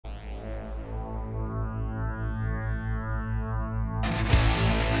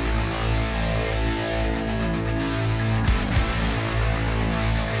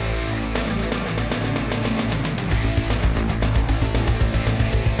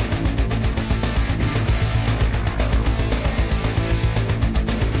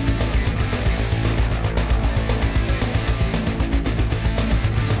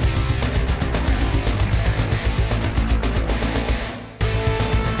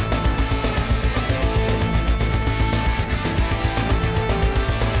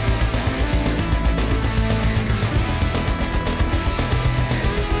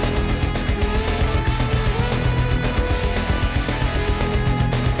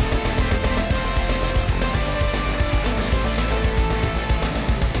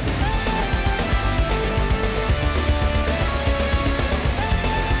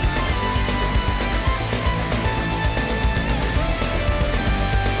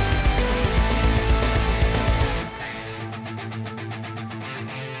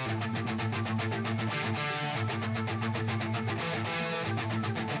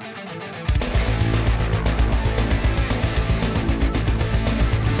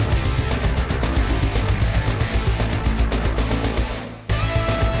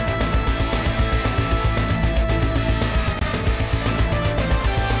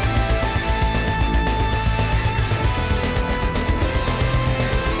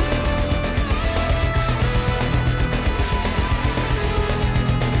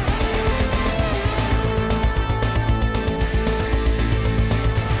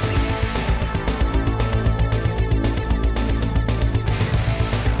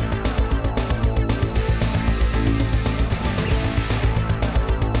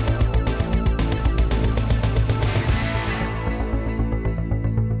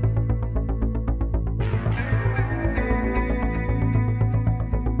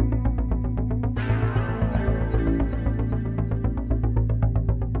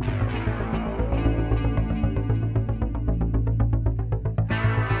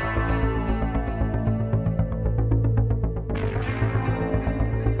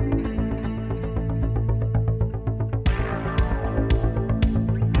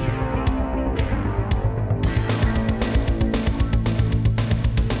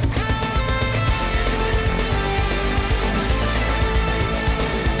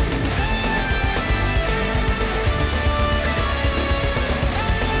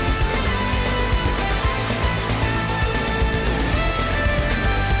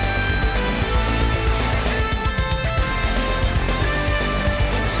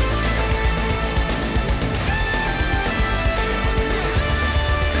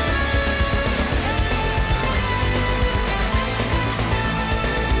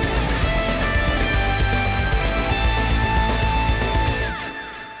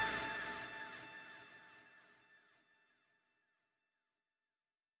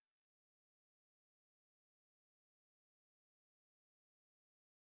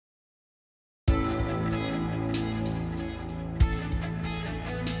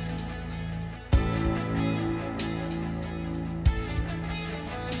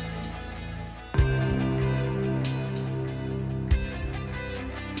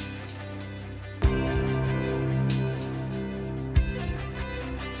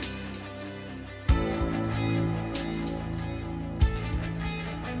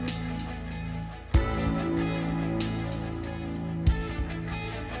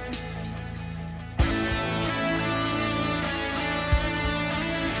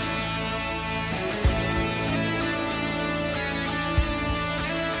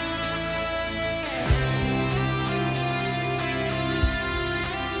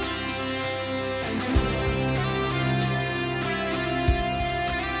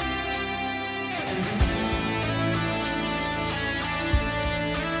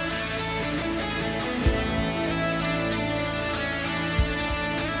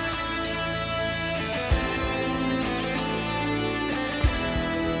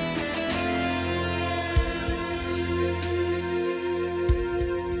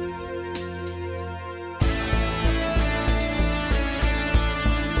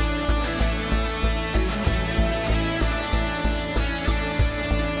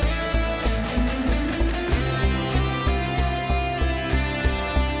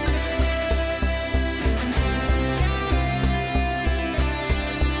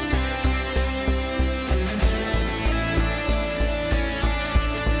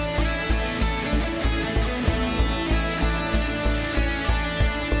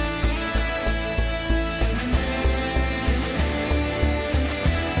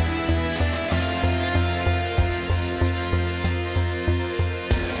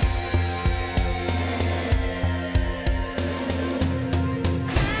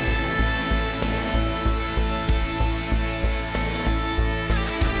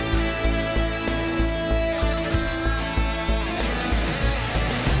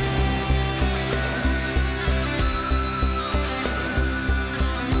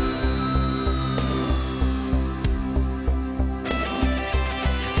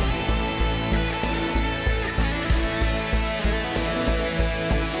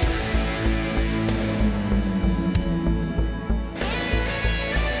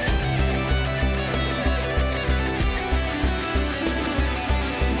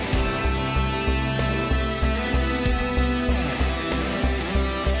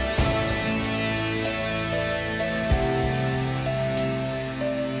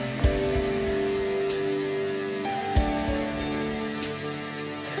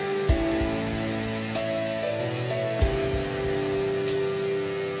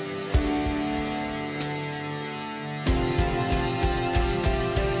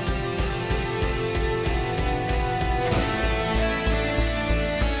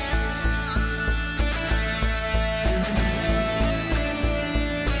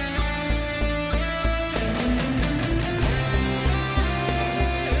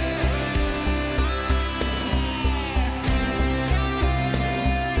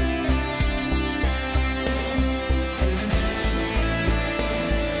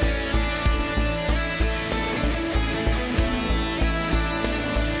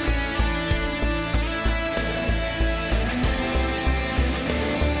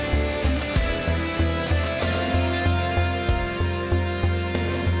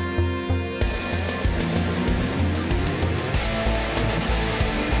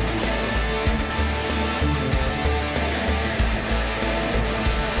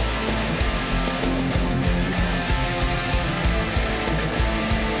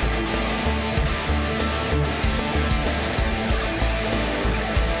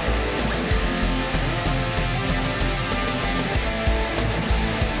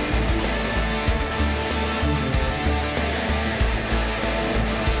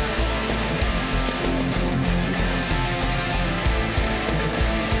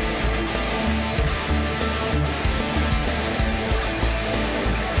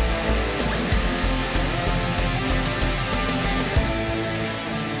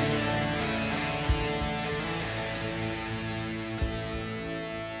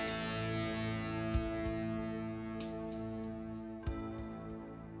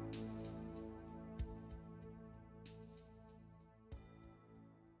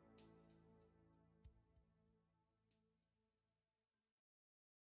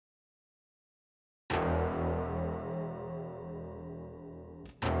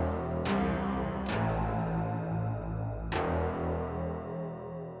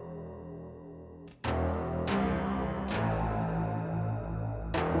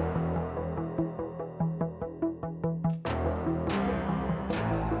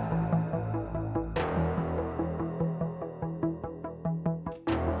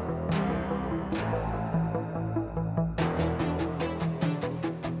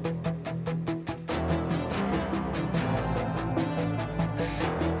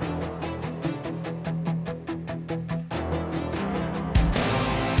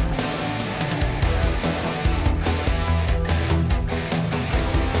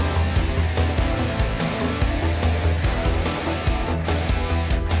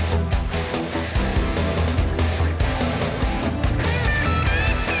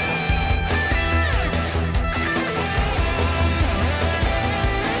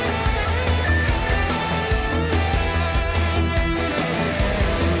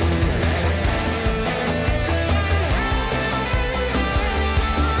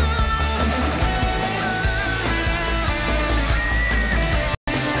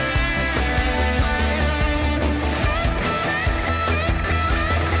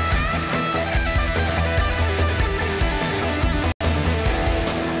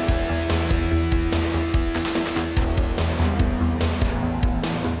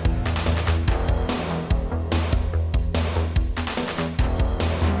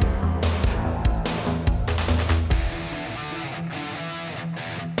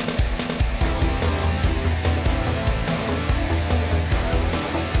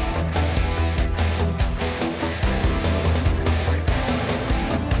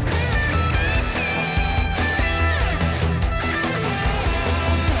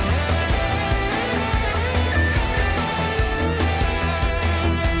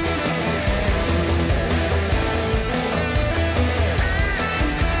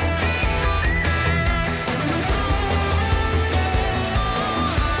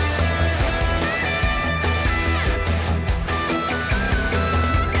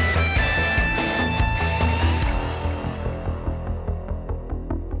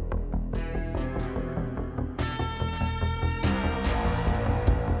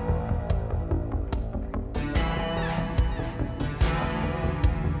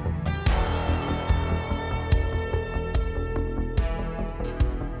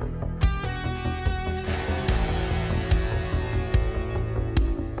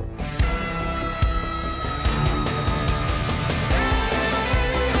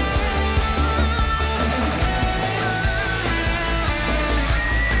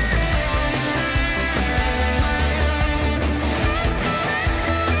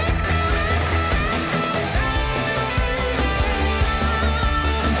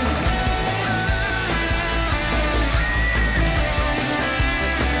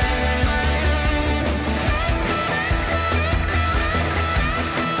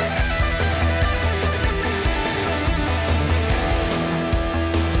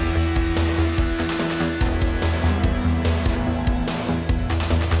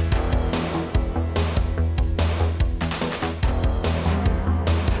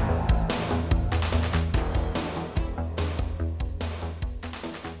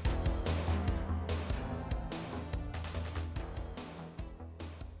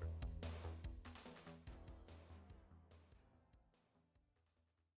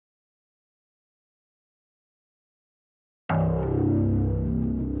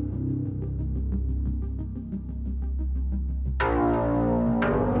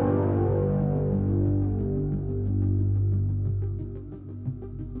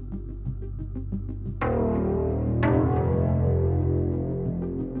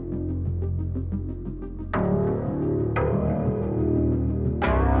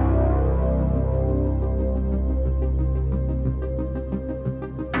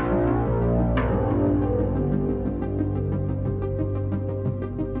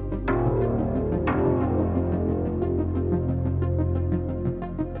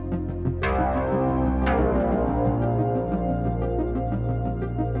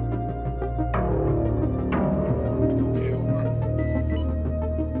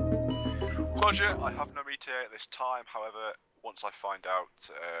Roger, I have no Meteor at this time. However, once I find out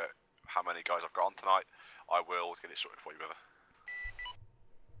how many guys I've got on tonight, I will get it sorted for you, brother.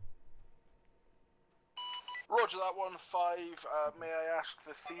 Roger that 1-5. May I ask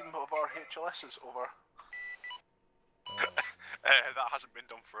the theme of our HLSs? Over. That hasn't been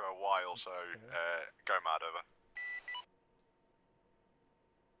done for a while, so go mad, over.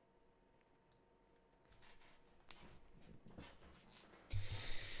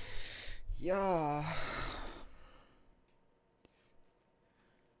 Yeah.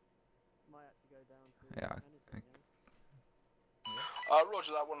 Yeah.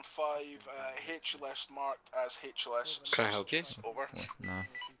 Roger that 1-5. HLS marked as HLS. Can I help you? Over. No.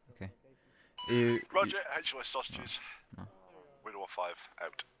 Okay. Roger, HLS sausages. No. Widow 5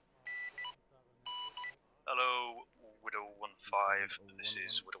 out. Hello, Widow 15. This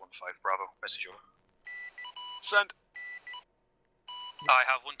is Widow 15 Bravo. Message over. Send. I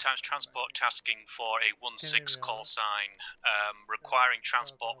have 1 times transport tasking for a 1-6 call sign, requiring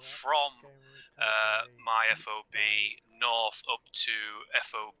transport from my FOB north up to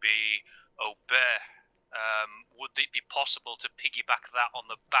FOB Aubert. Would it be possible to piggyback that on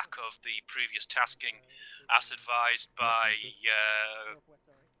the back of the previous tasking, as advised by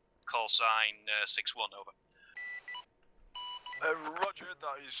call sign 6-1, over? Roger,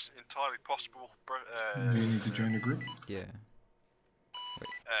 that is entirely possible. Do you need to join the group? Yeah.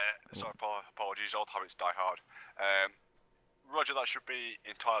 Sorry, apologies, old habits die hard. Roger, that should be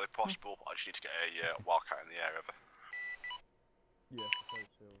entirely possible. I just need to get a wildcat in the air, over.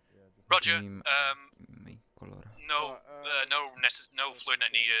 Roger, no, no fluid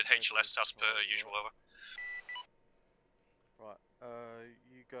net needed, HLS as per usual, over. Right,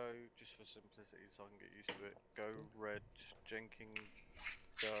 you go, just for simplicity so I can get used to it, go red, Jenkins,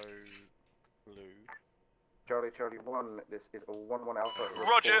 go blue. Charlie 1, this is a 1-1 Alpha.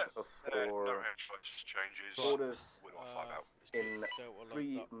 Roger! For no HLS changes. orders Widow 5 out. in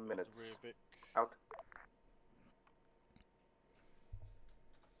 3 minutes. Out.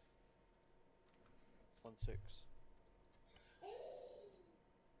 One 6.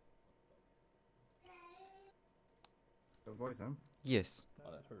 Avoid them? Yes.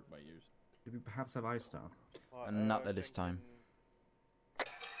 Oh, that hurt my ears. Do we perhaps have ice down? Not at this time.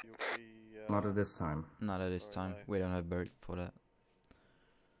 Not at this time. Not at this time. We don't have bird for that.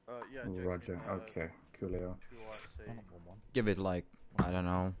 Yeah, Roger. Okay. Coolio. Give it like, I don't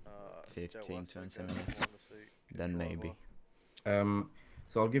know, 15, 20 minutes. Then maybe.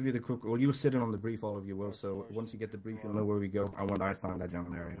 So I'll give you the quick. Well, you'll sit in on the brief, all of you will. So once you get the brief, you'll know where we go. I want ice on that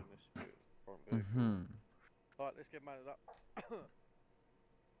general area. Alright, let's get mounted up.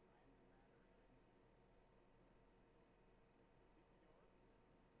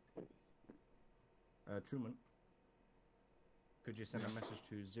 Truman, could you send a message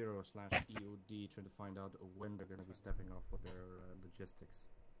to 0/EOD trying to find out when they're going to be stepping off for their logistics?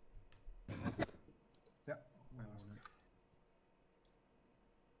 Yeah.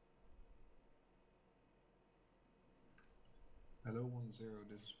 Hello 10,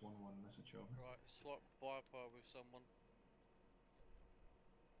 this is 11 message over. Right, slot Viper with someone.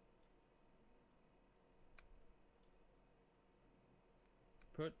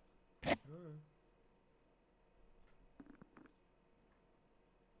 Put.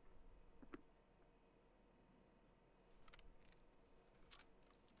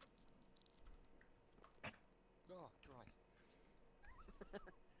 Oh, Christ.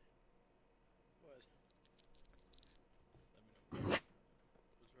 What? Let me know.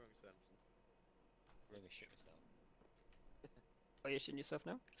 What's wrong, Samson? Really shit yourself. Are you shitting yourself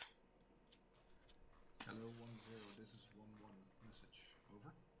now? Hello 10, this is 11 message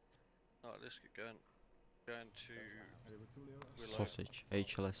over. Alright, let's get going. Going to Willow. Sausage.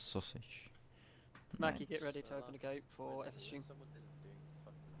 HLS sausage. Mackie, get ready to open the gate for FSG. Someone didn't do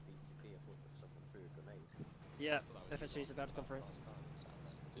fucking PCP, I thought someone threw a grenade. Yeah, FSG is about to come through.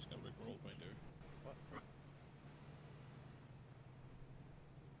 Just gonna rickroll my dude.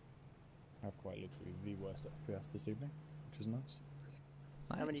 I have quite literally the worst FPS this evening, which is nice.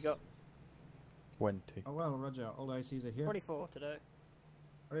 How many you got? 20. Oh well, Roger, all ICs are here. 24 today.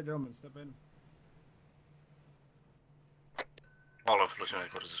 Alright, gentlemen, step in. All of Lieutenant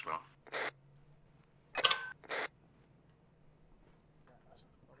headquarters as well.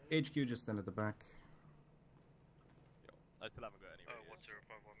 HQ just stand at the back. I still haven't got any.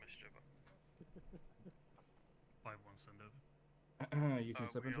 1051 message over. 5-1 send over. You can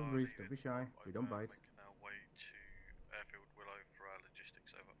step into the brief, don't be shy, we don't bite. Making our way to Airfield Willow for our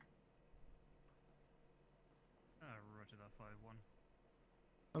logistics, over. Roger that 5-1.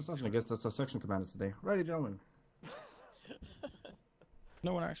 That's nothing, I guess that's our section commanders today. Righty, gentlemen.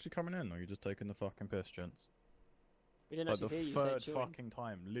 No one actually coming in, or you just taking the fucking piss, gents? We didn't Like actually hear the you say third chewing. fucking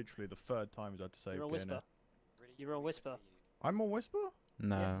time, literally the third time you had to say You're on getting whisper. You're on whisper. I'm on whisper?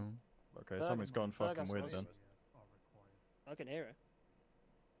 No. Okay, Berg- something's gone fucking Berg's weird was. then. I can hear it.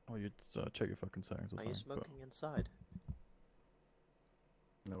 Oh, you'd check your fucking settings or Are you something. smoking inside?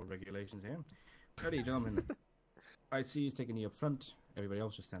 No regulations here. Ready, gentlemen. IC is taking you up front. Everybody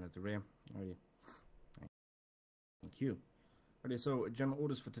else just stand at the rear. Ready. Thank you. Ready, so general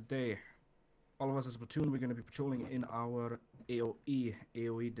orders for today. All of us as a platoon, we're going to be patrolling in our AOE.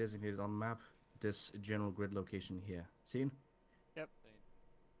 AOE designated on map. This general grid location here. Seen? Yep.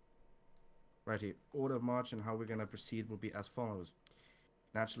 Righty. Order of march and how we're going to proceed will be as follows.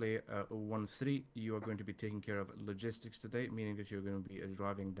 Naturally, 1-3, you are going to be taking care of logistics today, meaning that you're going to be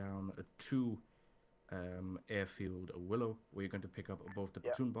driving down to Airfield Willow, where you're going to pick up both the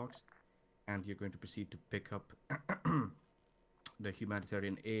platoon box, and you're going to proceed to pick up the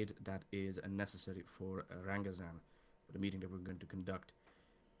humanitarian aid that is necessary for Rangazan, for the meeting that we're going to conduct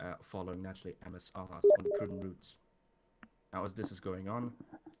following, naturally, MSRs on the proven routes. Now, as this is going on,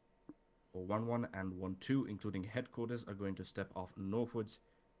 1-1 and 1-2, including headquarters, are going to step off northwards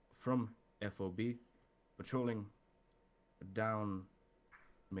from FOB, patrolling down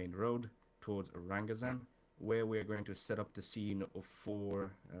main road towards Rangazan, where we are going to set up the scene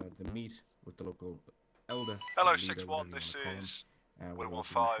for the meet with the local elder. Hello, leader, 6-1, whatever you this wanna call him, is we're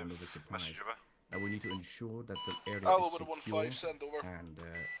also 115, gonna handle the supplies. message over. Now we need to ensure that the area Oh, is 115, secure send over. and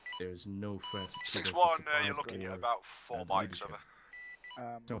there is no threat to 6-1, both the you're supplies looking at or, about 4 the bikes leadership.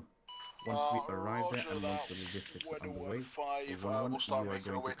 over. So, once we arrive there Roger and once that. the logistics When are underway, 115, we'll start you are making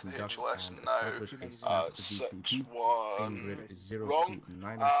our going way to to the conduct HLS and now. establish a snap VCP 6-1, in grid wrong.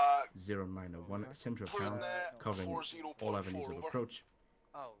 029 center of town, Fluidnet, covering 40.4 all avenues of over. approach.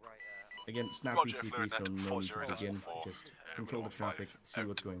 Oh, right. Again, snap Roger, VCP, Fluidnet, so no need to 40.4, begin, just control the 115, traffic, see out.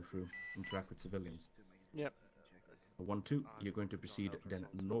 what's going through, interact with civilians. Yep. 1-2, you're going to proceed then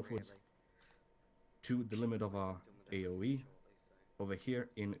northwards to the limit of our AOE. Over here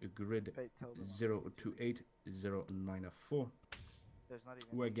in grid 028094,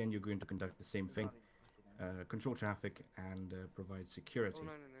 where again you're going to conduct the same thing, control traffic and provide security.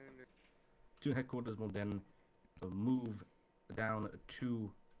 Two headquarters will then move down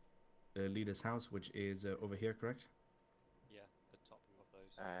to leader's house, which is over here, correct? Yeah, the top of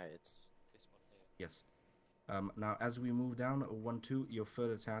those. It's this one here. Yes. Now, as we move down 1-2, your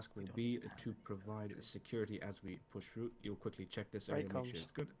further task will be to provide security as we push through. You'll quickly check this area, make sure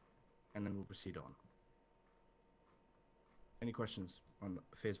it's good, and then we'll proceed on. Any questions on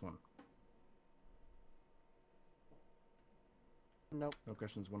phase 1? Nope. No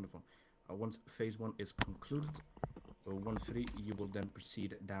questions, wonderful. Once phase 1 is concluded, 1-3, you will then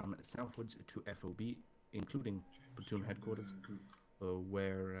proceed down southwards to FOB, including platoon headquarters,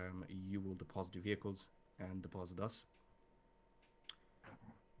 where you will deposit your vehicles and deposit us.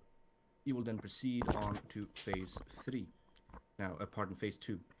 You will then proceed on to phase 3. Now, phase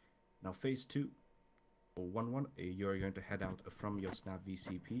 2. Now, phase 2, or 1-1, you're going to head out from your snap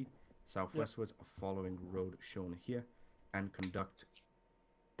VCP southwestwards, following road shown here, and conduct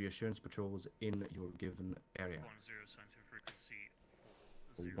reassurance patrols in your given area.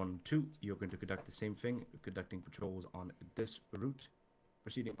 1-2, you're going to conduct the same thing, conducting patrols on this route,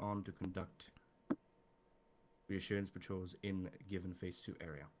 proceeding on to conduct reassurance patrols in given phase 2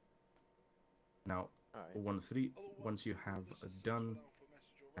 area. Now, 1-3, once you have done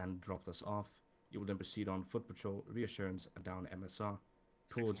and dropped us off, you will then proceed on foot patrol reassurance down MSR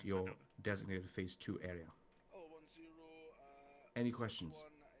towards your designated phase 2 area. Any questions?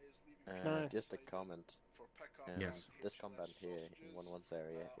 No. Just a comment. Yes. This compound here in 1-1's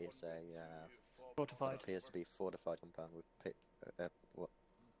area is a Fortified. what appears to be fortified compound with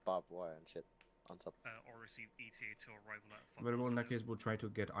barbed wire and shit on top. Or receive ETA to arrival at. Very well, in that case, we'll try to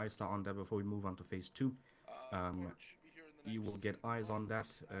get ISTA on that before we move on to phase 2. You will get eyes on that.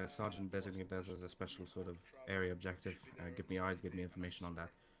 Sergeant designated that as a special sort of area objective. Give me eyes, give me information on that.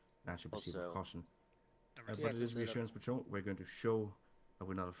 And I should proceed with caution. But it is reassurance patrol. We're going to show that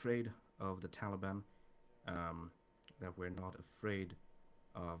we're not afraid of the Taliban, that we're not afraid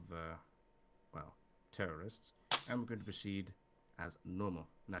of, well, terrorists, and we're going to proceed as normal.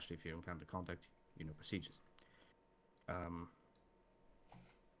 Naturally, if you encounter contact, you know procedures.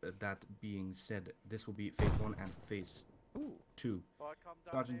 That being said, this will be phase 1 and phase 2.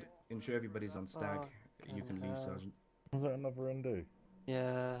 Sergeant, ensure everybody's on stag. You can leave, Sergeant. Was that another ND?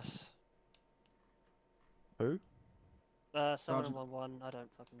 Yes. Who? 711, I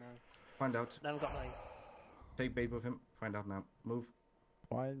don't fucking know. Find out. Never got my... Take bait with him. Find out now. Move.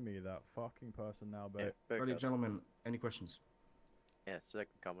 Find me that fucking person now, babe. Ready, gentlemen. Any questions? Yeah,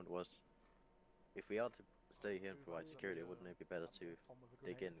 second comment was, if we are to stay here and provide security, wouldn't it be better to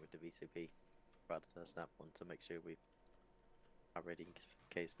dig in with the VCP rather than snap one to make sure we are ready in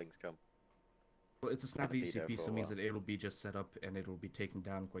case things come? Well, it's a snap Gonna be there VCP, for a so it means while. that it'll be just set up and it'll be taken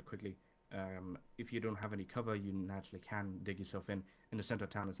down quite quickly. If you don't have any cover, you naturally can dig yourself in. In the center of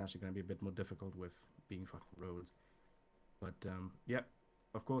town, it's actually going to be a bit more difficult with being fucking roads. But yeah,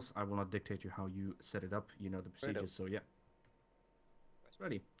 of course, I will not dictate you how you set it up. You know the procedures, so yeah.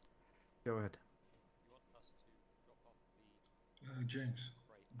 Ready. Go ahead. James,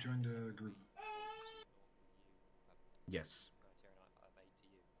 join the group. Yes.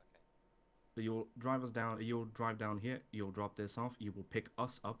 So you'll drive us down. You'll drive down here. You'll drop this off. You will pick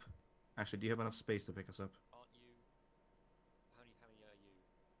us up. Actually, do you have enough space to pick us up?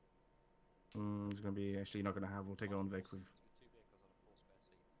 It's gonna be actually not gonna have. We'll take our own vehicle.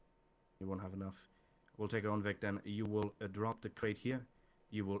 You won't have enough. We'll take our own vehicle. Then you will drop the crate here.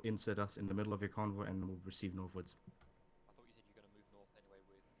 You will insert us in the middle of your convoy, and we'll proceed northwards. I thought you said you were going to move north anyway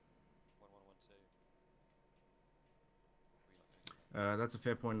with 1112. That's a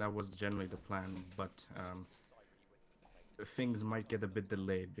fair point. That was generally the plan, but things might get a bit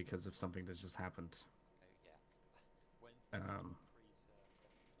delayed because of something that just happened.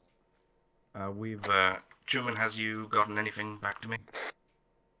 We've. Truman, has you gotten anything back to me?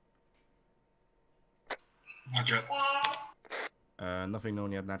 Not yet. Nothing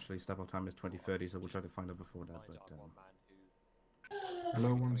known yet. Naturally, step-off time is 20:30, so we'll try to find out before that. But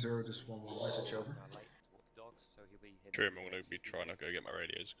Hello, 10, this is 11, message over. Truman, I'm going to be trying to go get my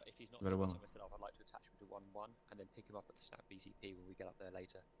radios. Very well. I'd like to attach him to 11 and then pick him up at the snap BCP when we get up there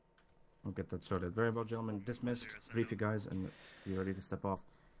later. We'll get that sorted. Very well, gentlemen. Dismissed. Brief you guys, and be ready to step off.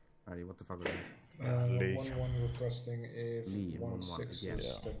 Alrighty, what the fuck was that? Lee. 1-1 requesting if Lee, 1-6 is again.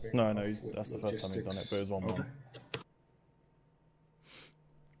 stepping No, up with that's the first time he's done it, but it was 1-1. Over.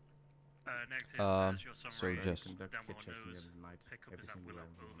 So just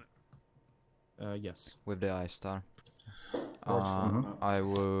yes. with the I-Star, I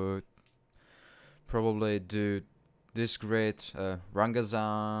would probably do this grid,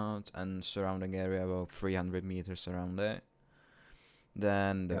 Rangazat and surrounding area about 300 meters around it.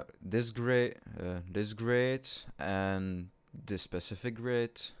 Then this grid, and this specific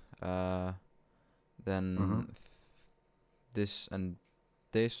grid. Then this and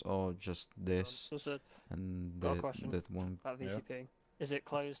this, or just this, and Got a question that one. about VCP. Is it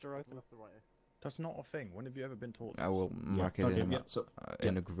closed or open? That's not a thing. When have you ever been taught this? I will mark it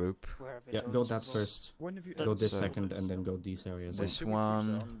in a group. Yeah, go that first. When have you go this So second, and then go these areas. This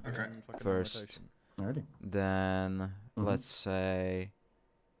one first. Alrighty. Then let's say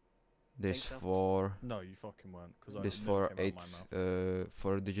this for. No, you fucking weren't. This for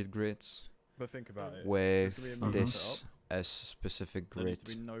 4-digit grids. But think about it. With There's gonna be a this setup. as specific There grid. needs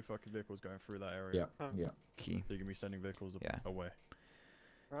to be no fucking vehicles going through that area. Yeah. Key. So you can be sending vehicles away.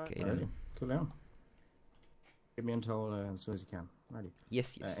 Okay. Alrighty. Cool down. Give me until as soon as you can. Ready.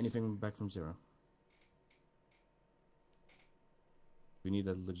 Yes. Anything back from 0? We need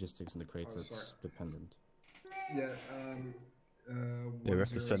the logistics in the crates. That's dependent. Yeah. Yeah, we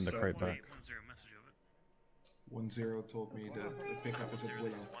have to send the crate back. 10 told me that the pickup is at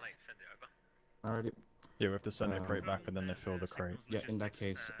Willow. Alrighty. Yeah, we have to send the crate back and then they fill the crate. Yeah, in that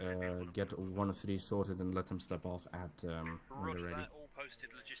case, get 1-3 sorted and let them step off at when they're ready. All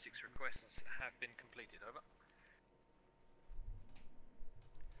posted logistics requests have been completed. Over.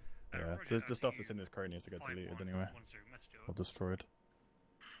 Yeah, the stuff that's in this crate needs to get deleted anyway. Or destroyed.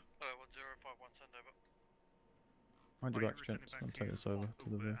 Hello, 1051, send over. Mind your back, gents, and take this over to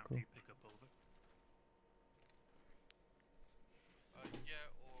the vehicle. Yeah,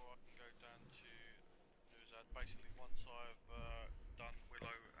 or I can go down to CRUSADER. Basically, once I've done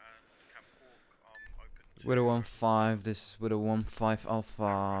Willow and Camp Hawk, I'm open to... Widow 1-5, this is Widow 1-5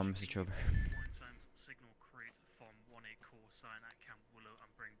 Alpha, message over. Signal crate from 1A call sign at Camp Willow and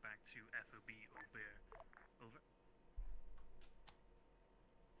bring back to FOB Aubert. Over.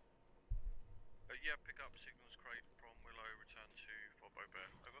 Yeah, pick up signals crate from Willow, return to Fob Aubert.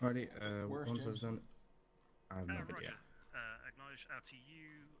 Over. Alrighty, once that's done, I have no idea. Acknowledge out to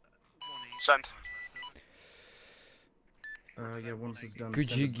you. 1A. Send. Yeah, once it's done.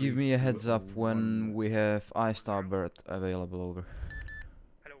 Could you give me a heads up when we have I-Star berth available? Over.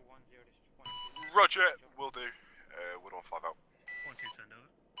 Roger, will do. Widow 1-5 out. 1-2, send over.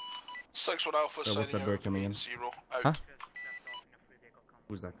 6-1 Alpha, what's sending that bird coming in? 0 out. Huh?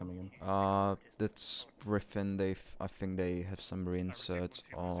 Who's that coming in? That's Griffin. I think they have some reinserts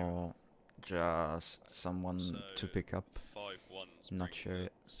or just someone to pick up. 5-1's Not sure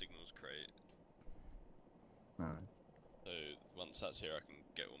yet. Signals crate. Alright. So 1-3 once that's here, I can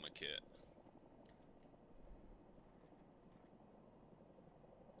get all my kit.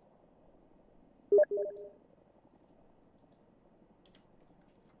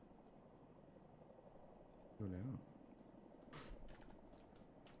 Oh, no.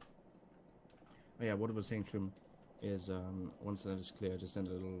 Oh, yeah, what I was saying, Trim, is once that is clear, just send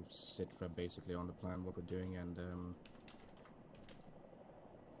a little sit rep basically on the plan, what we're doing, and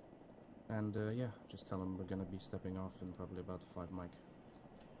yeah, just tell them we're gonna be stepping off in probably about 5 mic.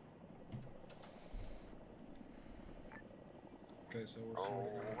 Okay, so we're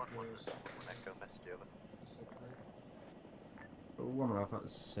showing up close. Echo message over. Is that correct? 1 Alpha,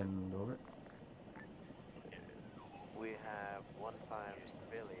 send over. We have 1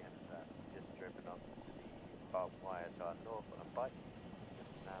 civilian that's just driven up to the barbed wire to our north on a bike.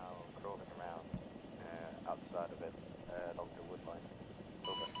 Just now crawling around outside of it along the wood line.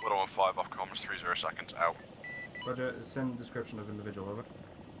 Over. 115 off comms, 30 seconds out. Roger, send description of individual, over.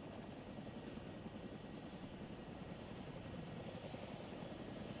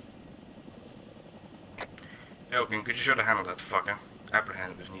 Elkin, could you show the handle that fucker?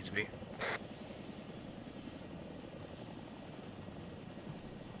 Apprehend if needs to be.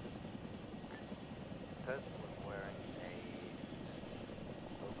 Person was wearing a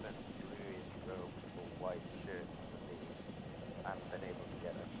open bluish robe or white shirt underneath. I haven't been able to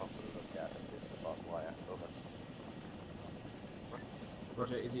get a proper look at it with the barbed wire. Over.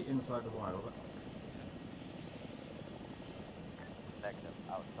 Roger, is he inside the wire, over? Negative,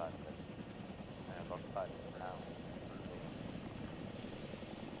 outside of it. Alongside of it now.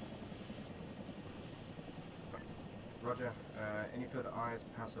 Roger, any further eyes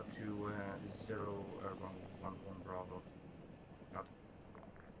pass up to 011 Bravo. Out.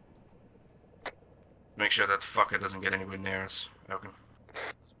 Make sure that fucker doesn't get anywhere near us, Elkin.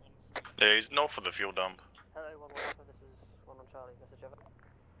 Yeah, he's north of the fuel dump. Hello, 1-1 Alpha, this is 1-1 Charlie, message over.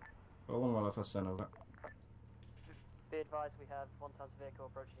 Well, 1 Alpha, send over. Be advised we have 1 times vehicle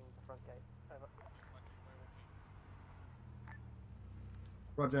approaching the front gate, over.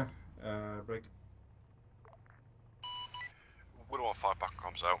 Roger, break. 115 back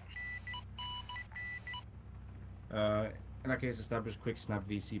comms out. In that case, establish quick snap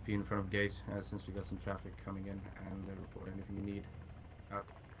VCP in front of gate, since we got some traffic coming in, and report anything you need. Out.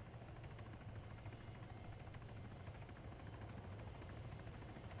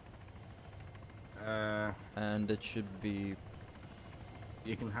 And it should be...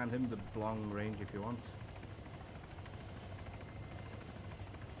 You can hand him the long range if you want.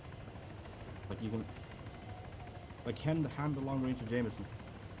 Like you can... Like hand the long range to Jameson.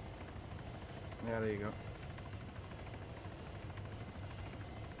 Yeah, there you go.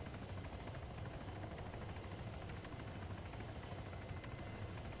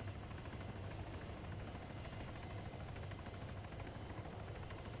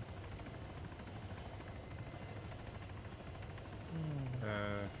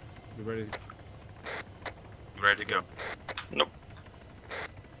 You ready? Ready to go. Nope.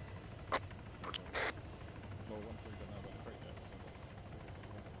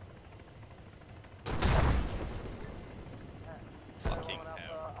 Fucking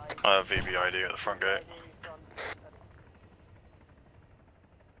hell. I have VBID at the front gate.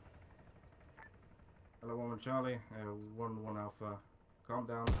 Hello, 1 Charlie. 1 Alpha. Calm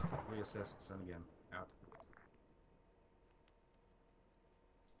down. Reassess. Send again. Out.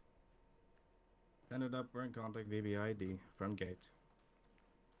 Send it up. We're in contact. VBID. Front gate.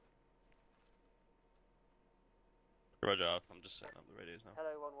 Roger, I'm just setting up the radios now.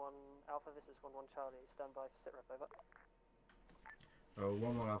 Hello, 1-1 Alpha, this is 1-1 Charlie, stand by for sit rep, over.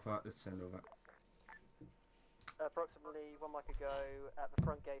 1 Alpha, is send over. Approximately 1 mic ago, at the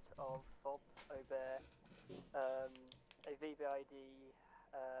front gate of Fob, Aubert, a VBID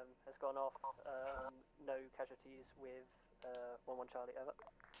has gone off, no casualties with 1-1 Charlie, over.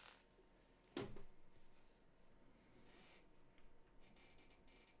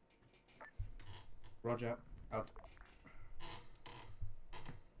 Roger, out.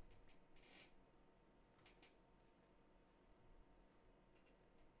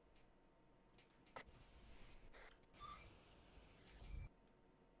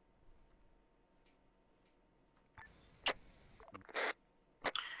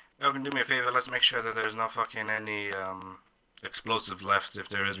 Elkin, do me a favor, let's make sure that there's not fucking any explosive left. If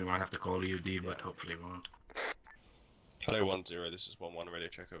there is, we might have to call EUD, but hopefully we won't. Hello 10, this is 11 radio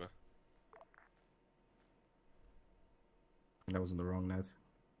check over. That was in the wrong net.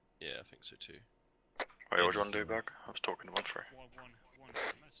 Yeah, I think so too. Wait, what do you want to do, Bug? I was talking to 1-3.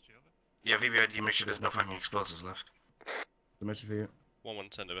 Yeah, VBID, make sure there's no fucking explosives left. The message for you.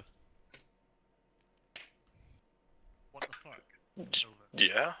 1-1, send over. What the fuck?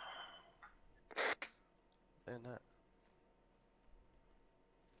 Yeah. And that.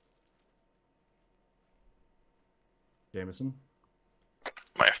 Jameson?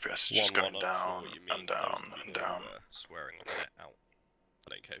 My FPS is just going I'm down sure what you mean. and down Those and people, down. swearing on the net out.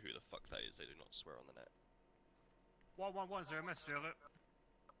 I don't care who the fuck that is, they do not swear on the net. 1110, message over.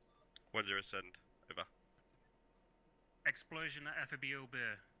 10 send, over. Explosion at FABO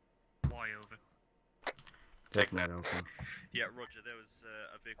Beer. Y over. Take that open. Yeah, Roger, there was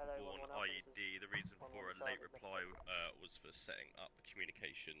a vehicle-borne IED. The reason for a late reply was for setting up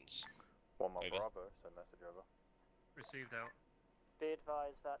communications. 1 Over. Bravo, send message over. Received out. Be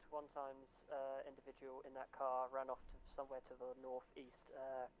advised that one times individual in that car ran off to somewhere to the northeast.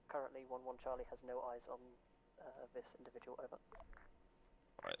 Currently, 1-1 Charlie has no eyes on this individual. Over.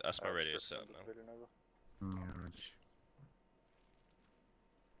 Alright, that's my radio set up now. Yeah, Rich.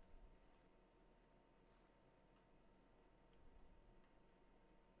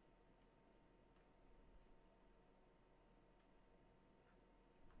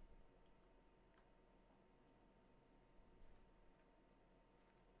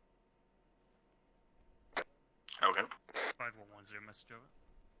 Okay. 5110, message over.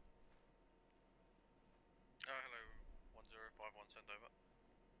 Hello, 1051, send over.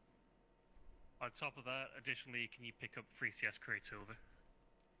 On top of that, additionally, can you pick up 3CS crate over?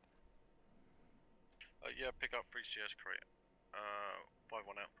 Yeah, pick up 3CS crate.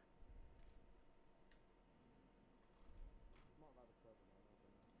 51 out.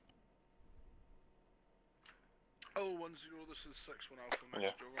 Oh, 10, this is 6-1 Alpha,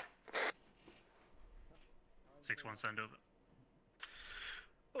 message over. 6-1, send over.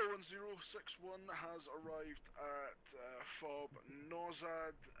 01061 has arrived at FOB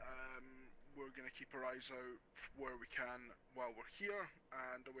Nozad. We're going to keep our eyes out where we can while we're here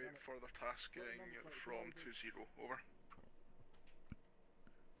and await further tasking from 20. Over.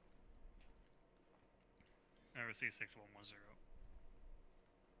 I received 6110.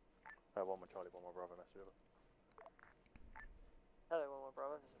 1 Charlie, 1 Bravo, message over. Hello, 1-1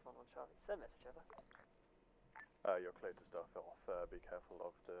 Bravo, this is 1-1 Charlie. Send message over. You're cleared to start off. Be careful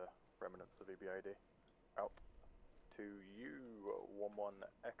of the remnants of the VBID. Out. To you, 1-1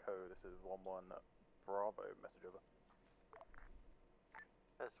 Echo, this is 1-1 Bravo, message over.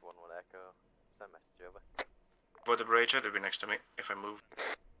 This is 1-1 Echo, send message over. For the breacher, they'll be next to me if I move.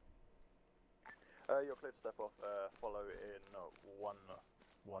 You're cleared to step off. Follow in 1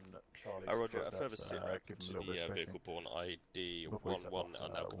 Charlie. Roger, a further sit rep to the vehicle-borne ID 1-1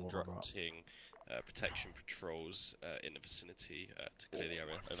 are now conducting protection patrols in the vicinity to clear the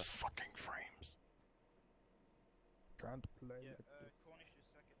area. Over. Fucking frames. Trying to play. Yeah, Cornish is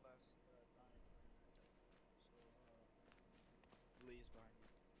second last dying. So, Lee's behind you.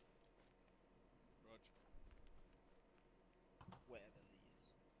 Roger. Wherever Lee is.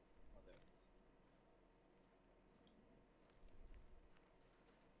 Oh, there it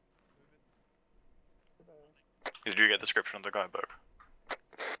is. Did you get the description of the guy book?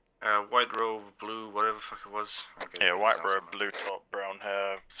 White robe, blue, whatever the fuck it was. Okay, Yeah, white robe, blue top, brown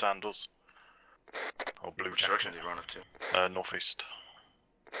hair, sandals. Or blue Which direction did you run off to? Northeast.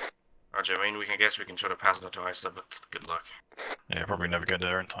 Roger, I mean, we can guess we can sort of pass that to ISA, but good luck. Yeah, probably never get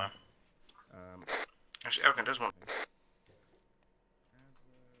there in time. Actually, okay, there's one.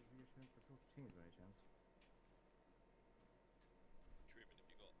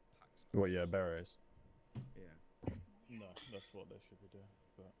 Well, yeah, berets. Yeah. No, that's what they should be doing.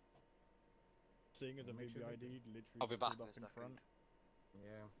 But seeing as a VBID literally I'll be back pulled up in front,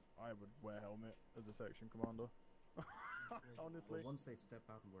 yeah, I would wear helmet as a section commander. Honestly. Well, once they step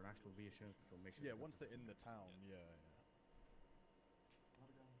out and we're an actual reassurance patrol, make sure. Yeah, once they're in the town, yeah.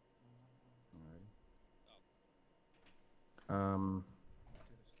 Alright.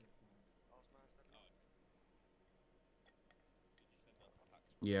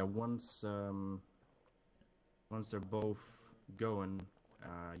 Yeah, once they're both going,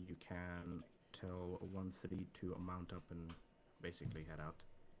 you can tell 1-3 to mount up and basically head out.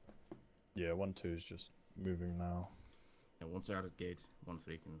 Yeah, 1-2 is just moving now. And once they're out at gate,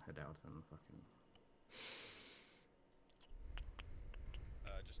 1-3 can head out and fucking.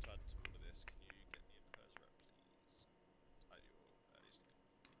 Just to add to all of this, can you get me a PERS rep, please? At your earliest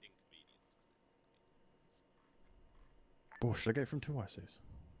inconvenience. Oh, should I get it from 2 ICs?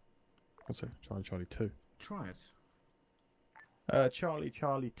 What's it? Charlie 2. Try it. Charlie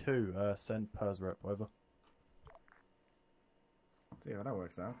 2, send PERS rep over. See how that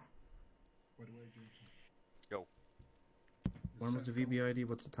works out. By the way, Jameson. Yo. When was the VBID?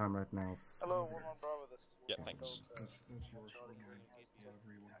 What's the time right now? Hello, 1-1 Bravo, this is Yeah, thanks. That's yours for mine, however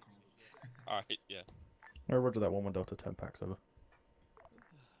you want to call it. Alright, yeah. No, roger that 1-1 Delta 10 packs over.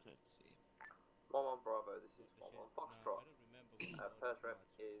 First rep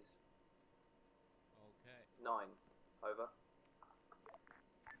is 9. Over.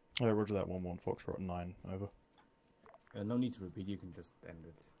 Yeah, roger that. 1-1 Foxtrot 9. Over. No need to repeat. You can just end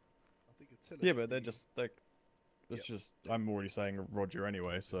it. I think it's Yeah, but they're just like. It's just. I'm already saying roger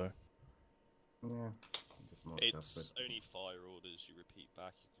anyway, so. Yeah. Just more It's stuff, but... only fire orders you repeat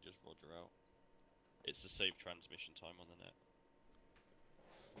back, you can just roger out. It's a safe transmission time on the net.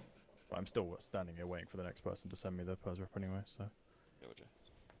 But I'm still standing here waiting for the next person to send me their pers rep anyway, so. Yeah, roger.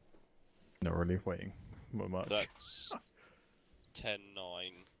 Not really waiting much. That's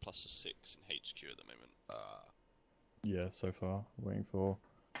 10-9 plus a 6 in HQ at the moment. Yeah, so far. Waiting for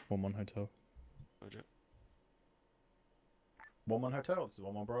 1-1 Hotel. Roger. 1-1 Hotel, this is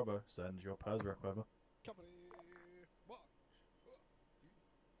 1-1 Bravo. Send your pers rep over. Company. March.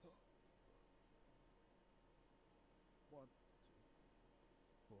 1, 2,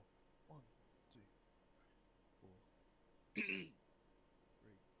 4. 1, 2, 4. 3,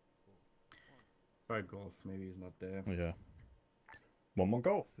 4. 1. Try golf. Maybe he's not there. Yeah. 1-1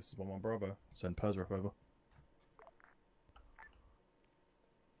 Golf, this is 1-1 Bravo. Send pers rep over.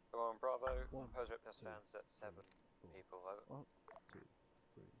 1 Bravo. Pose rep now stands at 7 people. Over. 1, 2,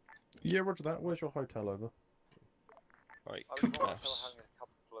 3. Yeah, roger that. Where's your hotel over? Right, I was having a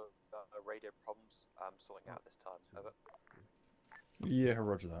couple of radio problems. I'm sorting out this time. Over. Yeah,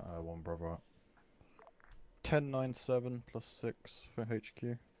 roger that. 1 Bravo. 10-9-7 plus 6 for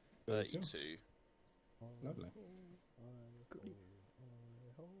HQ. 32. Lovely.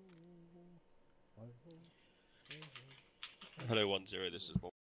 Hello 1-0, this is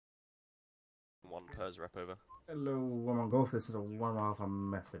 1 pers rep over. Hello, 1-1 Golf. This is a 1 Alpha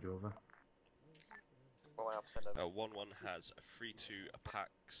message over. 1-1 has a 3-2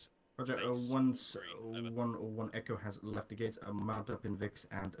 Apax. Roger, base, once green, 101 Echo has left the gates, mount up in VIX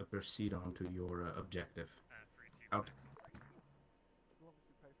and proceed on to your objective. Out.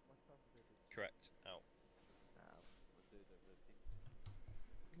 Correct, out.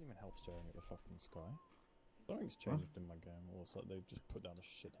 Doesn't even help staring at the fucking sky. Something's changed in my game, or so they've just put down a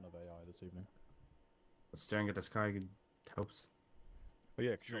shit ton of AI this evening. Staring at the sky helps. Oh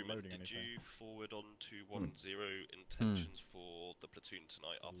yeah, 'cause you're Truman, not loading did anything. you forward on to 1-0 intentions for the platoon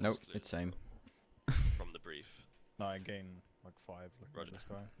tonight after Nope, it's cleared it's same. from the brief? No, I gain like 5 looking Roger. at the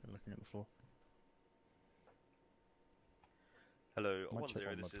sky and looking at the floor. Hello, Might check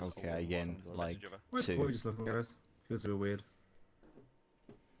 1-0, on this my is post- Okay, I gain message like over. Why is 2. Chloe just looking at us? Feels a bit weird.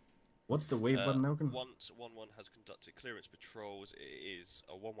 What's the wave button, Elkin? Once 1-1 has conducted clearance patrols, it is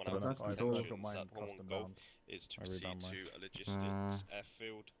a 1-1 I've out got of mine intentions. That 1-1 custom goal bound. is to I proceed rebound to mine. a logistics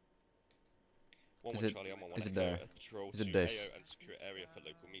airfield. 1-1 Is it- Charlie and 1-1 is it Echo, there? a patrol Is to it this? AO and secure area for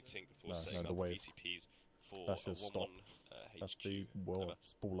local meeting before No, setting the up wave. VCPs for That's a just 1-1 stop. That's HQ. the Over.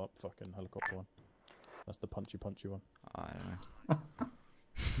 spool up fucking helicopter one. That's the punchy one. I don't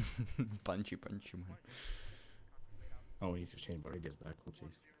know. punchy man. Oh, we need to change our radius back.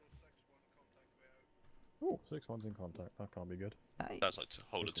 Oopsies. Oh, 6-1's in contact. That can't be good. That's like to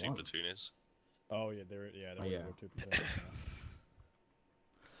hold a Just 2 one. platoon is. Oh yeah, they're Oh, yeah. 2 platoons.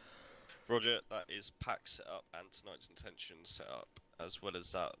 Roger, that is pack set up and tonight's intention set up, as well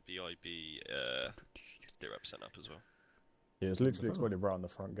as that VIB direct set up as well. Yeah, it's literally exploded right on the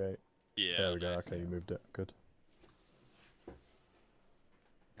front gate. Yeah. There we go. Okay, you moved it. Good.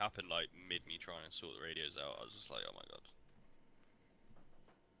 Happened like mid me trying to sort the radios out. I was just like, oh my god.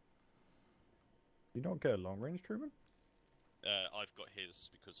 You don't get a long range, Truman? I've got his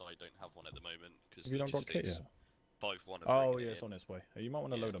because I don't have one at the moment. Because You don't got kit yet? 5-1. Oh yeah, it's on its way. You might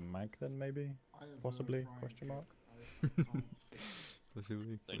want to load a mag then, maybe. Possibly? Question mark.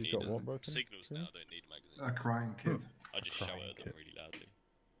 Possibly. Don't You got need what broken? signals now. Don't need magazines. A crying kid. I just shout Crying at them kid. really loudly.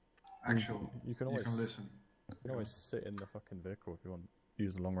 Actual. You can always listen. You can always sit in the fucking vehicle if you want.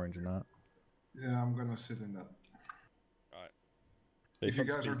 Use the long range in that. Yeah, I'm gonna sit in that. Right. If you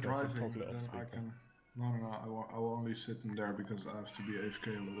It's on guys are speaker, so driving, toggle it off then I speaker. can. No, I will only sit in there because I have to be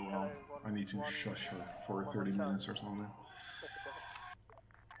AFK a little while. I need to shush her for 30 minutes or something.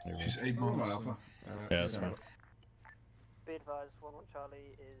 She's 8 months. So. Yeah, that's right. Be advised, 1-1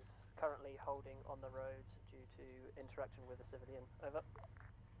 Charlie is currently holding on the road due to interaction with a civilian. Over.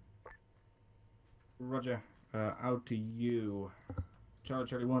 Roger. Out to you.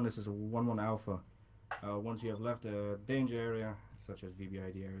 Charlie 1, this is a 1-1 Alpha. Once you have left the danger area, such as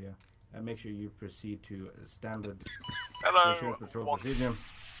VBID area, make sure you proceed to standard Hello, insurance patrol procedure.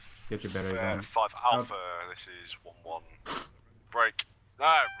 Get your batteries on. 5 Alpha, this is 1-1. Break.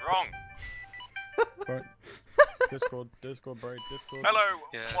 No, wrong. Right. Discord break, Discord. Hello,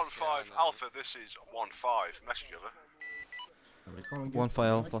 Yes, 1-5 yeah, Alpha, this is 1-5. Message over. 1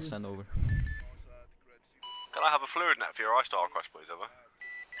 file, Alpha, send over. Can I have a fluid net for your iStar request, please, over?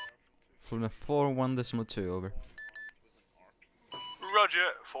 Fluid net 4.1.2, over. Roger,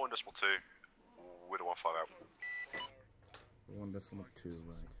 4.2 with a 1.5 out. 1.2,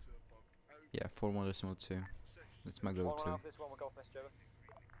 right. Yeah, 4.1.2. That's my go-to. This one will go off, Mr. Jover.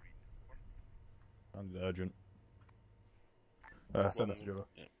 And urgent. Send us a Jova.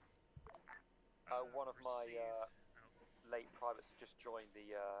 One of my late privates just joined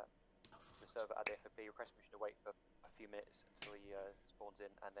the server at the FOP. Request permission to wait for a few minutes until he spawns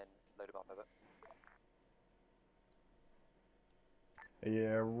in and then load him up over.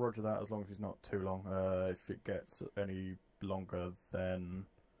 Yeah, roger that, as long as it's not too long. If it gets any longer than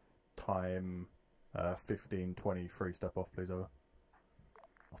time 15:23, step off, please, over.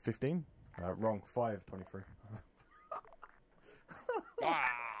 15? Wrong, 5:23.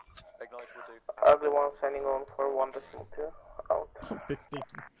 Acknowledge will do. Ugly one signing on for 1.2, out. 15.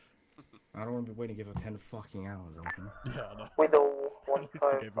 I don't want to be waiting for 10 fucking hours, open. Yeah, I know. Widow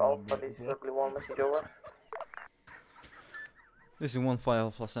 1.5 alpha, this is ugly one, message over. This is 1.5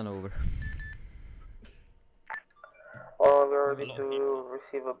 alpha, send over. We're ready to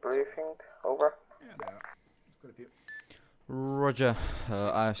receive a briefing, over. Yeah, they are. Quite a few. Roger,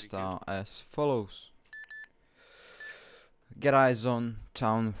 iStar as follows. Get eyes on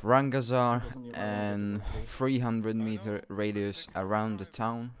town Rangazar and 300-meter radius around the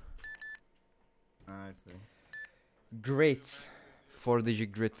town. I see. Grids,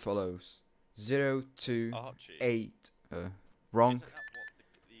 4-digit grid follows. 028, wrong.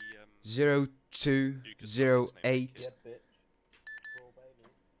 0208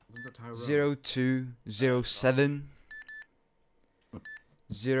 0207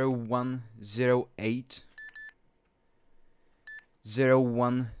 0108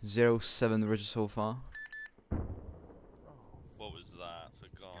 0107 Roger so far. What was that, for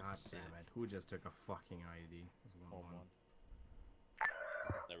God's God sake? damn it, who just took a fucking ID?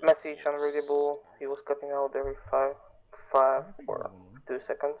 Message unreadable, he was cutting out every 5 or 2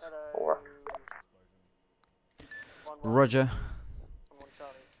 seconds, over. Roger.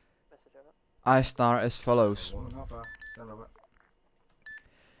 iStar as follows.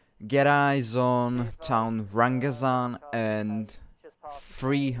 Get eyes on town Rangazan and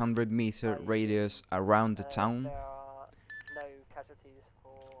 300-meter radius around the town.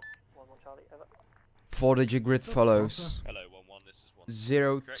 4-digit grid follows. Hello, 1-1, this is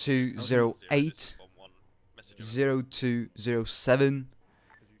 0208 0207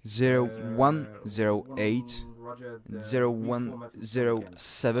 0108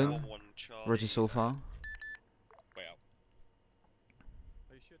 0107 Roger so far.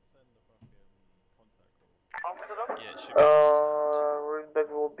 Readback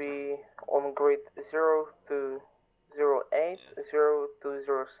will be on grid 0208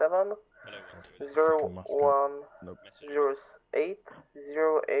 0207 0108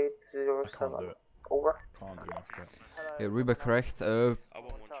 0807. Over. Yeah, Ruba correct.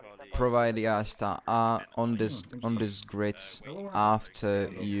 Provide the iStar on this grid after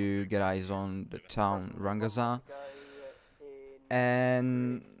you get eyes on the town Rangazar,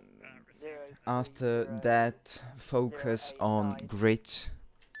 and after that focus on grid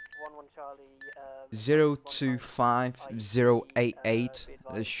 025088.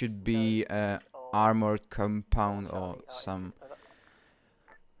 There should be armored compound or some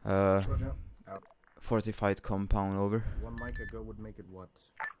fortified compound, over. One mic ago would make it what?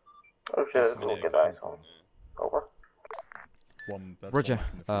 Roger, we'll get eyes on. Over. Roger,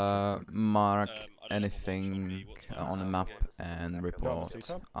 mark anything on the map and report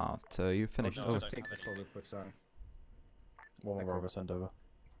after you finish. I'll just take this call real quick, sorry. One more send over.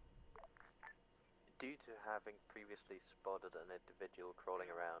 Due to having previously spotted an individual crawling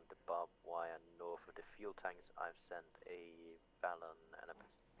around the barbed wire north of the fuel tanks, I've sent a Valon and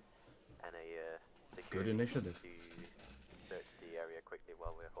a good initiative to search the area quickly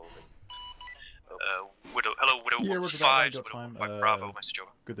while we're holding. Widow, hello, Widow Yeah, 1-5, got Widow time. 1-5, Bravo, message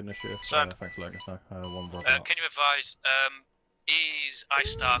over. Good initiative. Send. Thanks for letting us know. One Bravo. Can you advise, is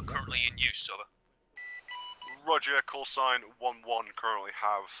iStar currently in use, over? Roger, call sign 1-1, currently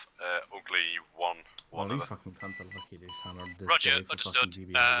have ugly 1. Well, these fucking cunts are lucky they sound on this Roger, day for understood.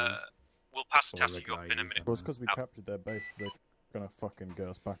 fucking BBIDs. We'll pass the Or tasking regular up in a IDs. minute. Well, it's because we captured their base. They're gonna fucking get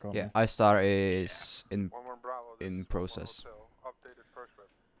us back on. Yeah, iStar is in process.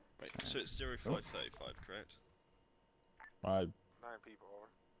 Right, so it's 0535, correct? 9 people, over.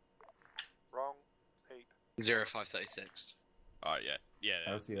 Wrong, 8. 0536. Alright, yeah.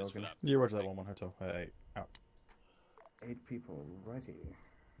 How's the organ? Yeah, roger that 1-1 hotel. 8 out. 8 people, righty.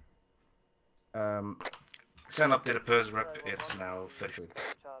 Send update a person rep, it's now 33.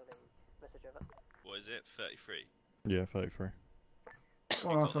 What is it? 33. Yeah, 33.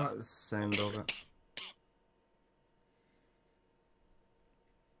 Well, Alpha, send over.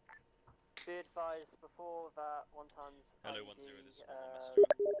 Be advised before that one time's Hello, ID 10, this is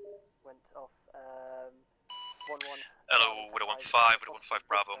one went off. 1-1. Hello, Widow 15, Widow 15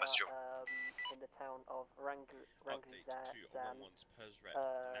 Bravo, messenger. In the town of Rangzan.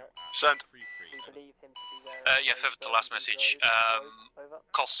 Send. We believe him to be there. Yeah, further to the last message.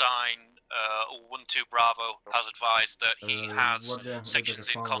 Call sign 12 Bravo has advised that he has Roger, sections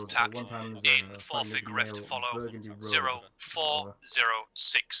in follows, contact one times, in 5 4 figure male, to follow Burgundy Road.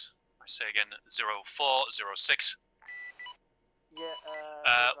 0406. I say again 0406. Yeah,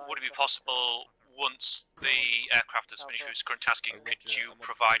 would it be possible, once the aircraft has finished with its current tasking, could you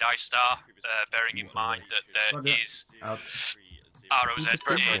provide ISTAR, bearing in mind that there is ROZ in...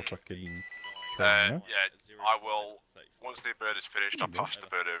 Yeah, I will. Once the bird is finished, I'll pass the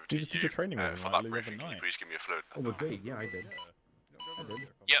bird over to You just did your training with for him, that like, the briefing. other Can you night. please give me a fluid? Oh, with B, yeah, I did. I did.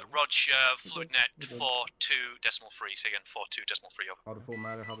 Yeah, Roger, FluidNet 42.3, say again, 42.3 over. How to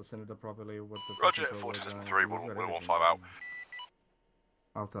format it, how to send it up properly, what the Roger, fucking code was, 47.3, he's got 115 everything.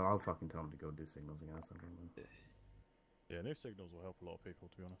 out. I'll fucking tell him to go do signals again or something. Yeah, new signals will help a lot of people,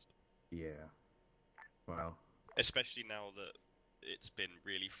 to be honest. Yeah. Well. Especially now that it's been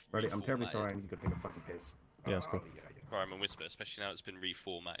really. Ready, I'm terribly sorry, I need to go take a fucking piss. Yeah, that's cool. Right, I'm a whisper, especially now it's been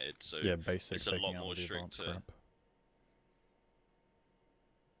reformatted, so Yeah, basic it's a taking lot out more the advanced stricter. crap.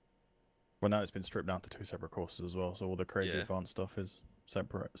 Well, now it's been stripped down to 2 separate courses as well, so all the crazy Yeah. advanced stuff is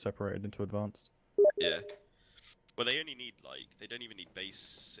separated into advanced. Yeah. Well, they only need, like, they don't even need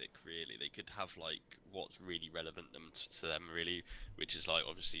basic, really. They could have, like, what's really relevant to them, really, which is, like,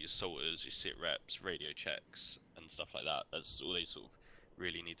 obviously your salters, your sit reps, radio checks, and stuff like that. That's all they sort of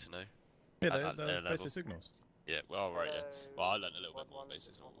really need to know. Yeah, at they're their basic level. signals. Yeah, well, right, yeah. Well, I learned a little bit more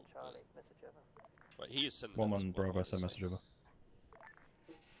basics. Right, he is sending 1-1 Bravo, send message over.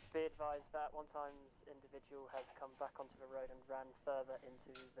 Be advised that one time's individual has come back onto the road and ran further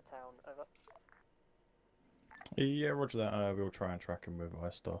into the town. Over. Yeah, roger that. We'll try and track him with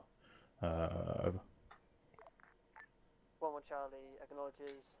ISTAR. Over. 1-1 Charlie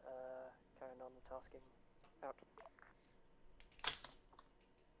acknowledges. Carrying on the tasking. Out.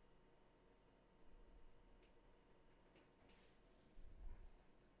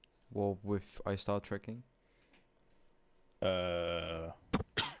 Well, with ISTAR tracking?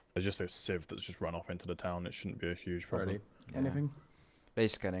 There's just a sieve that's just run off into the town. It shouldn't be a huge problem. Ready? Anything?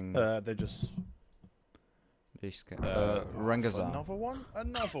 Base scanning. They just. Base scan. Rangazan. Another one?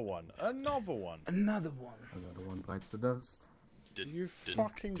 Another one? Another one? Another one. Another one bites the dust. You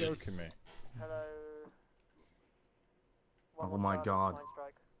fucking joking me? Hello. Oh my god.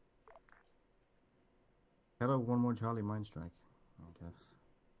 Hello, 1 more Charlie Mind Strike. I guess.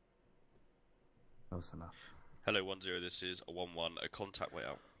 Close enough. Hello, 10, this is a 1-1, a contact way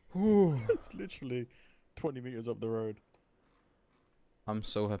out. Ooh, it's literally 20 meters up the road. I'm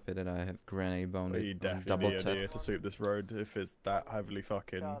so happy that I have grenade bounded. You on definitely double need tap. idea to sweep this road if it's that heavily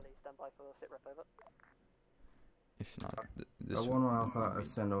fucking. Charlie, stand by for sit rep over. If not, this 1 would Alpha, be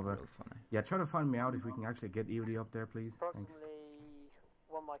send over. real funny. Yeah, try to find me out if we can actually get EOD up there, please. Thanks. Approximately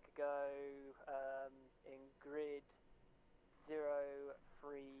 1 mic ago, in grid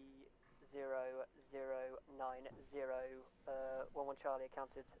 030090, 1-1 Charlie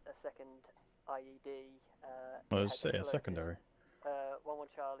accounted a second IED. Well, let's say a secondary. 1-1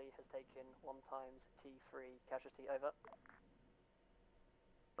 Charlie has taken 1 times T3 casualty over.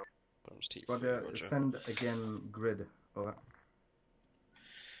 Roger, send again grid. Over.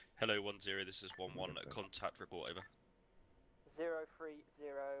 Hello, 10, this is 1-1, a contact report over.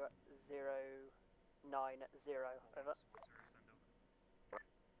 030090, over.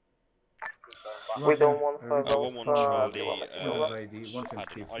 We don't want 1-1 Charlie, ID, 1 times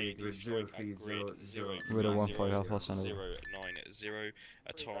had an T3 IED grid strike 0300. With a 1-5 Alpha, send over. 090,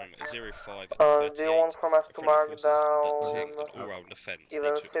 a time 05 do you want from us to mark down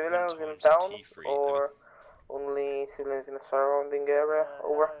even civilians in town or only civilians in the surrounding area?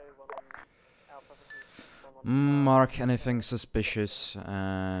 Over. Mark anything suspicious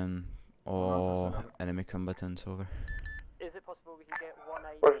and or enemy combatants over. Is it possible we can get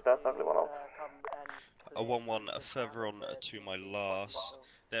 1-8 Where's that? Ugly one out. A 1-1, further on to my last,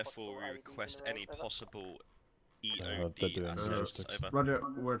 therefore we request any possible EOD assets. Over. Roger,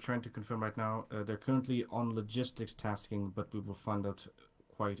 we're trying to confirm right now. They're currently on logistics tasking, but we will find out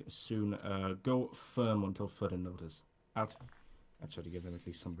quite soon. Go firm until further notice. Out. I try to give them at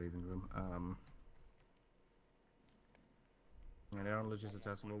least some breathing room. And they're on logistics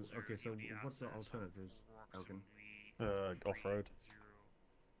tasking. Well, okay, so what's the alternatives, Elkin? Off-road.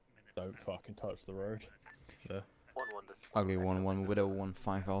 don't fucking touch the road. There. Ugly 1-1 Widow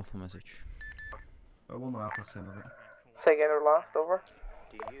 1-5 Alpha message. 1-1 Alpha, send over. Say again or last, over.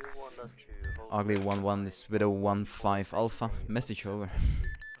 Do you want us to hold Ugly 1-1 is Widow 1-5 Alpha message over.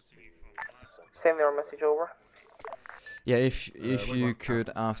 Send your message over. Yeah, if what you about could,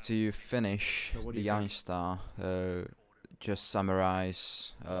 after you finish what do you the think? I-Star, just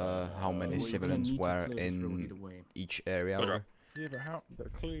summarize how many Well, you're gonna civilians need to were clear this road in either way. each area. Roger. Over. Yeah, but how?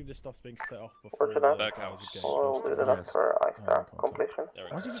 But clearly this stuff's being set off before Roger the that. cars are getting We'll close do to that the after I-Star completion.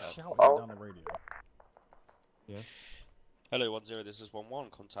 Why is he just shouting Out. it down the radio? Yes. Hello, 1-0, this is 1-1,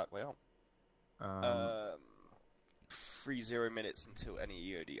 contact way out. 30 minutes until any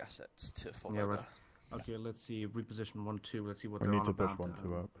EOD assets to follow. Yeah, right. Okay, let's see, reposition 1-2, let's see what We they're need on to push about.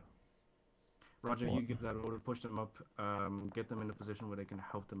 1-2 up. Roger, What? you give that order, push them up, get them in a position where they can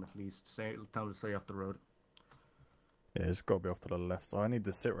help them at least. Tell them to stay off the road. Yeah, it's got to be off to the left. So I need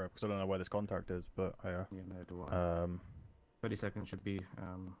the sit rep because I don't know where this contact is. But yeah. Yeah, no, do I. 30 seconds should be.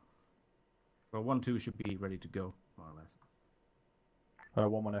 Well, 1-2 should be ready to go, more or less.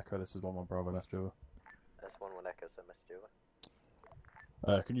 1-1 Echo. This is 1-1 Bravo. Message over. That's 1-1 Echo, so message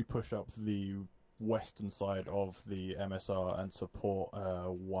over. Can you push up the western side of the MSR and support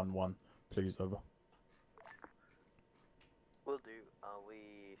 1-1, please? Over. Will do. Are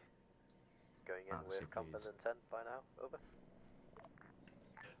we going in with compass and 10 by now? Over.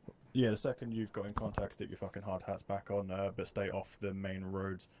 Yeah, the second you've got in contact, stick your fucking hard hats back on, but stay off the main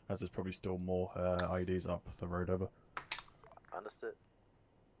roads, as there's probably still more IEDs up the road. Over. Understood.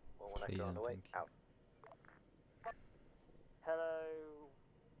 1-1 Echo on the way. Out. Hello,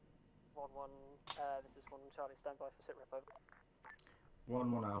 1-1. This is 1 Charlie. Stand by for sit rep. Over.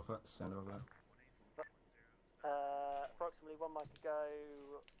 1-1 Alpha, stand over. Approximately 1 mic ago,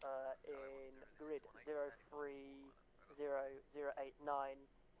 in grid 030089,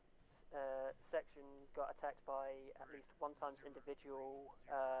 section got attacked by at least 1 times individual.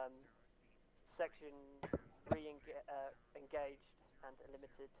 Section engaged and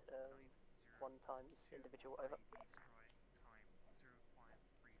limited 1 times individual. Over.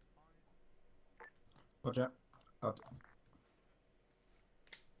 Roger. Out.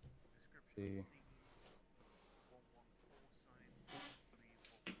 The...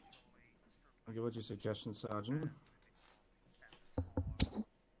 Okay, what's your suggestion, Sergeant?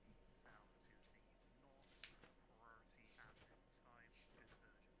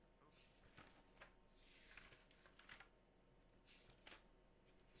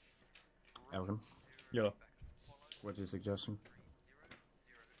 Elgin? Yeah. What's your suggestion?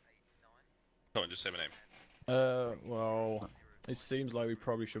 Come on, just say my name. Well, it seems like we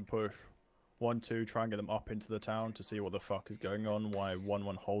probably should push 1-2, try and get them up into the town to see what the fuck is going on, why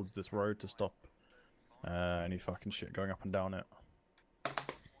 1-1 holds this road to stop any fucking shit going up and down it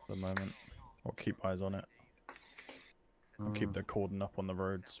at the moment. Or keep eyes on it. Or keep the cordon up on the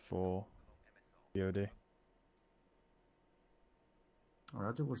roads for EOD.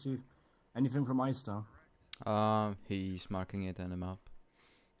 Roger, we'll see. Anything from I-Star? He's marking it on the map.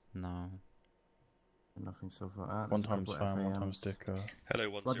 No. Nothing so far. 1 times fan, 1 times sticker. Hello,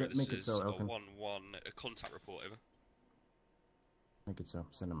 1-0, Roger, this make it is so, a Elkin. 1-1 contact report. Over. Make it so.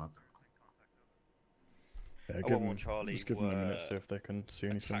 Send them up. Yeah, A 1-1 Charlie just give them a minute, see if they can see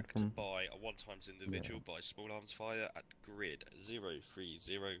anything attacked from... by a 1 times individual by small arms fire at grid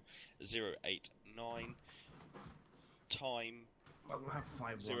 030089. Time We'll have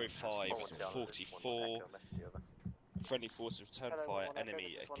 0544. Friendly forces return fire.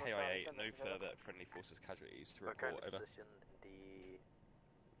 Enemy KIA. No further friendly forces casualties to report. Over. Position the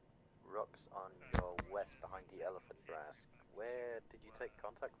rocks on your west behind the elephant grass. Where did you take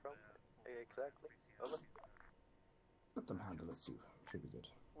contact from? Exactly. Over. Let them handle it, Sue. Should be good.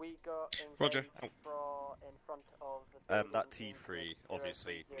 We got Roger. in front of the That T3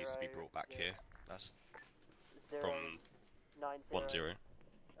 obviously needs to be brought back here. That's from 1-0.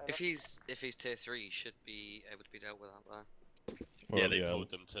 If he's tier 3, he should be able to be dealt with out there. Yeah, they told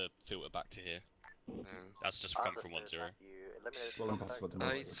them to filter back to here. That's just come from 1-0. Well, impossible to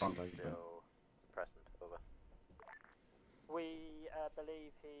make the contact. Present. Over. We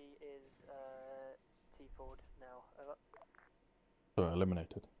believe he is T4'd now. Over. So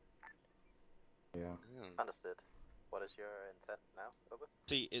eliminated. Yeah. Understood. What is your intent now? Over.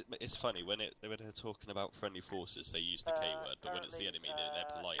 See, it's funny when they're talking about friendly forces, they use the K word, but when it's the enemy, they're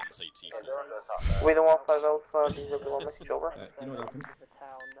polite and say T4. We don't want 5 Alpha, these are the 1 message over. You know what, Elkin?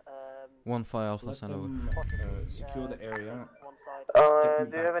 1-5 Alpha, send over. Secure the area.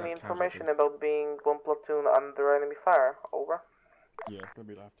 Do you have any information about being 1 platoon under enemy fire? Over. Yeah, it's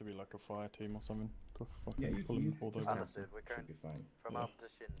gonna have to be like a fire team or something to Yeah, fucking pull them all just over. have to. Should be fine. From our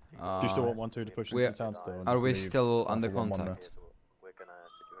position. Do you still want 1-2 to push into town still? And Are just we leave still Alpha under 1-1 there? contact? We're gonna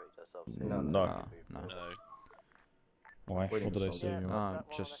situate ourselves No. No. No. Why? What did I say?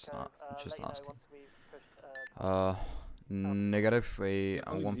 Just asking. Negative.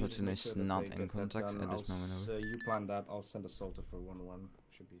 One platoon is not in contact at this moment. Over. You plan that. I'll send a salter for 1-1.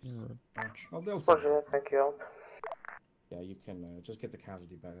 Should be. Roger, they'll send it. thank you out. Yeah, you can just get the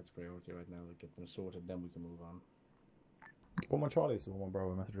casualty back. That's priority right now. Get them sorted, then we can move on. 1-1 Charlie, so 1-1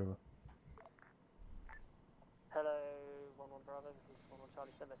 Bravo, message over. Hello, 1-1 Bravo. This is 1-1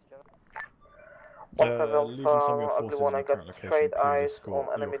 Charlie. Send message over. Leaving some of your forces in I the got current location, straight please eyes escort on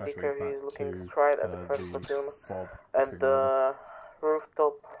your enemy casualty Dicker. back He's looking to straight at the first the platoon FOB. at the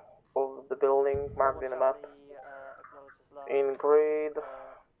rooftop of the building marked in the map. In grid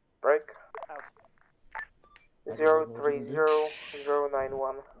break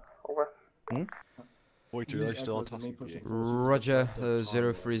 030091. Over. Wait, are still on task? Roger,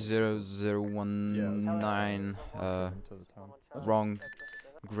 030019, wrong,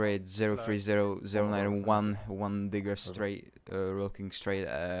 grade 030091, one digger straight, looking straight,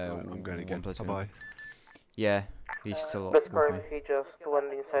 I'm going again, platoon. bye-bye. Yeah, he's still That's with me. correct, he just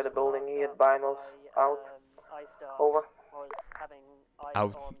went inside the building, he had binos out. Over.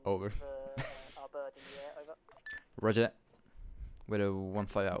 Out, over. Roger. With a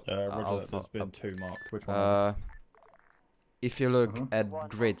 1-5 out. Roger that, there's been 2 marked. Which one? If you look at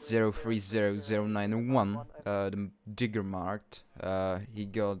grid 030091, the digger marked, he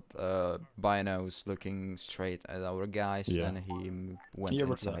got binos looking straight at our guys, and he went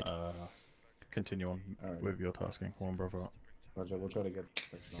inside. Continue on with your tasking. 1 Bravo. Roger, we'll try to get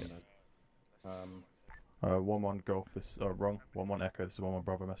section on that. 1-1 Golf, this wrong. 1-1 Echo, this is 1-1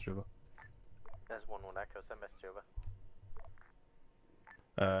 Bravo, message over. There's 1-1 Echo, send message over.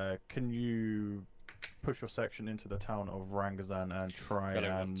 Can you push your section into the town of Rangazan and try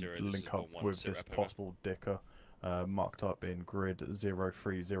and link up with this possible dicker marked up in grid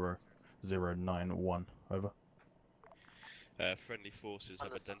 030091? Over. Friendly forces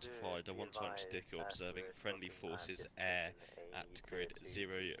have identified a 1-time dicker observing friendly forces air at grid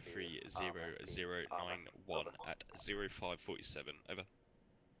 030091 at 0547. Over.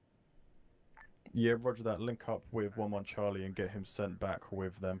 Yeah, roger that. Link up with 1-1 Charlie and get him sent back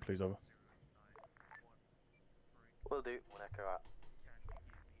with them, please. Over. Will do. 1 Echo out.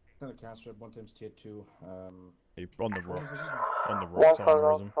 Send a caster, 1 times tier 2. On the rocks. On the rocks,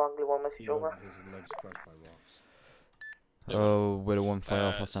 armorism. One message over. His legs crushed by rocks. Oh, with a 1-5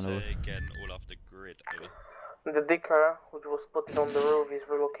 alpha, say send over. again, all after grid. Over. The dicker, which was spotted on the roof, is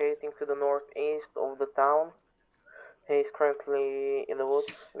relocating to the northeast of the town. He is currently in the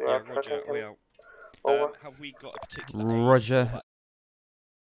woods. We are tracking him. We are. Over. Have we got a particular Roger.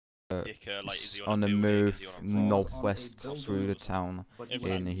 Dicker, like, is he On the building? move Is he on a northwest through the town,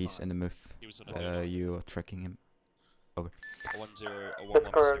 and he's in the move. You are tracking him. Over. 1-0 or 1-1. That's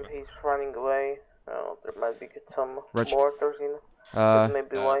correct, he's running away. There might be some Roger. mortars in. That may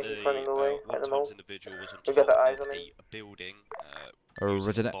be why he's The running away. I don't know. individual was on We got the top eyes of on him. a building.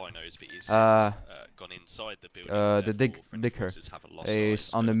 Roger that. Binos, but he's gone inside the building. The dicker is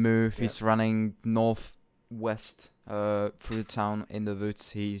on the move. He's running northwest through the town in the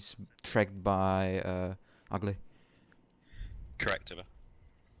woods. He's tracked by Ugly. Correct, over.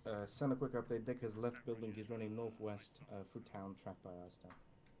 Send a quick update. Dick has left building. He's running northwest through town, tracked by us now.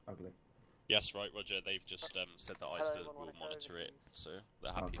 Ugly. Yes, right, Roger. They've just said that I still will monitor it, so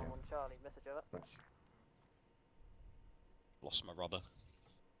they're happy. Okay. Charlie, message over. Lost my rubber.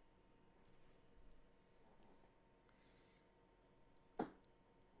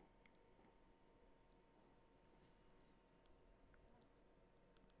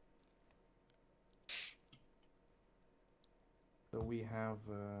 So we have.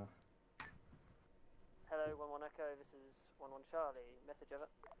 Hello, 1-1 Echo. This is 1-1 Charlie. Message over.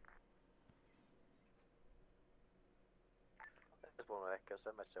 There's 1-1 Echo,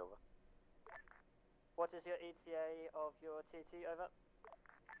 send message over. What is your ETA of your TT over?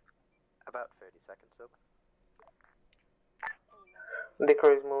 About 30 seconds over.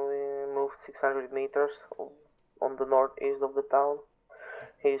 Dicker is moved 600 meters on the northeast of the town.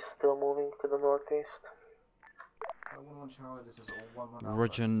 He's still moving to the northeast. 1-1 Charlie, this is 1-1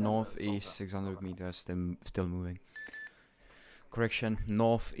 Roger, northeast 600 meters, still moving. Correction,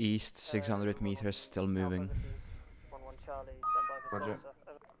 northeast 600 meters, still moving. 1-1 Charlie, stand by for Roger. salsa.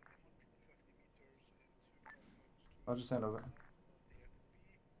 Over. I'll just send over.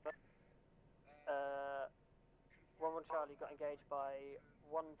 1-1 Charlie got engaged by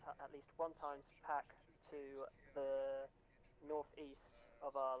at least one times pack to the northeast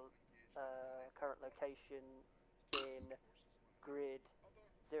of our current location in grid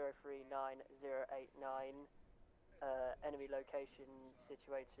 039089. Enemy location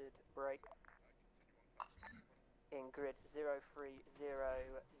situated break in grid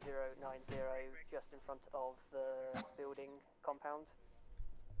 030090, just in front of the building compound.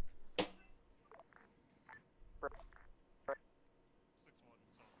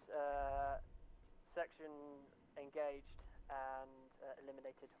 Section engaged and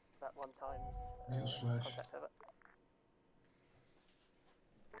eliminated that one times. Contact over.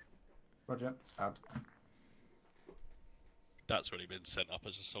 Roger. Out. That's already been sent up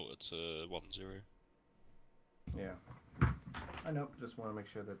as assaulted to 1-0. Yeah. I know. Just want to make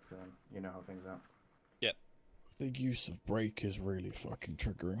sure that you know how things are. Yep. The use of brake is really fucking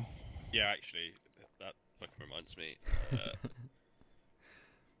triggering. Yeah, actually, that fucking reminds me.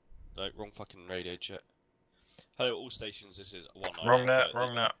 No, wrong fucking radio check. Hello, all stations. This is 19. Wrong net,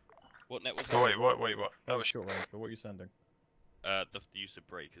 wrong net. What net was Oh, that? wait, what? That was short range, but what are you sending? The use of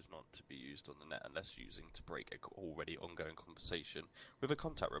brake is not to be used on the net unless using to break a already ongoing conversation with a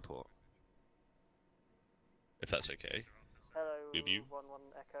contact report. If that's okay. Hello, With you?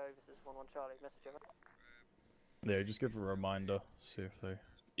 1-1 Echo, this is 1-1 Charlie, message over. Yeah, just give a reminder, see if they...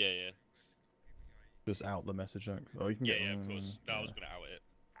 Yeah. Just out the message, don't... Oh, you can Yeah, get... of course. No, I was going to out it.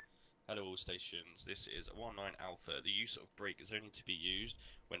 Hello all stations, this is 19 Alpha. The use of brake is only to be used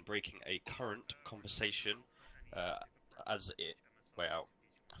when breaking a current conversation as it... Wait out.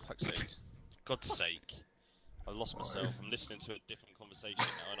 Fuck's sake. God's sake. I lost myself. I'm listening to a different conversation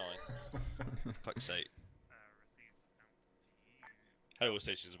now, aren't I? Fuck's sake. Hello all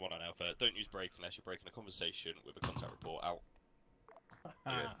stations, 19 Alpha. Don't use brake unless you're breaking a conversation with a contact report. Out.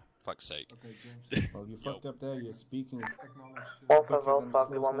 Yeah. Fuck's sake. Okay, well, you fucked up there. You're speaking. Alpha Alpha,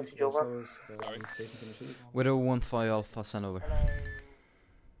 we want message over. Widow 1-5 Alpha, send over.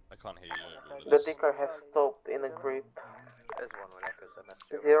 I can't hear you. The Dicker has stopped in a group. There's 1-1 Echo, so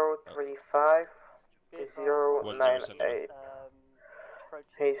message. 035 098.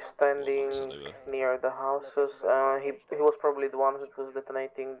 He's standing near the houses. He was probably the one that was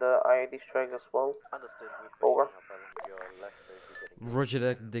detonating the IED strikes as well. Over. Roger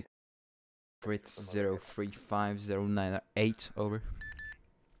that, Dick. Grid 035098, over.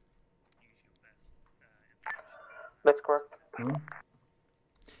 That's correct.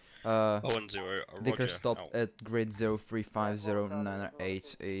 Dicker stopped at grid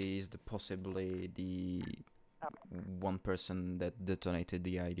 035098 is possibly the one person that detonated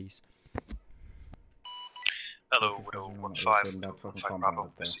the IDs. Hello, Widow 15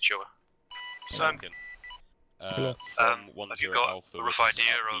 Bravo, message over. Second. Have you got a rough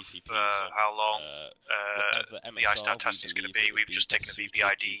idea of how long the ISTAT testing is going to be? We've just taken a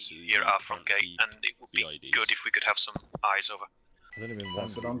VBID here at our front gate, and it would be good if we could have some eyes over. There's only been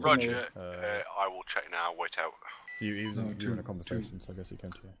one. Roger, I will check now, wait out. You was in a conversation, so I guess he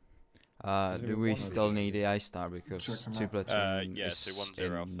came to you. Do we still need the I-Star because 2 platoon yeah, is so 1-0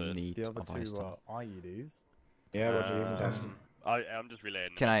 in Alpha. need The other of two I-Star. are IEDs. Yeah, Roger, you can ask him. I'm just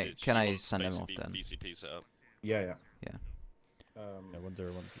relaying the Can message. I send them off then? BCP set up. Yeah. Yeah,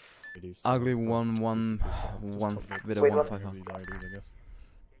 101's IEDs. Ugly 1-1 with a 1-5. These IEDs, I guess.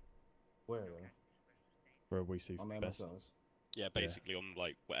 Where? Where we see on best. MSRs. Yeah, basically on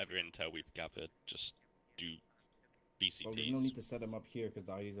like whatever intel we've gathered, just do BCPs. Well, there's no need to set them up here because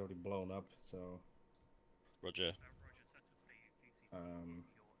the ID's already blown up. So. Roger. Use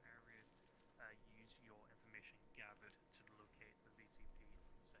your information gathered to locate the VCP on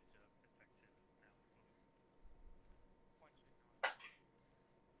the sector effective now.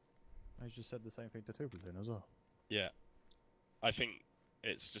 I just said the same thing to 2 platoon as well. Yeah, I think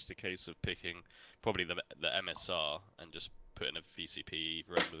it's just a case of picking probably the MSR and just putting a VCP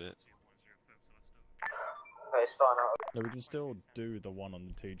run with it. No, we can still do the one on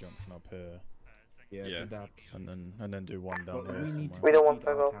the T junction up here. Yeah, do that. And then do one down here. We don't want to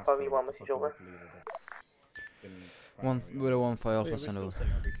go Alpha, we want message over. With a 1-5 Alpha, send over.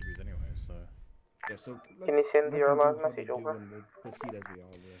 VCPs anyway, so. Yeah, so can you send your alarm message over? We'll proceed as we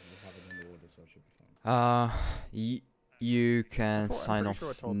are. We'll have it in the order, so it should be fine. You can sign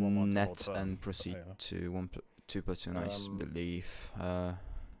off net and proceed to 2 platoon, I believe.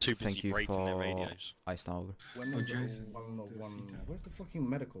 Thank you for I-Star over. Where's the fucking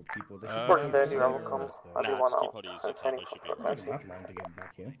medical people? They should Roger that, you will come. Nah, just keep on using I'm it, should be that line to get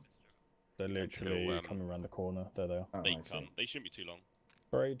back here. They're literally coming around the corner. There they are. Oh, They come. They shouldn't be too long.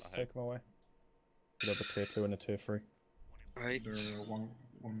 Parade, take them away. Another tier 2 and a tier 3. Right.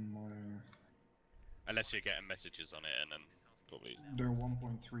 Unless you're getting messages on it, and then probably. They're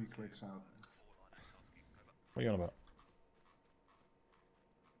 1.3 clicks out. What are you on about?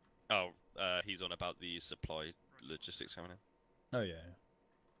 Oh, he's on about the supply logistics coming in. Oh yeah.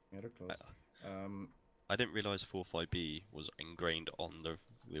 Yeah, they're close. I didn't realise 45B was ingrained on the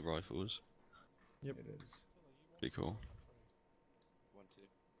rifles. Yep. It is. Pretty cool. 1,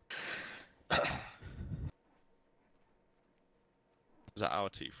 2. Is that our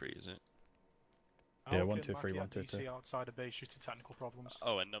T3, is it? Yeah, 1, 2, 3, 1, 2, 2. Outside of base due to technical problems.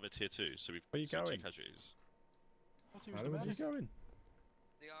 Oh, another tier 2, so we've Where you got 2 going? casualties. Where are you going?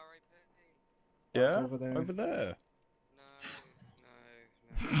 The RIP. Yeah, over there. over there. No.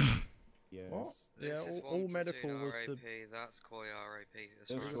 Yes. What? This Yeah, is all one medical platoon was to. RIP, that's Koi RIP. As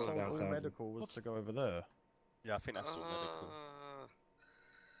This far is as all I'm about All South. medical was to go over there. Yeah, I think that's all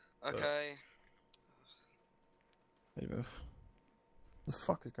medical. Okay. There you go. What the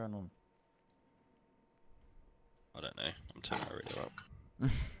fuck is going on? I don't know. I'm turning my radio up.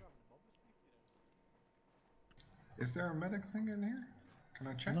 Is there a medic thing in here? Can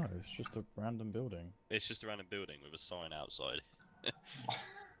I check? No, it's just a random building. It's just a random building with a sign outside.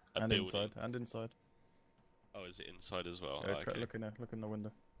 And building. inside, and inside. Oh, is it inside as well? Yeah, Oh, okay. look in the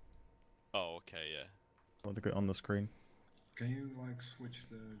window. Oh, okay, yeah. I want to get on the screen. Can you like switch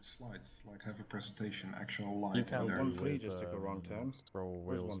the slides? Like have a presentation, actual live? You can. 1-3 just took a wrong turn. Scroll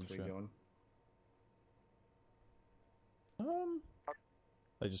Where's wheels and 1-3 shit. going?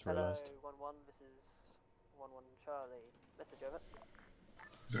 I just Hello, realised. 1-1, this is 1-1 Charlie. Message over.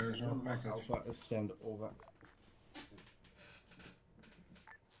 There's no message. Alpha is send over.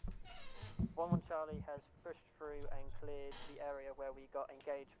 1-1 Charlie has pushed through and cleared the area where we got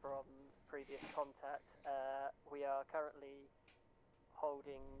engaged from previous contact. We are currently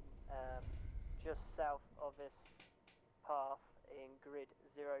holding just south of this path in grid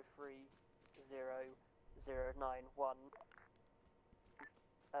 030091.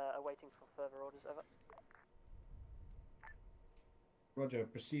 Awaiting for further orders, over. Roger,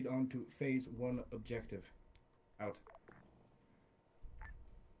 proceed on to phase 1 objective. Out.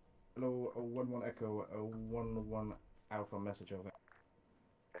 Hello, 1-1 Echo, 1-1 Alpha message over.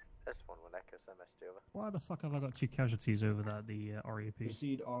 That's 1-1 Echo, so message over. Why the fuck have I got 2 casualties over there at the REP?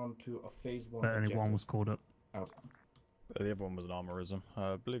 Proceed on to a phase 1 But only objective. one was called up. Out. The other one was an armorism.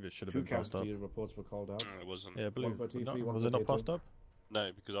 I believe it should have been passed up. 2 casualty reports were called out. It wasn't. Yeah, I believe. 1 for T3, No, 1 was for it not T2? passed up? No,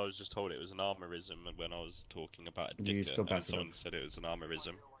 because I was just told it was an armorism when I was talking about a You dicker, still and passed it someone up. said it was an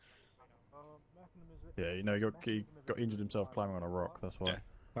armorism. Yeah, you know, he got injured himself climbing on a rock. That's why. Yeah.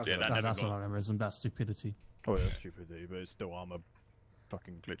 That's Yeah, right. that No, never that's got... not aneurysm, that's stupidity. Oh, yeah, that's stupidity, but it's still armor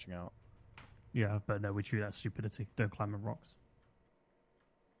fucking glitching out. Yeah, but no, we treat that stupidity. Don't climb on rocks.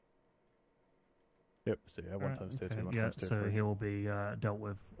 Yep, so yeah, 1 times tier 2, 1 yeah, times tier so 3. he will be dealt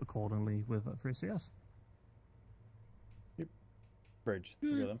with accordingly with 3CS. Yep. Bridge,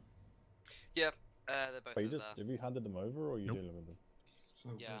 you got them? Yeah, they're both But you over just, there. have you handed them over, or are you Nope. dealing with them? So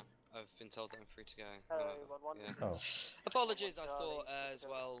Yeah, I've been told that I'm free to go. Hello, However, 1-1. yeah. Oh. Apologies, I Charlie, thought message as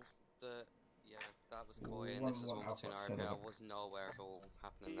over. well that, yeah, that was Koi and this was 1-1 1 between Alpha, RIP. send I over. was not aware of all Do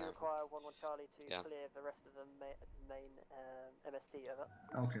happening you there. require 1-1 Charlie to Yeah. clear the rest of the main MST, over?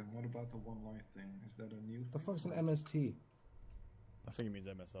 okay, what about the one light thing? Is that a new thing? The fuck's an MST? I think it means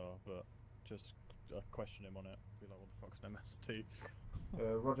MSR, but just question him on it. Be like, what the fuck's an MST?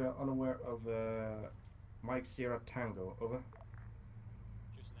 Roger, unaware of Mike Sierra Tango, over.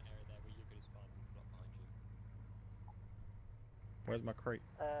 Just in the area there where you're going to spawn block behind you. Where's my crate?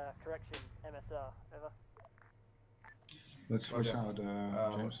 Correction, MSR, over. Let's switch out,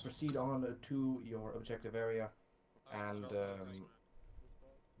 James. Proceed on to your objective area and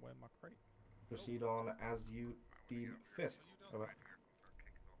Where's my crate? proceed on as you deem fit. Over.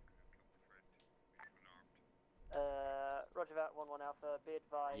 Roger that, 1-1 Alpha, be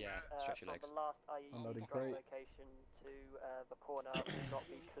advised, Yeah, stretch your from legs. the last IE Unloading strike crate. location to the corner will not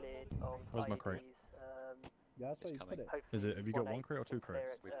be cleared of Where's my crate? IEDs. Yeah, that's It's where you put coming. it. Is it? Have you got 1 1-8 crate or 2 will clear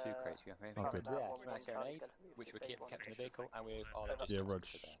crates? it, We have 2 crates, yeah. Oh, good. Yeah, Humanitarian aid, which were kept in the vehicle, and we are Yeah, Rog.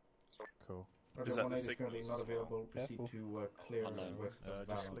 Cool. Roger, Is that 1-8 the is currently signals not as well? available. Proceed Careful. to clear Unknown. with the Just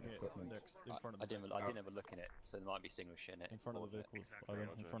Valor sling it equipment. next, in front of I the didn't have a look in it, so there might be signal shit in it. in front of the vehicle. Exactly, Owen, in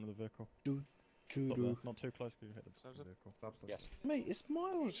Roger. front of the vehicle. Do, Stop there. Not too close because you hit the vehicle. Yes. Mate, it's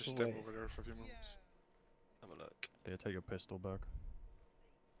miles Just away. step over there for a few moments. Have a look. Yeah, take your pistol back.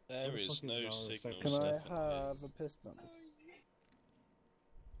 There the is fuck no is our signal. second- Can I Stefan, have a pistol?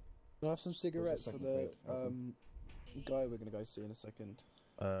 Can I have some cigarettes for second the crate? guy we're gonna go see in a second?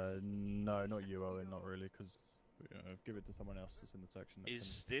 No, not you, Owen, not really, because give it to someone else that's in the section. that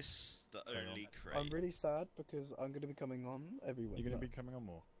Is this the Hang on. only crate? I'm really sad because I'm gonna be coming on every can... week. You're going to be coming on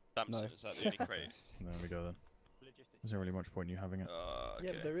more? Samson, No. is that the only crate? There we go then. There's not really much point in you having it. Okay.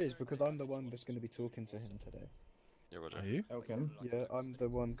 Yeah, but there is because I'm the one that's gonna be talking to him today. Yeah, Roger. Are you? Okay. Yeah, I'm the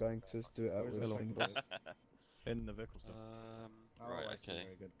one going to do it out Where's with the Thing boss? Boss. In the vehicle still. Right, I see, okay.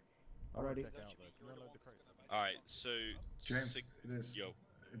 very good. Alrighty. Alright, so... James, it is. Yo.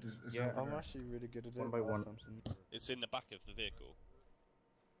 It is. It's Yeah, over I'm there. actually really good at it. One by one. Samson. It's in the back of the vehicle.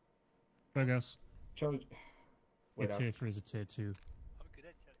 Burgos. Charge. A tier 3 is a tier 2.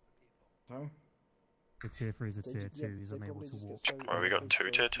 Sorry? The tier 3 is a tier 2. He's unable to walk. Well, we got 2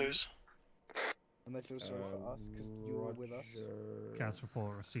 tier 2s. And they feel sorry for us because you were with us. Gas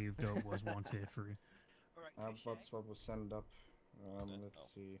report received was 1 tier 3. Bot swap was sent up.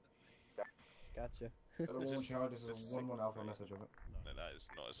 Let's see. Gotcha. This is a 1-1 alpha message of it. No, that is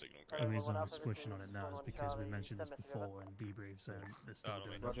not a signal The crate. reason I'm squishing on it now is because we mentioned this before and debriefs and they're still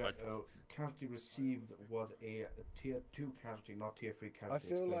doing Roger, it. casualty received was a tier 2 casualty, not tier 3 I casualty.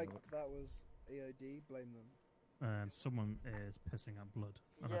 feel Explain like it. that was EOD. Blame them. Someone is pissing out blood,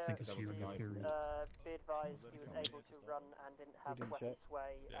 and I think it's you in your period. Be advised, he was able to run and didn't have didn't weapon check?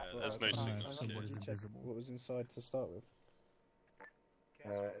 sway. Yeah, there's no signals someone here. is invisible. What was inside to start with?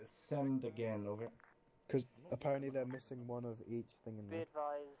 Send again, over. Because apparently they're missing one of each thing in Be there.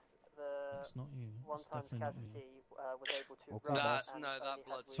 advised, the It's not you. It's one-time definitely not you. casualty was able to Okay. run That- and No, only that had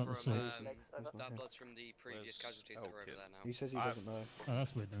blood's It's not the from same. Okay. blood's from the previous casualties that were over there now. He says he doesn't know. Oh,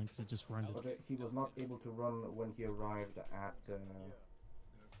 that's weird then, because it just rounded. Roger, he was not able to run when he arrived at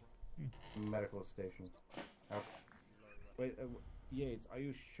medical station. Wait, Yates, are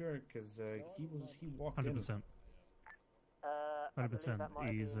you sure? Because he walked in. 100%. I believe 100%. that might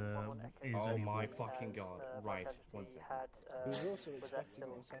have He's been 1-1 Echo Oh Zulu my as, fucking god! Right, casualty 1 second. had, He was also was expecting still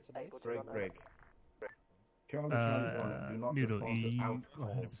it on Saturday. able to Break, run over. break. Charlie, do not Noodle, respond to you out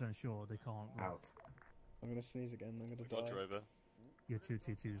calls. 100% sure they can't run. Out. I'm gonna sneeze again. I'm gonna die. Roger, over. You're 2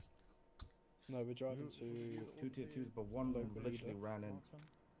 tier 2s. No, we're driving to 2 tier 2s, but one Local literally leader. ran in.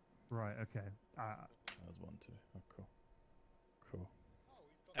 Right, okay. That was 1, 2. Oh, cool. Cool.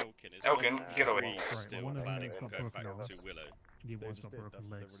 Elkin is Elkin, one get away. three Right, still one of them planning has on got going broken back arms. to Willow. The They one's just got did. broken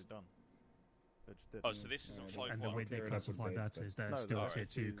They've legs. already done. They just did. Oh, so this isn't 5-1. And the way they Okay, that's classified what that they- is that No, it's still the tier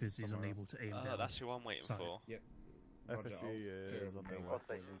 2 RSG because he's somewhere unable to aim Oh, down. that's who I'm waiting Sorry. for. Yep. FSG is on their way.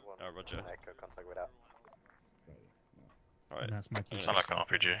 Oh, Roger. Echo contact with that. Right. And that's my key. Sound like an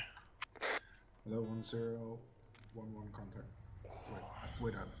RPG. Hello, 1011 contact.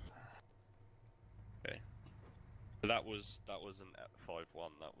 Wait up. Okay. So that wasn't at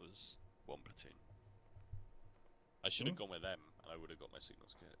 5-1. That was 1 platoon. I should have gone with them, and I would have got my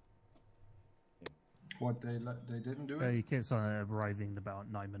signals kit. What they didn't do it? Your kits are arriving in about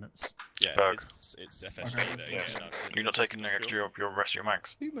 9 minutes. Yeah, Berg. it's FSG Okay. that Yeah. you should have. You're not taking your rest of your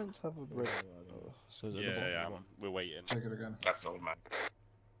max. You meant to have a break. So is it the Yeah, bottom? we're waiting. Take it again. That's all, man.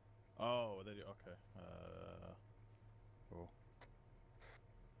 Oh, they do. Okay. Cool.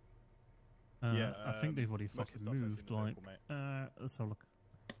 I think they've already most of the fucking stuff's actually moved, in the like, vehicle, let's have a look.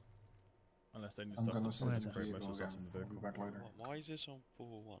 Unless they need I'm stuff gonna that's sit in not the great, vehicle most of the stuff's again. in the I'll be vehicle. back later. Why is this on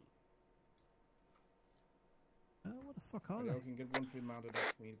 4-1? What the fuck are Okay, they? we can get 1-3 mounted up.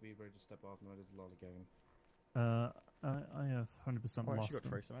 We need to be ready to step off. No, there's a lot of game. I have 100% Oh, lost actually got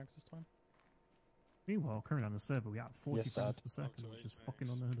them. tracer mags this time. Meanwhile, currently on the server, we have 40 Yes, frames Dad. per second, which is fucking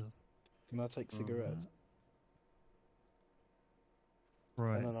unheard of. Can I take cigarettes?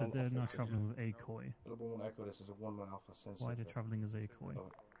 Right, And then so I'll they're now fix it. traveling with Acoy. Little 1 echo. This is a 1-1 alpha sensitive. Why are they traveling as Acoy?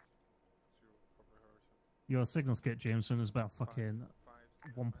 Oh, Your signals kit, Jameson, is about fucking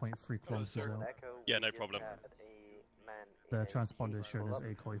 1.3 kilometers out. Yeah, no problem. The transponder is shown as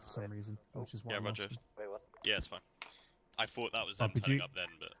Acoy for some reason, which is why Yeah, I lost Roger. them. Wait, what? Yeah, it's fine. I thought that was them RPG? turning up then,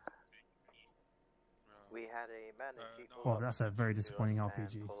 but We had a man in Jeep pull Well, up that's a very disappointing and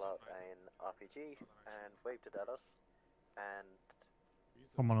RPG. pull out an RPG and waved it at us, and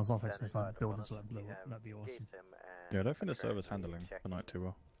Someone was off then expecting fired the upon buildings us. to let blow We up. have That'd be awesome. engaged him and Yeah, I don't think the currently server's handling the night too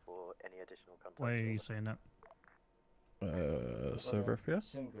well. for any additional contact. Why are you saying that? Server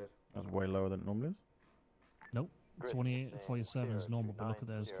FPS? That's way lower than it normally is. Nope. 2847 is normal, but look at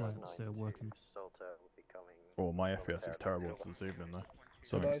those clients, they're working. Oh, my FPS is terrible this evening though.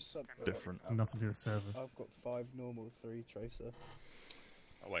 Could I Something's sub- different. Nothing to do with server. I've got 5 normal, 3 tracer.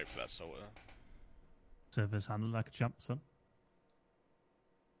 I'll wait for that salter. Server's handled like a champ, son.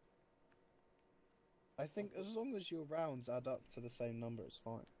 I think as long as your rounds add up to the same number, it's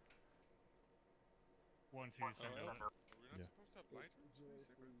fine. 1, 2, 7. Yeah.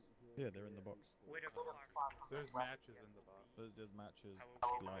 Yeah, they're in the box. There's matches in the box. There's matches,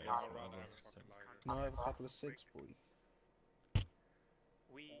 lighters, whatever. So. Can I have a couple of 6, boy?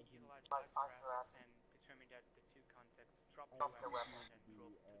 We utilized and determined that the 2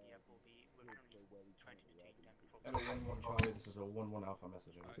 Hello, 1-1 Charlie, this is a 1-1 Alpha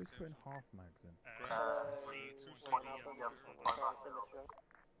message. Who's putting half mags in?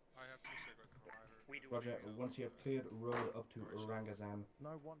 Roger, once you have cleared road up to Rangazan,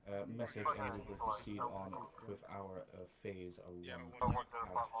 message and we will proceed on with our phase 1 out.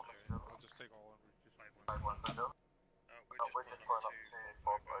 I'll just take all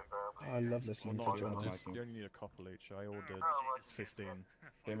and I love listening to John. You only need a couple each. I ordered 15.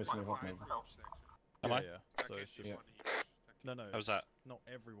 Jameson and Hotman. Am I? Yeah. So it's just. Yeah. No. How's that? Not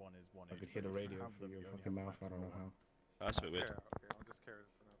everyone is one I each. could hit a radio for your fucking mouth, I don't know how. That's a bit weird. Okay, I'll just carry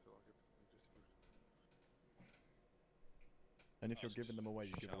them for now till I get distribution. And if you're giving them away,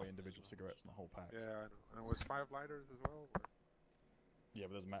 you give away individual cigarettes and the whole pack. Yeah, I know. And with 5 lighters as well? Or? Yeah,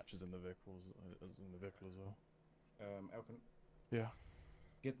 but there's matches in the vehicle as well. Elkin. Yeah.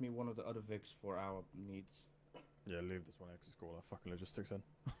 Get me one of the other Vics for our needs. Yeah, leave this one because it's got all that fucking logistics in.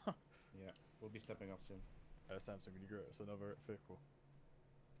 Yeah, we'll be stepping off soon. Samsung, can you get us another vehicle?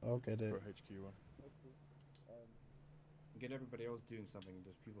 Okay, dude. For HQ one. Get everybody else doing something.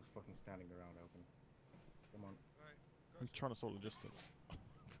 There's people fucking standing around, Elkin. Come on. I'm trying to sort logistics.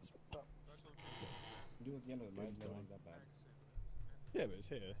 Do it at the end of the night, nobody's that bad. Yeah, but it's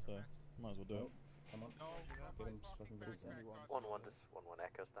here, so might as well do it. Come on. Get him fucking busy. 1-1, this 1-1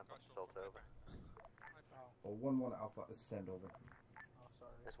 Echo, stand by, assault over. Or 1-1 Alpha, send over.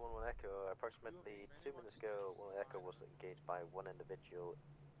 This 1-1 Echo, approximately 2 minutes ago, 1-1 Echo was engaged by one individual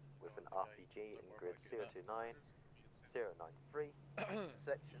with an RPG in grid 029, 093.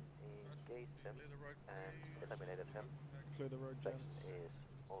 Section engaged him and eliminated him. Clear the road, Section is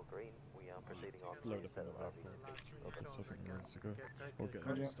all green. We are proceeding on to set of our VCP. Okay, so I think we're ready to go. We'll get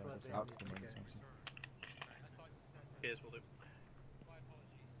Roger. that started out for the moment, Samsung. Here's will do.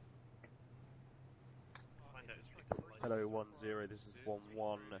 Hello, 1-0. This is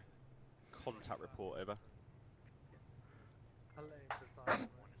 1-1. Contact report, over. Hello, this is 0-0.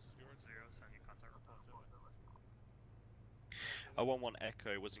 Send your contact report over. A 1-1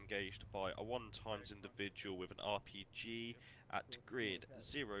 Echo was engaged by a 1x individual with an RPG at grid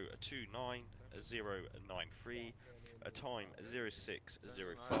 029, 093, a time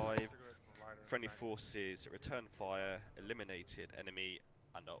 0605. Friendly forces return fire, eliminated enemy,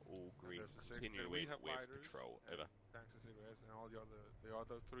 and are all green. Continuing with patrol. Over. Thanks to cigarettes, and all the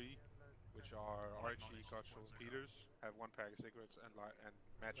other 3, which are Archie, Gotchel, and Peters, have 1 pack of cigarettes and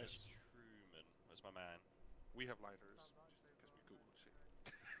matches. Truman, where's my man? We have lighters, just because we're cool and shit.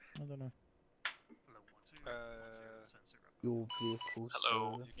 I don't know. Your vehicle,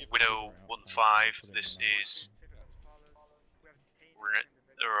 Hello, sir. Widow 15. This is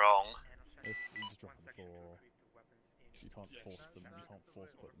wrong. If you just drop them for... You can't force them, you can't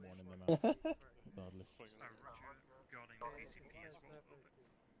force put one in their mouth. Hardly.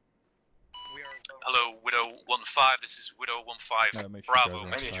 Hello, Widow 15. This is Widow 15. Make sure you Bravo, guys are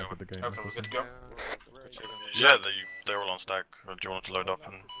message outside over. with the game. Okay, we're good to go. Yeah, they're all on stack. Do you want to load up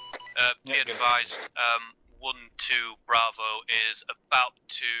and... Be advised, 1-2 Bravo is about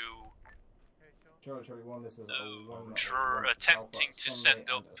to... Charlie 1, this is a 1. attempting to send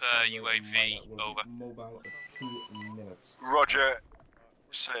up UAV, over. Mobile 2 minutes. Roger.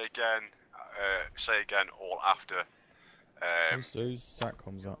 Say again, all after. Who's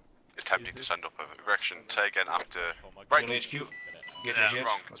SATCOM's at? Attempting to send up a direction. Say again after. Right, HQ. Get your shit.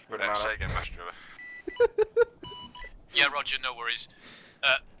 Wrong. Say again, Master Driver. Yeah, Roger, no worries.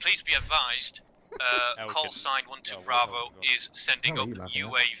 Please be advised, call sign 12 Bravo is sending up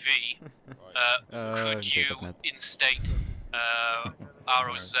UAV. Could you instate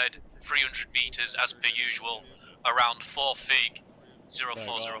ROZ 300 meters as per usual around 4 Fig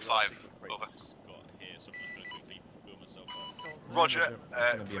 0405? Over. Roger,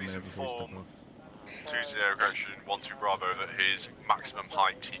 please inform 20 correction 12 Bravo that his maximum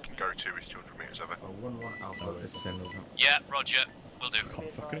height he can go to is 200 meters over. 1-1 Alpha is send over. Yeah, Roger, will do. Can't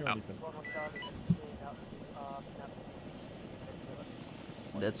fucking hear anything.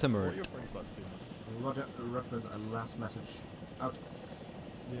 That's a What are murder. your friends like to see? Roger, reference and last message. Out.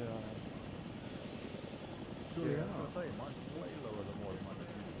 Yeah. Surely I was not. gonna say, mine's way lower than what mine is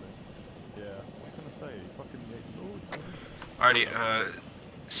usually. Yeah, I was gonna say, fucking explodes. Alrighty,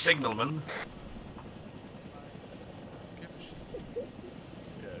 signalman. Yeah,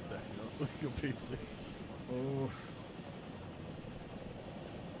 it's definitely not your PC. Oof.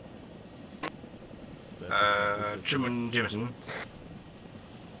 Truman Jameson.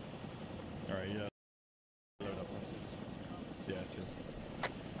 Alright, yeah. Load up, yeah, cheers.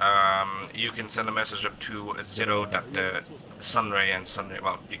 You can send a message up to 0. Sunray and Sunray.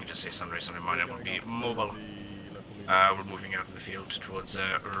 Well, you can just say Sunray. Sunray minor will be mobile. We're moving out of the field towards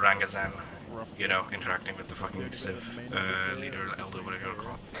Rangazan. You know, interacting with the fucking Civ leader, elder, whatever you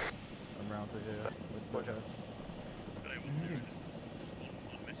call it. Around to here.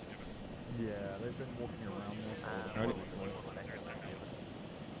 Yeah, they've been walking around there, so Alright.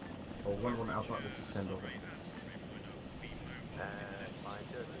 Oh, 1-1 Alpha, this is send over. My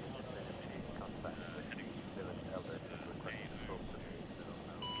jersey is just in contact with village elder to request support for me.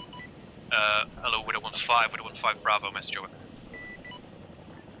 Hello, Widow 15, Widow 15 Bravo, message over.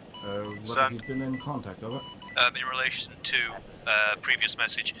 What have you been in contact, over? In relation to previous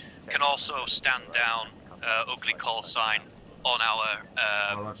message, can also stand down ugly call sign on our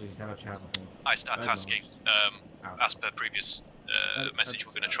I start tasking. As per previous message,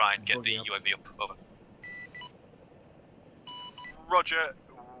 we're going to try and get the UAV up. Over. Roger,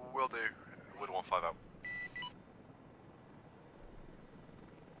 will do. Widow 15 out.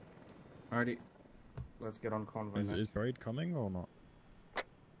 Alrighty, let's get on convoy. Is Braid coming or not?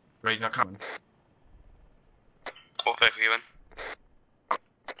 Braid not coming. What vehicle are you in?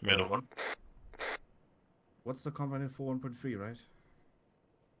 Middle one. What's the convoy in 4.1.3, right?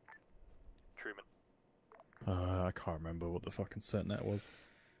 Truman. I can't remember what the fucking set net was.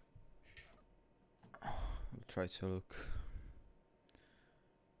 I'll try to look.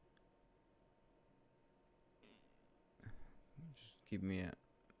 Just give me a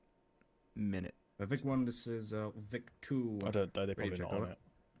minute. Vic 1, this is Vic 2. They're probably not on it.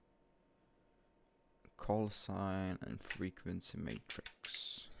 Call sign and frequency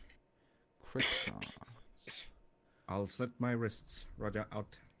matrix. Critical. I'll slit my wrists. Roger,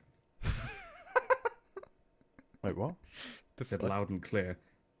 out. Wait, what? Said loud and clear.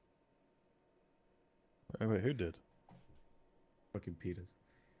 Wait, who did? Fucking Peters.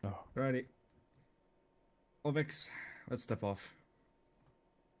 Oh. Righty. Ovix, let's step off.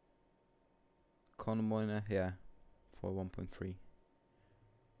 Convoy, yeah. For 1.3.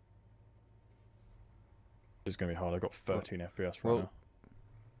 It's gonna be hard. I got 13 FPS right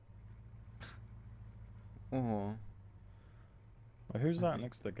now. Oh. Wait, who's that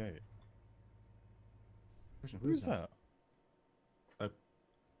next to the gate? Who's that?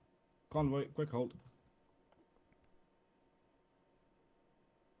 Convoy, quick hold.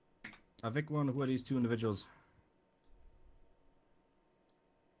 Vic 1, who are these two individuals?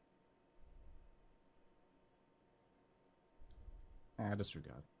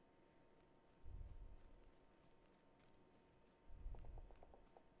 Disregard.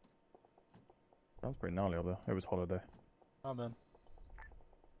 Sounds pretty gnarly up there. It was holiday. Oh man.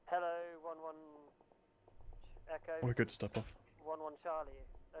 Hello, 1-1 Echo. We're good to step off. 1-1 Charlie.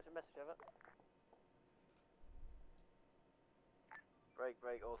 Urgent message over. Break,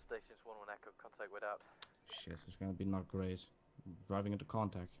 all stations, 1-1 Echo, contact without. Shit, it's gonna be not great. Driving into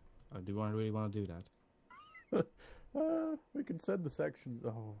contact. I do really want to do that. We can send the sections.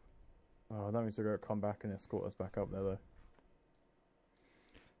 Oh, that means they're gonna come back and escort us back up there, though.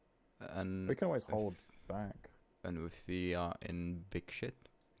 And we can always hold back. And if we are in big shit,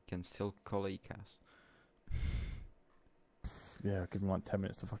 we can still call ECAS. Yeah, give them like 10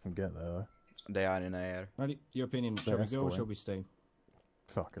 minutes to fucking get there, though. They are in air. Ready? Your opinion, shall we go or shall we stay?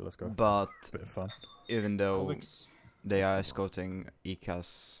 Fuck it, let's go. But bit of fun. Even though they are escorting,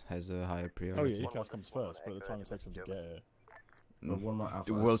 ECAS has a higher priority. Oh yeah, ECAS comes first, but the time it takes them to get here.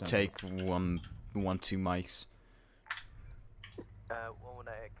 It will take two mics. 1-1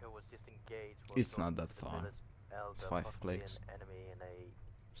 Echo was just engaged. It's not that far. It's 5 clicks. Enemy in a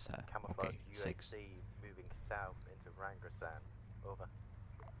okay, 6. Moving south into Rangrasan. Over.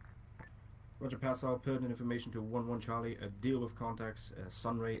 Roger, pass all pertinent information to 1-1 Charlie. Deal with contacts.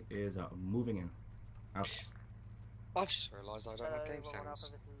 Sunray is moving in. Out. I've just realised I don't have game sounds.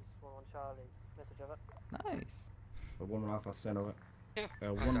 Alpha, this is 1-1 Charlie. Message over. Nice. 1-1 Alpha, send over.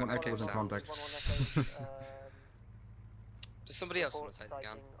 1-1 Echo is in contact. 1-1 Echo, does somebody else want to take the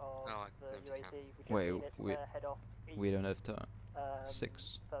gun? Oh, wait, we don't have to.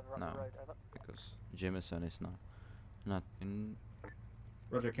 6? No, because Jameson is not in.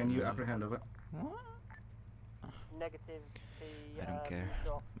 Roger, can you apprehend over? What? Negative. I don't care.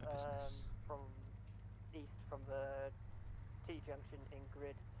 Off, from east from the T junction in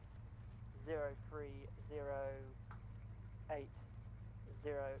grid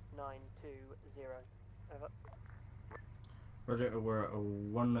 03080920. Over. Roger, we're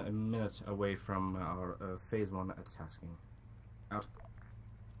 1 minute away from our phase 1 tasking. Out.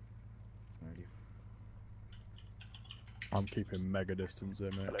 Ready. I'm keeping mega distance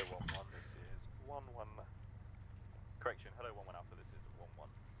there, mate. Hello 1-1, this is 1-1. Correction, hello 1-1 Alpha, this is 1-1.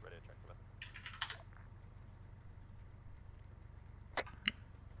 Radio check for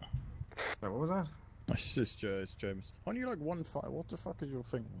Sorry, what was that? It's James. Aren't you like 1.5? What the fuck is your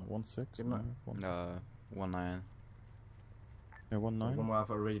thing? 1.6? No, 1.9. Yeah, 1.9. 1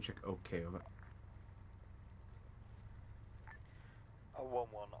 Alpha radio check. Okay, over. 1-1,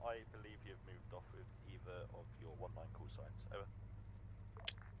 I believe you've moved off with either of your 1-9 call signs. Over.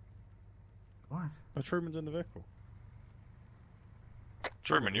 What? Oh, Truman's in the vehicle.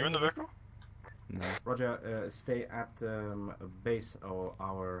 Truman, you in the vehicle? No. Roger, stay at base or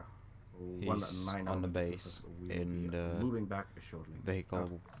our He's 1-9 on the base in the moving back shortly.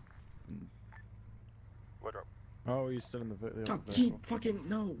 vehicle. Oh, he's still in the vehicle. God, he fucking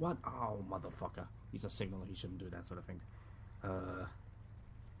no. What? Oh, motherfucker! He's a signaler. He shouldn't do that sort of thing.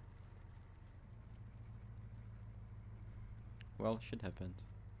 Well, shit happened.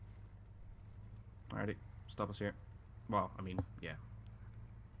 Alrighty, stop us here. Well, I mean, yeah.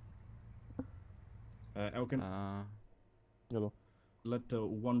 Elkin. Hello. Let the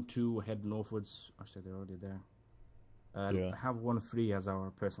 1-2 head northwards. Actually, they're already there. Yeah. Have 1-3 as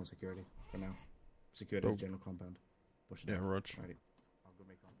our personal security for now. Security is general compound. Push it Yeah, out. Roger. Alrighty. I'll go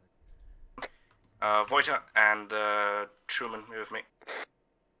make contact. Voiter and Truman, move with me.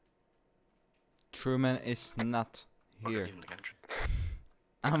 Truman is not here. Yeah,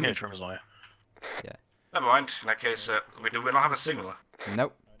 Truman's not here. Yeah. Never mind. In that case, we not have a signaler.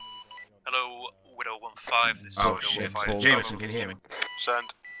 Nope. Hello, Widow 1-5. This is Oh Widow shit. 1-5. Jameson, can you hear me?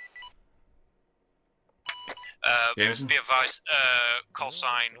 Send. Jameson? Be advised, call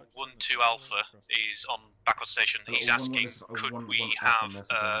sign 1-2 Alpha is on backward station. He's asking, could we have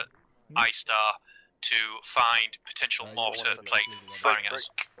I-Star to find potential mortar plate firing at us?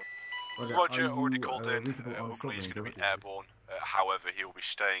 Roger already called in. Hopefully he's going to be airborne. However, he will be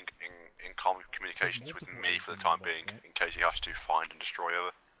staying in communications with me for the time being, in case he has to find and destroy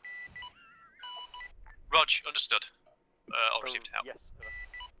over. Rog, understood. All received out. Yes.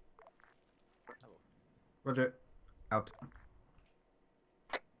 Roger, out.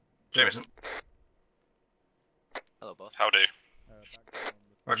 Jameson. Hello, boss. Howdy.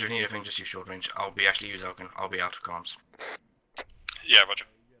 Roger, if you need anything, just use short range. I'll be actually use Elkin. I'll be out of comms. Yeah, Roger.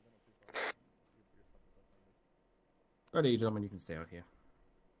 Ready, gentlemen, you can stay out here.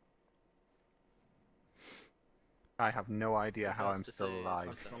 I have no idea how I'm still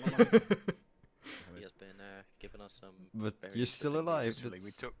alive. He has been giving us some. But very you're still interesting alive. Literally,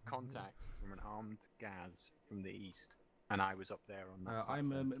 we took contact from an armed Gaz from the east, and I was up there on that.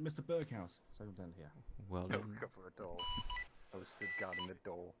 I'm Mr. Berghaus, second here. Well No done. cover at all. I was stood guarding the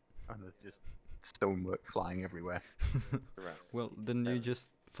door, and there's just stonework flying everywhere. Well, then you're just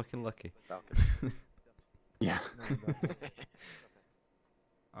fucking lucky. Yeah.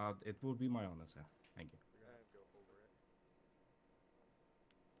 It will be my honor, sir. Thank you.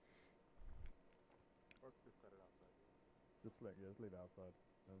 Just leave it outside.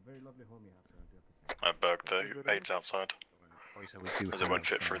 A very lovely home you have, sir. I do have to say. Berg, the aids outside. As it won't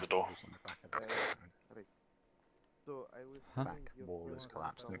fit through the door. So I was back wall is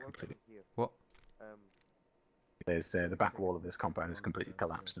collapsed and completely. What? There's the back wall of this compound is completely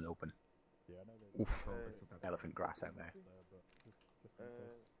collapsed and open. Oof. Elephant grass out there.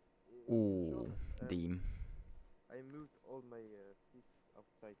 Ooh, damn. I moved all my seats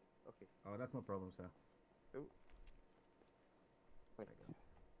outside. Okay. Oh, that's no problem, sir. Oh.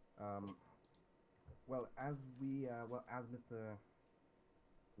 Well, as Mr.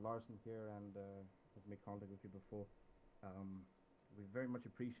 Larson here and has made contact with you before, we very much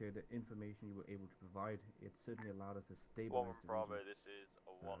appreciate the information you were able to provide. It certainly allowed us to stabilize the Bravo, region, this is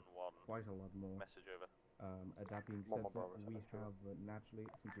a 1-1. quite a lot more. Message over. That being said, sir, Bravo, we message have naturally,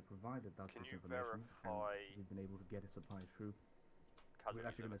 since you provided us Can this you information, verify we've been able to get it supplied through. We're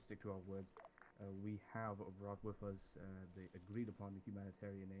actually going to stick to our words. We have brought with us the agreed upon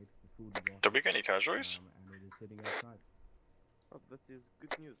humanitarian aid, the food and water. Did we get any casualties? And it is sitting outside. Oh, that is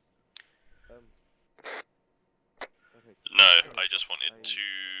good news. No, I just wanted to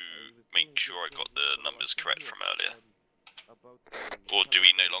make sure I got the numbers correct from earlier. Or do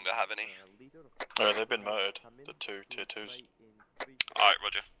we no longer have any? Oh, they've been murdered. The two tier 2s. Alright,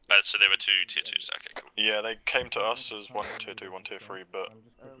 Roger. So there were 2 tier 2s, okay, cool. Yeah, they came to us as 1 tier 2, 1 tier 3, but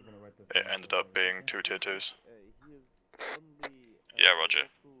it ended up being 2 tier 2s. Yeah, Roger.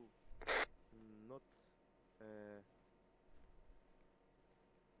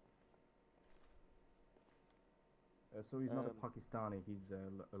 So he's not a Pakistani, he's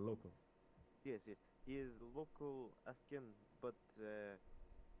a local. Yes, yes. He is local Afghan, but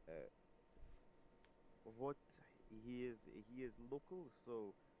what he is local,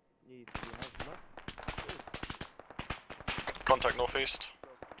 so if you have not. Contact northeast.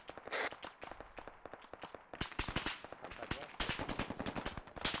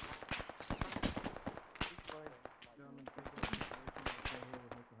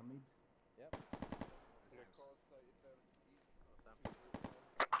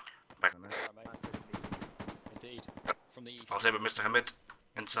 I'll say with Mr. Hamid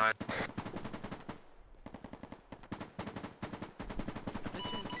inside.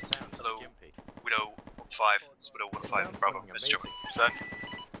 Hello, Widow 15. It's Widow 15. Bravo, message over. Confirm.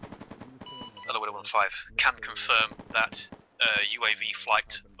 Hello, Widow 15. Can confirm that UAV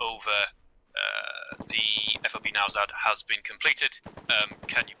flight over the FOB Nowzad has been completed.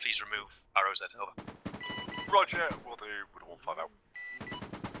 Can you please remove ROZ? Over. Roger, we'll do. Widow 15 out.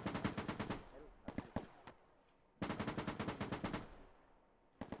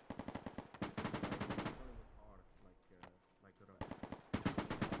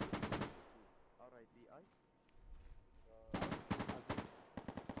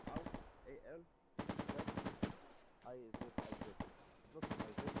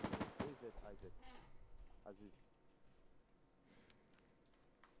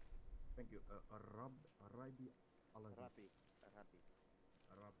 Thank you. Arabi.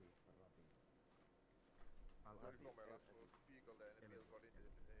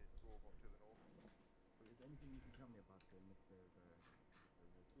 Is there anything you can tell me about Mr.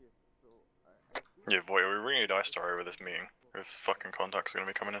 Yes, so Yeah, boy, we really need iStar over this meeting. If fucking contacts are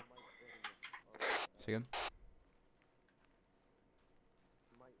gonna be coming in. Say again?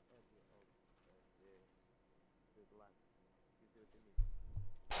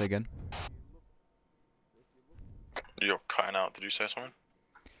 Say again? You're cutting out. Did you say something?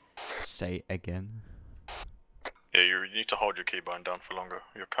 Say again? Yeah, you need to hold your keybind down for longer.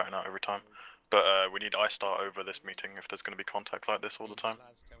 You're cutting out every time. But we need iStar over this meeting if there's going to be contact like this all the time.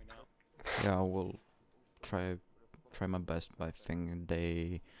 Yeah, I will try my best, but I think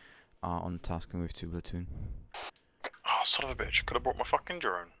they are on tasking with 2 platoon. Oh, son of a bitch. Could have brought my fucking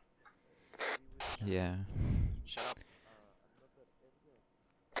drone. Yeah. Shut up.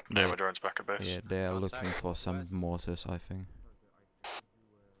 Yeah, my drone's back at base. Yeah, they are looking for some mortars, I think.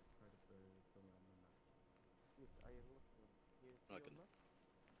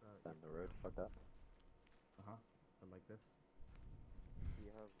 Down the road, fuck that. Like this. we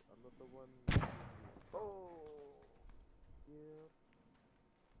have another one. Oh, here.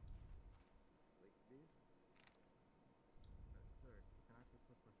 Like this. Sir, can I ask you a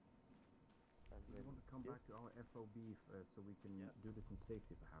quick question? Do you want to come back to our FOB so we can do this in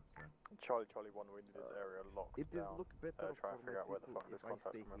safety, perhaps, sir? Charlie 1, we need this area locked It does down. look better Try and for figure my out where the people fuck this if I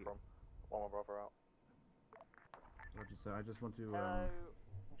contact's stay coming here. from. One more brother out. Roger, sir. I just want to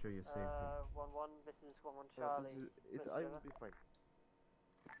show you safety. 1-1, this is 1-1 Charlie. I will be fine.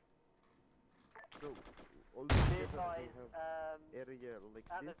 So, all Be together advised, we have area like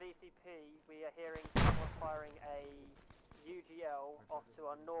at this. the VCP, we are hearing someone firing a UGL off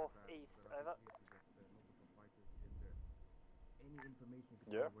to our northeast. Over. Any information you can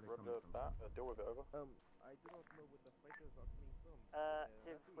Yeah, tell me where roger they're coming that. Deal with it, over. I do not know where the fighters are coming from.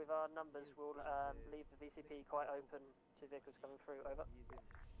 Tiff, with our numbers, we'll leave the VCP quite open to vehicles coming through. Over.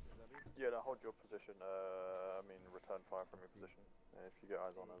 Yeah, now hold your position. Return fire from your position. If you get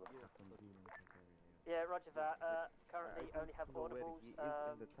eyes on, over. Yeah, roger that. Currently only have audibles. He is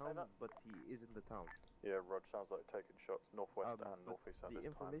in the town, over. but he is in the town. Yeah, Rog, sounds like taking shots northwest and northeast at The this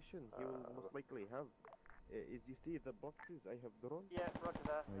information he will most likely have is, you see the boxes I have drawn? Yeah, roger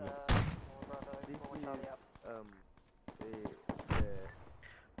that. This is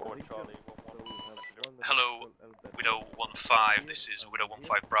Charlie 1-1. Hello, Widow 15. This is Widow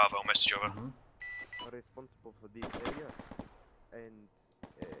 15 Bravo. Message over. Are responsible for this area, and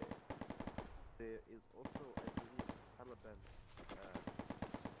there is also, I believe, Taliban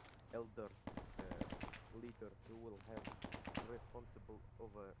elder leader who will have responsible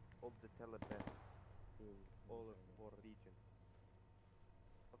over all the Taliban in all of our region.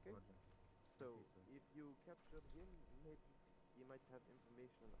 Okay? So if you capture him, maybe you might have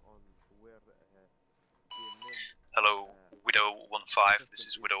information on where the men. Hello, Widow 15. This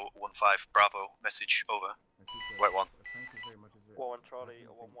is Widow 15 Bravo. Message over. Wait, 1. Thank you very much. 1-1 Charlie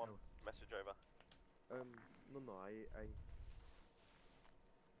 1-1. Message over. No, I.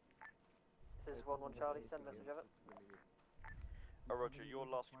 This is 1-1 Charlie. Send message over. Roger, your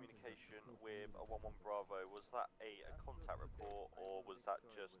last communication with a 1-1 Bravo, was that a contact report or was that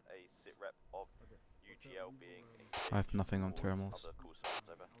just a sit rep of UGL being engaged? I have nothing on thermals. Other call signs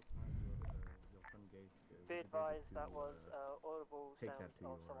over. Be advised, that was audible sounds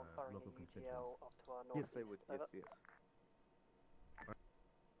of someone firing a UGL off to our northeast. Yes, I would. Over. Yes.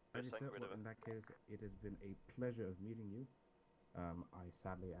 In that case, it has been a pleasure of meeting you. I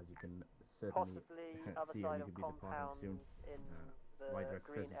sadly, as you can certainly possibly see, other I side need to of be departing soon. compounds in the Direct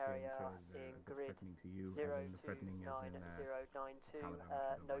green presence here area shows in the grid threatening to you, as in the threatening as in 029092.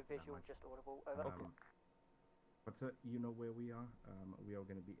 Taliban, No like that visual, much. just audible. Over. But you know where we are. We are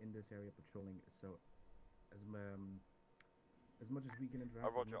going to be in this area patrolling. So, as as much as we can interact.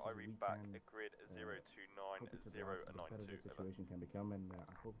 Roger, as much I as read we back can, a grid 029, hope that 0 the and 92. competitive situation can become, and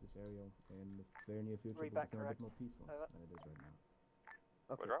I hope this area in the very near future will Read back become a bit correct. more peaceful Over. than it is right now.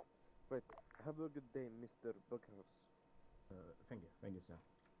 Okay. Roger. Wait, have a good day, Mr. Buckhurst. Thank you, sir.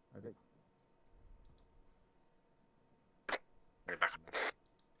 Okay. Right back.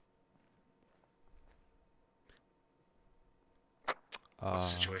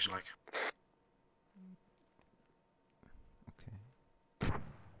 What's the situation like?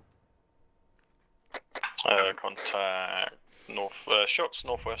 Contact shots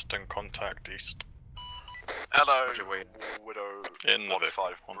northwest and contact east. Hello, Roger, wait. Widow In the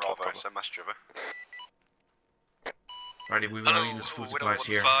 1-5 on Bravo, top cover. send message over. Righty, we will need this food supplies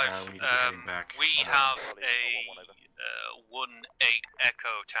here. We need to get it back. We have a 1-8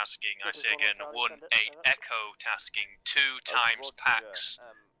 echo tasking. I say again, 1-8 echo tasking, 2 times packs.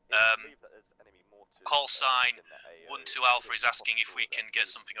 Call sign 1-2 Alpha is asking if we can get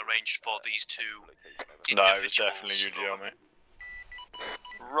something arranged for these two No, individuals. it's definitely UGL, mate.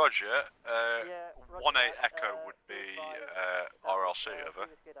 Roger, 1-8 Echo would be RLC, over.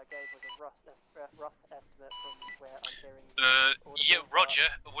 Yeah, Roger.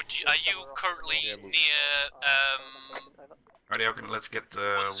 Are you currently near Righty, okay, let's get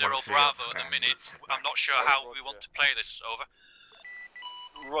 1-0 Bravo at the minute? I'm not sure how we want to play this. Over.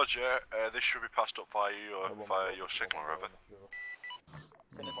 Roger, this should be passed up via your signal, over.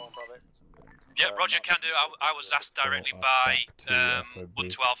 Yeah, Roger, can do. I was asked directly by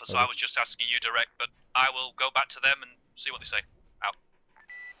 1-2 Alpha, so I was just asking you direct, but I will go back to them and see what they say. Out.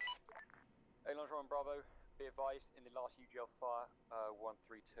 Alonso and Bravo, be advised, in the last UGL fire,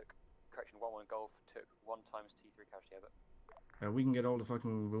 1-3 took, correction, 1-1 Golf took 1 times T3 casualty, over. We can get all the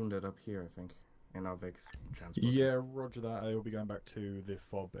fucking wounded up here, I think, in our Vex transport. Yeah, roger that. I'll be going back to the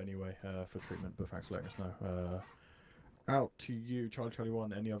FOB anyway for treatment, but thanks for letting us know. Out to you, Charlie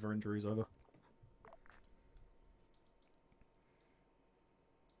 1. Any other injuries, over?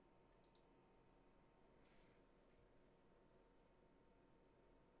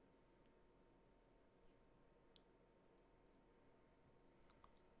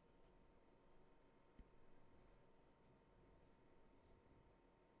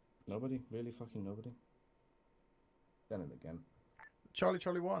 Nobody? Really fucking nobody? Done it again.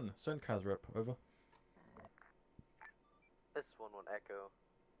 Charlie 1. Send Kaz rep, over. This is 1-1 Echo.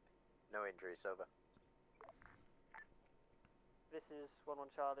 No injuries, over. This is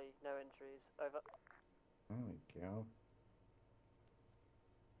 1-1 Charlie, no injuries, over. There we go.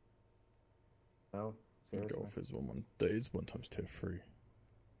 No, seriously? Golf is 1-1. That is 1 times 2, 3.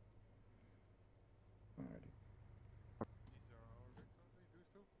 Alrighty.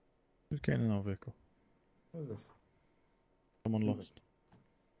 Who's getting in our vehicle? What is this? Someone lost.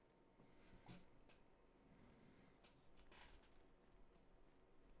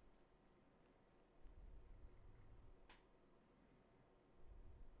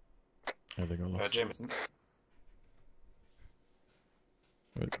 Yeah, they got lost. Jameson.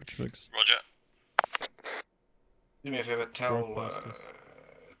 Wait, which fix? Roger. Do me a favor, tell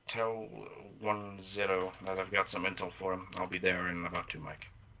 1-0 that I've got some intel for him. I'll be there in about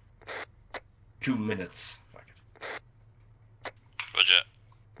 2 minutes. Fuck it. Roger.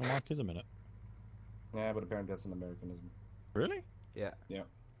 Well, Mike is a minute. Yeah, but apparently that's an Americanism. Really? Yeah. Yeah.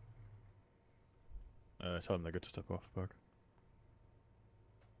 Tell them they're good to step off, Berg.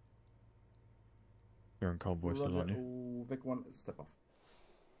 You're in convoy still, aren't you? Oh, Vic 1, step off.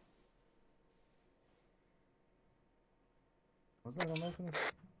 Was that on North?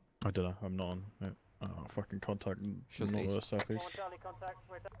 I don't know, I'm not on. Yeah. Fucking contact north southeast. Charlie, contact,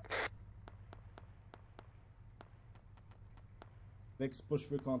 wait up. Vix, push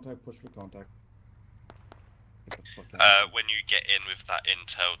for contact, push for contact. Get the fuck out. When you get in with that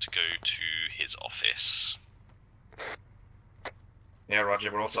intel to go to his office. Yeah,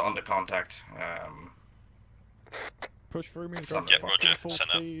 Roger, we're also under contact. Push through means go fucking Roger, full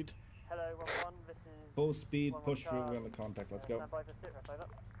speed. Hello, 1-1, this is... Full speed, push through, we're under contact, let's go. Stand by for sit rep, over.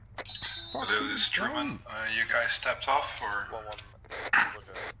 Hello, this is Truman. You guys stepped off, or? 1-1.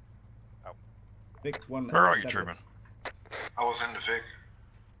 Roger. Out. Vic 1, Where are you, step Truman? it. I was in the Vic.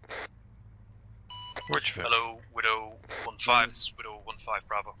 Which Vic? Hello, Widow 1-5. This is Widow 1-5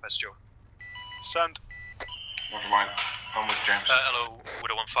 Bravo. That's Joe. Send. Never mind. I'm with James. Hello,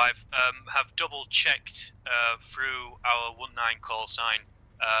 Widow 1-5. Have double checked through our 1-9 call sign.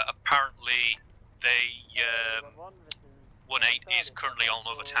 Apparently, they 1-8 is currently on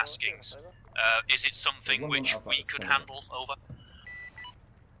other taskings. Is it something which we could handle? Over.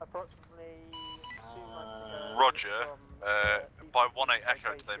 Approximately 2 months ago, Roger. By 1-8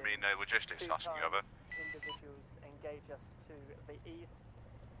 Echo, do they mean logistics tasking, over? individuals engage us to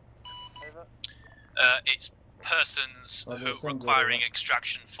Over. It's persons who requiring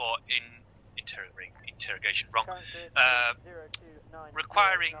extraction for interrogation. Wrong.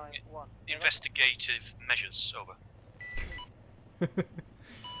 Requiring investigative measures. Over.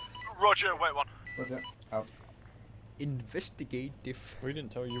 Roger, wait one. Roger, out. Investigative. We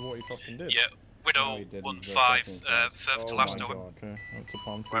didn't tell you what he fucking did. Yeah, Widow 1-5, further to last over. Okay, that's a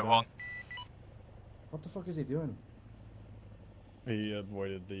palm tree. Wait one. What the fuck is he doing? He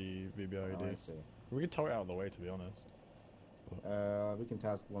avoided the VBID. Oh, I see. We could tow it out of the way, to be honest. We can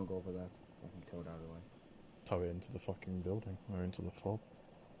task one goal for that. I can tow it out of the way. Tow it into the fucking building, or into the fob.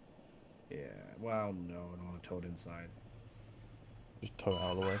 Yeah, well, no, I don't want to tow it inside. Just tow it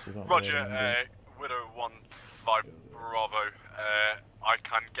out of the way, so it's not Roger, Widow 1-5 Bravo. I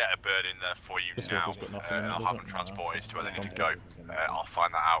can get a bird in there for you now, and I'll have them transported to where they need to go. I'll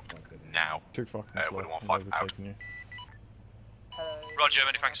find that out now. Too fucking slow. Widow 1-5 out. Roger,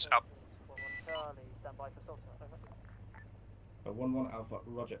 many thanks. Out. 1-1 Charlie, stand by for Salter. Over. 1-1 Alpha,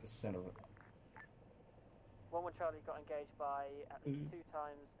 Roger, send over. 1-1 Charlie got engaged by at least 2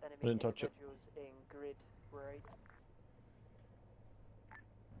 times enemy didn't touch it. individuals in grid rate.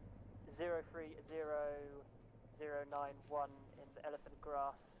 030091 in the elephant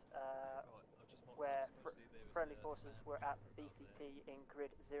grass, where friendly forces were at BCP in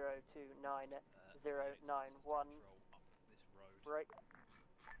grid 029091. Break.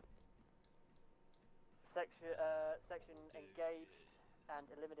 Section engaged and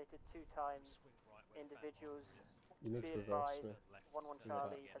eliminated 2 times individuals. Be advised, 1-1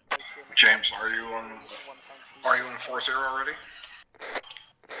 Charlie has taken. James, are you on 4-0 already?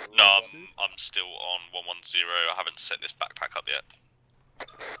 No, I'm still on 110. I haven't set this backpack up yet.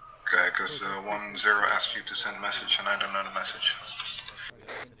 Okay, because 10 asked you to send a message and I don't know the message.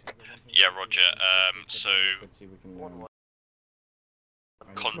 Yeah, Roger. So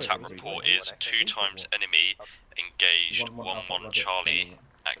contact report is 2 times enemy engaged 1-1 Charlie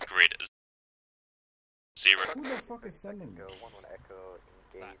at grid 0. Who the fuck is sending me? 1-1 Echo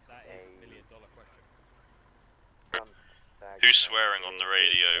engaged Who's swearing on the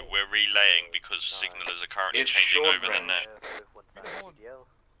radio? We're relaying because signalers are currently changing over the net.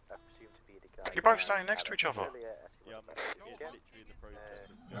 You're both standing next to each other.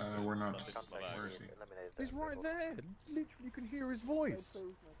 We're not. Where is he? He's right there. Literally, you can hear his voice.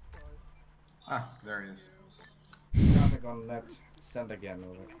 Ah, there he is. Traffic on net. Send again.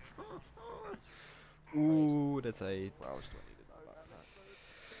 Over. Ooh, that's a.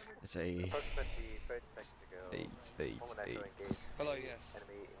 It's a. 8. Hello, yes.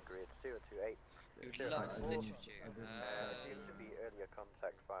 Enemy in grid 028. We'd love to stitch with you. Seems to be earlier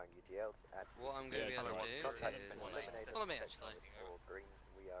contact firing UGLs at. What I'm going to be able to do is follow me actually. Or green,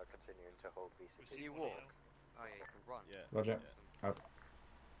 we are continuing to hold VCP. Can you walk? Oh yeah, you can run. Yeah. Roger. Out.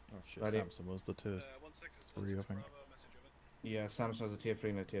 Oh shit, Ready. Samson was the tier 3, I think. Yeah, Samson has a tier 3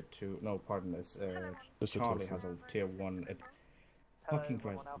 and a tier 2. No, pardon this. Charlie has a tier 1. Fucking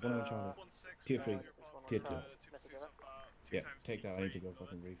Christ. 1-1 Charlie. Tier 3. Tier 2. Yeah, take that. I need to go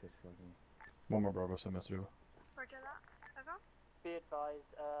fucking brief this fucking. One more Bravo, send message over. Roger that. Over. Be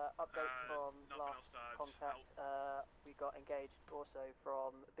advised, update from last contact. We got engaged also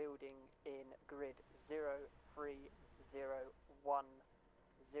from building in grid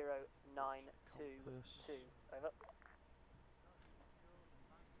 03010922. Over.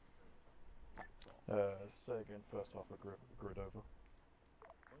 Say again, first half of grid over.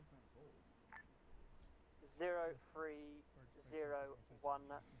 03010922.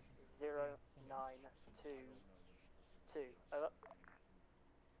 Over.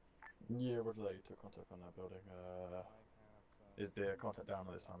 Yeah, Roger that, you took contact on that building. Is the contact down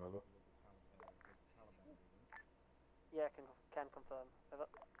at this time, over? Yeah, can confirm. Over.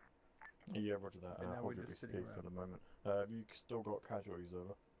 Yeah, Roger that. Hold your BCP for the moment. Have you still got casualties,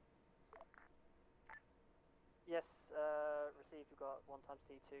 over? Yes, received, we've got 1 times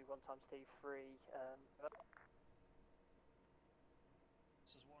T2, 1 times T3.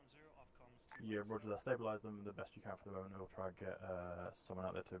 This is 1-0, Ofcoms 2. Yeah, Roger that. Stabilise them the best you can for the moment. We'll try and get someone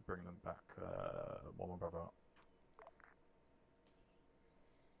out there to bring them back. 1-1 Bravo out.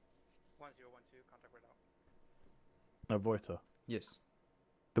 1012, contact right out. No, Voiter. Yes.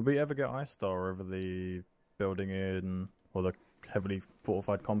 Did we ever get iStar over the building in, or the heavily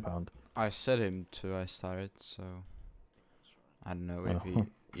fortified compound? I set him to I started, so I don't know if he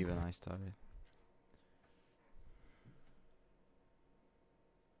even I started.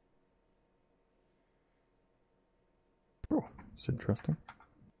 Oh, it's interesting.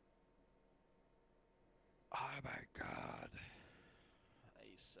 Oh my god.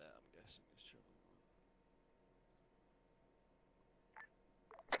 ASAP, I'm guessing it's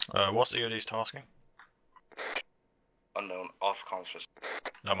What's EOD's tasking? Unknown, off comms for...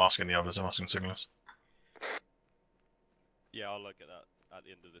 I'm asking the others, I'm asking signals. Yeah, I'll get that at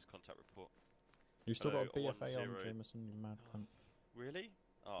the end of this contact report. You still got a Hello, BFA on 10. Jameson, you mad cunt. Really?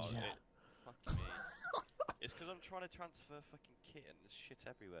 Oh, Yeah. Fuck me. It's because I'm trying to transfer fucking kit and there's shit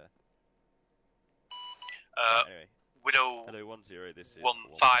everywhere. Anyway. Widow. Hello, 10. This is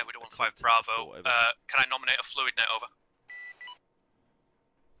 15. Widow 15 Bravo. Can I nominate a fluid net over?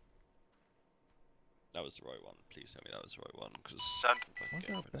 That was the right one. Please tell me that was the right one, because... Why's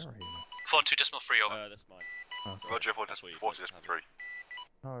there a barrier? 42.3 over. That's mine. Okay. Roger, 40.3.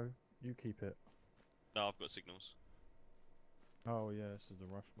 No, you keep it. No, I've got signals. Oh yeah, this is the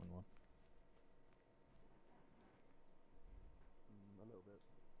Rushman one. A little bit.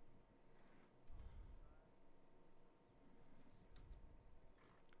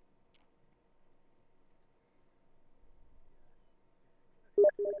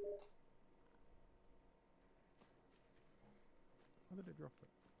 How did it drop it?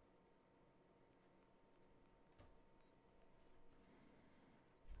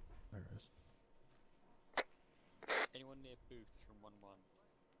 There it is. Anyone near booth from 1-1?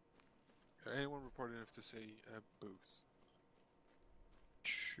 Anyone reporting if to say booth?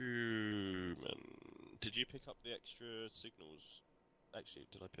 Truman, did you pick up the extra signals? Actually,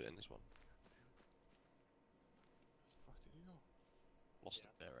 did I put it in this one? Fuck, did you go? Lost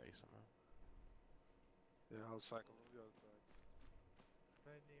it there, somehow. Yeah, I'll cycle on the other side.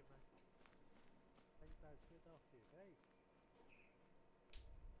 I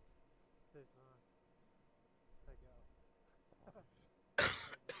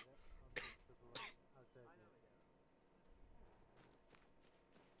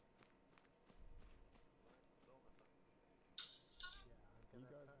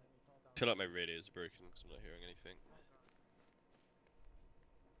feel like my radio is broken because I'm not hearing anything.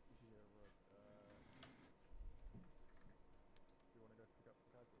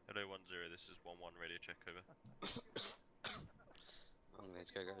 Hello 10, this is 1-1 radio check over. I'm going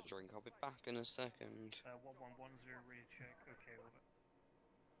to go get a drink, I'll be back in a second. 1110 radio check, okay, over.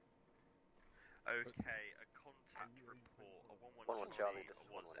 Okay, a contact report, a 1-1 Charlie, this is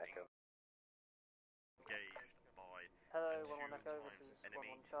 1-1 Echo. Engaged by Hello, 1-1 Echo, this is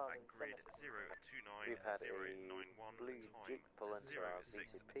enemy 1-1 Charlie. at grid 029 We've had a 091 blue time jeep pull into our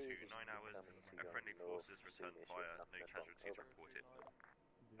 06 VCP, to 9 hours, and friendly forces returned fire, no casualties reported.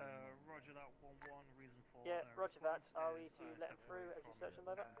 Roger that 1-1, reason for Yeah, roger that. Are we to step let him through as you search him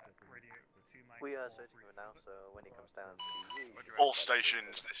over? Radio 2 Max We are 4, searching him now, so when he comes down to you... All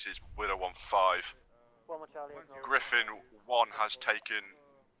stations, this is Widow 15. 1-1 Charlie, acknowledge. Griffin 1 has taken...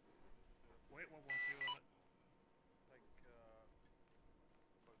 Wait, 1-1 2 over.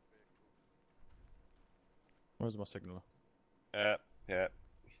 Where's my signaler? Yeah.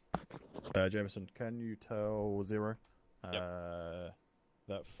 Jameson, can you tell 0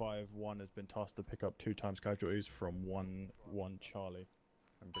 that 5-1 has been tasked to pick up 2 times casualties from 1-1 Charlie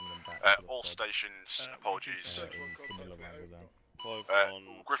and bring them back to the all front? stations, apologies. In Camilla Rangazan.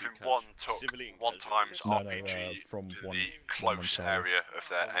 Griffin 1 took 1 times RPG from to one, the close area of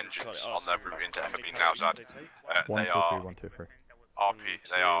their engines on their route into FB Nowzad. 1, 2, 3, 1, 2, 3.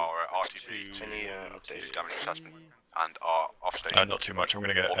 They are RTB to damage assessment and are off station. Not too much, I'm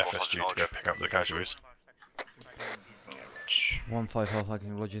going to get FSG to go pick up the casualties. 1-5 half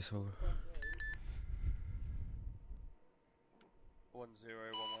acknowledges over. 1-0, 1-1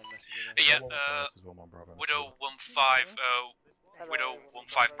 message. Yeah, Widow 15, Widow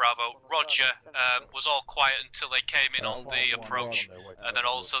 15 Bravo. Roger, was all quiet until they came in on the approach, and then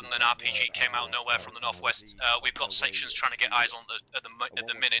all of a sudden an RPG came out of nowhere from the northwest. We've got sections trying to get eyes on at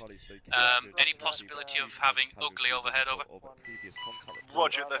the minute. Any possibility of having ugly overhead over?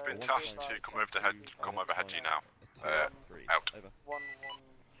 Roger, they've been tasked to come overhead to you now. Out. 1-1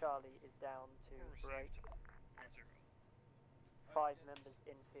 Charlie is down to break. 5 members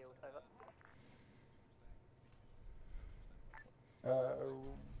in field, over.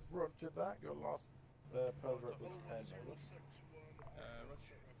 Roger that, your last Pearl rep was 10. Let's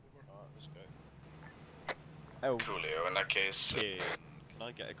go. Coolio, in that case. Can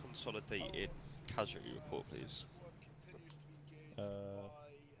I get a consolidated casualty report, please?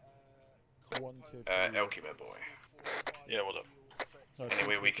 1, 2, 3. Elkie, my boy. Yeah, what's up?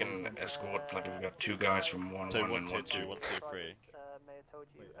 Anyway, we can escort, like, we've got 2 guys from 1-1 and 1-2. 1, 2, 3. Mayor told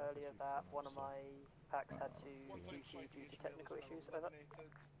you earlier that one of my packs had to QC due to technical issues, over.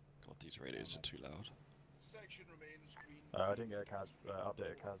 God, these radios are too loud. I didn't get a CAS,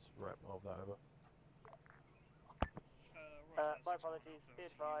 updated CAS rep of that, over. My apologies, be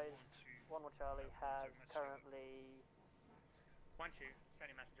advised, 1-1 Charlie has currently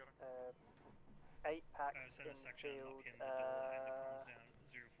Sending message over. 8 packs Send in a section field. lock in the door and the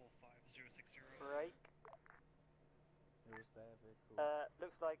comms down 045060. Break. It was their vehicle.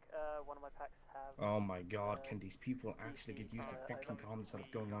 Looks like one of my packs have. Oh my god, can these people actually get used to fucking comms instead of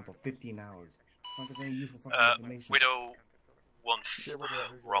going on for 15 hours? Not there's any useful fucking information. Widow 1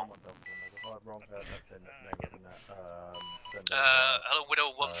 wrong. Wrong, that's in negative in that. Hello,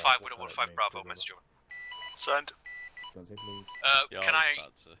 Widow 15, Widow 15 Bravo, message over. Send. Don't say please. Can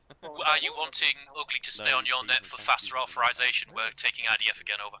are you wanting Ugly to stay on your net for faster authorization? We're taking IDF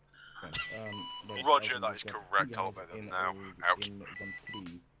again, over. Roger, that is correct. I'll bet them now. Out. In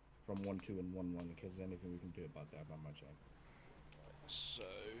 1-3 from 1-2 and 1-1, in case there's anything we can do about that, not much. So,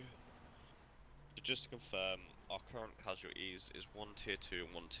 just to confirm, our current casualties is 1 tier 2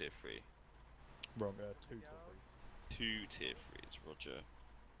 and 1 tier 3. Wrong, 2 tier 3s. 2 tier 3s, roger.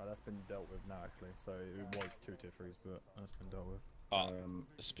 That's been dealt with now, actually. So it was 2 tier 3s, but that's been dealt with.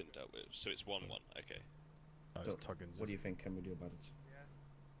 It's been dealt with, so it's 1-1, okay. No, it's Tuggins. What do you think can we do about it?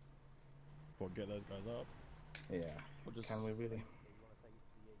 Well, get those guys up. Yeah. Can we really?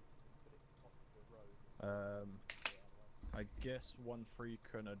 I guess 1-3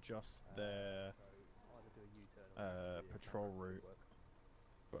 can adjust their patrol route,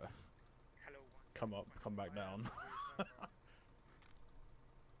 but come up, come back down.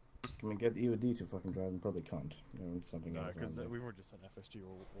 Can we get EOD to fucking drive? And probably can't. You know, something else. No, because we've already sent FSG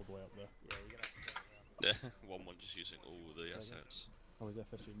all the way up there. Yeah, 1-1 just using all the assets. Oh, is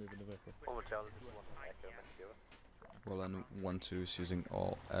FSG moving the vehicle? Well, and 1-2 is using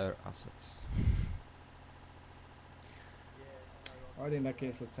all air assets. Alright, in that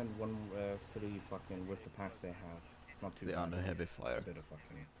case, let's send 1-3 fucking with the packs they have. It's not too bad. They're under heavy fire. It's a bit of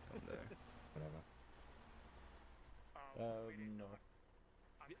fucking whatever. No.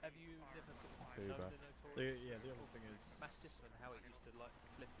 Have you never Too bad. The other thing is Mastiff and how it used to like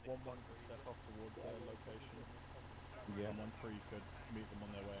flip 1-1 could step off towards their location. Yeah. And 1-3 could meet them on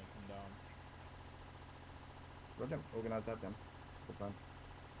their way and come down. Roger, organize that then. Good plan.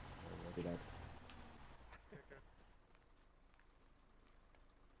 Do that.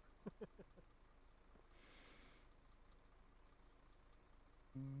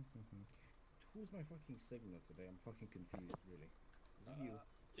 Who's my fucking signal today? I'm fucking confused, really. Is it you?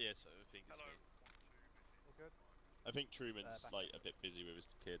 Yeah, so I think it's me. I think Truman's like a bit busy with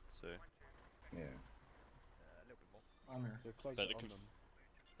his kids, so. Yeah. A little bit more. I'm here.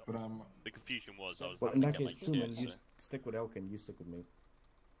 But the confusion was I was. Well, in that case, Truman, you stick with Elkin. You stick with me.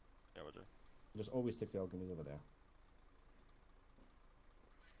 Yeah, Roger. Just always stick to Elkin. He's over there.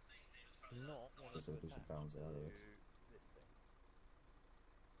 Not. So we should balance it out.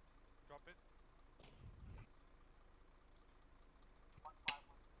 Drop it.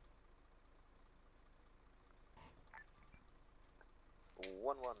 This is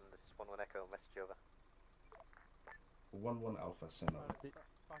 1-1 Echo, message over. 1-1 Alpha, send over.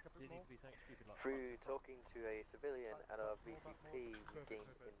 Through talking to a civilian at our VCP, we gained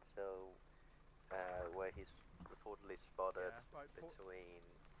intel where he's reportedly spotted between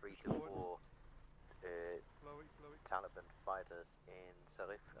 3 to 4 Taliban fighters in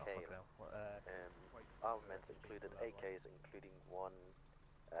Sarif Kale. Armaments included AKs, including one,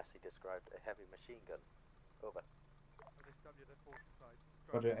 as he described, a heavy machine gun. Over.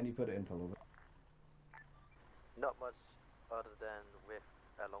 Roger, any further intel over? Not much other than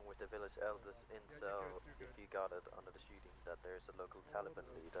along with the village elders intel, if you gathered under the shooting, that there's a local Taliban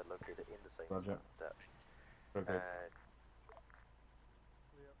leader located in the same Roger. town.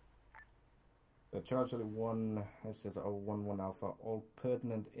 Charge 1 says 1-1 Alpha. All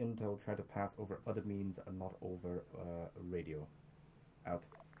pertinent intel try to pass over other means and not over radio. Out.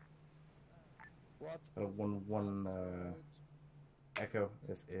 What? 1-1 Echo.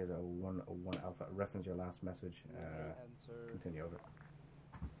 This is a 1-1 Alpha. Reference your last message. Continue over.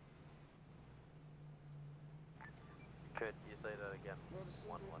 Could you say that again?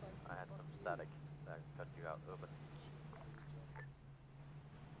 1-1. I had some static that cut you out. Over.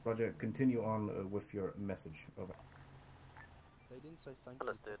 Roger, continue on with your message. Over. They didn't say thank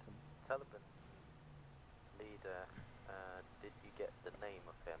Understood. Taliban leader, did you get the name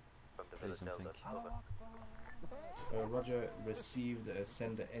of him from the village elders? Over. Roger, received,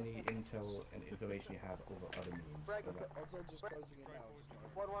 send any intel and information you have over other means.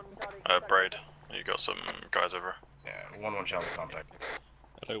 Over. Braid, you got some guys over. Yeah, 1-1 channel contact.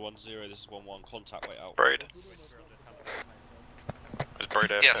 Hello, 1-0, this is 1-1, contact way out. Braid. Is Braid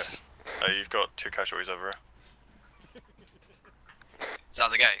AFK? Yes. You've got 2 casualties over here. Is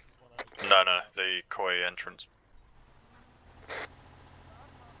that the gate? No, the koi entrance.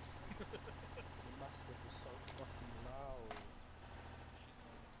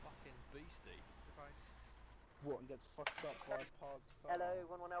 What, and gets fucked up by a parked car? Hello,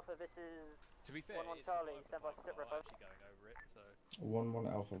 1-1 Alpha, this is... To be fair, 1-1 Charlie, stand by sit rep. actually going over it, so... 1-1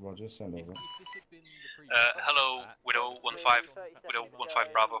 Alpha, Roger, send over. Hello, Widow 1-5, Widow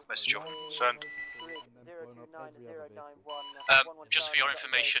 1-5 Bravo, message you. Send. Just for your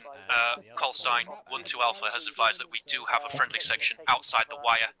information, call sign 1-2 Alpha has advised that we do have a friendly section outside the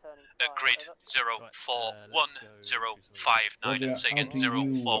wire at grid 041059 and say again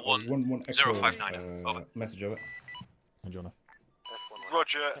 041059. Over. Message over. And Jonah.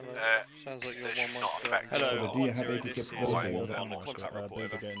 Roger. Sounds like you're Hello. Do you have AT capability?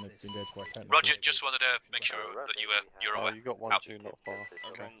 Roger, just wanted to make sure that you're aware. You got 1-2 not far.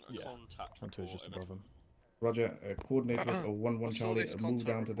 Yeah. 1-2 is just above him. Roger, coordinate with 1-1 Charlie, move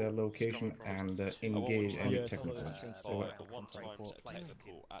down to their location and engage any technical.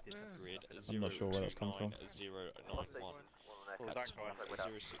 I'm not sure where that's come from.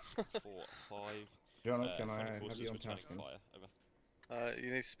 Jonah, can I have you on tasking?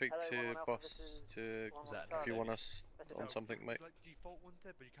 You need to speak to boss to if you want us on something, mate.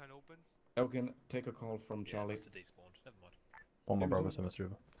 Elgin, take a call from Charlie. One more brother, send us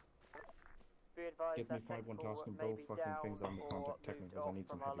through. Get me 5-1 tasking both fucking things on the contact technicals. I need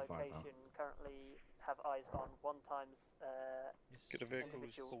some heavy firepower. Currently have eyes on 1 times Get a vehicle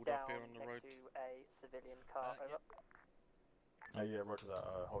pulled up here on the road. To a civilian car. Over. Yeah, roger that.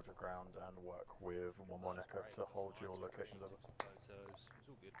 Hold your ground and work with 1-1 Echo to hold your locations over.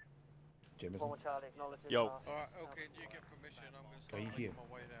 Jameson. Yo. Alright, okay, do you get permission? I'm gonna Are you here? my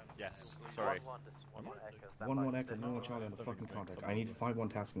way down. Yes, sorry. 1-1 Echo, 1-1 Charlie on the fucking contact. I need 5-1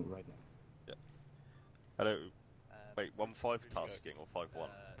 tasking right now. Yeah. Hello. Wait, 1-5 tasking or 5-1?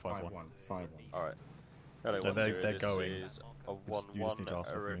 5-1. Alright. Hello, So they're this going. is a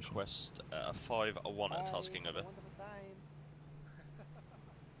 1-1, a request, a 5-1 at tasking over.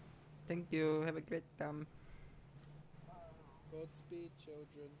 Thank you. Have a great time. Godspeed,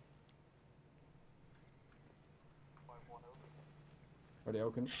 children. Ready,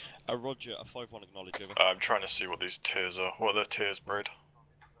 Elkin? Roger, a 5-1 acknowledge over. I'm trying to see what these tiers are. What are the tiers, Braid?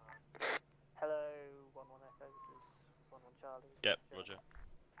 Hello, 1-1 Echo, this is 1-1 Charlie. Yep, Roger.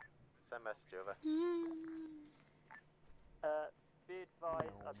 Send message over. Be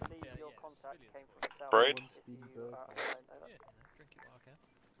advised, I believe your contact came from the south. Braid?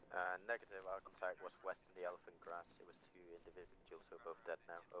 Negative, our contact was west in the elephant grass. It was 2 individuals who are both dead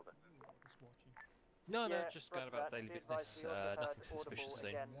now. Over. No, just going about daily business. Nothing suspicious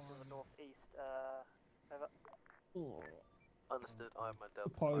seen. To the northeast. Over. Understood. I'm a Delta.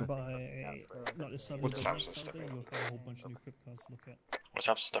 Probably by not just Sunday, What's but Samson next Sunday, stepping you'll have a whole bunch of new crypt cards to look at. What's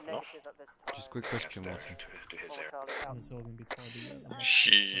Samson stepping off? Just a quick question, Walter. And it's all going to be part of the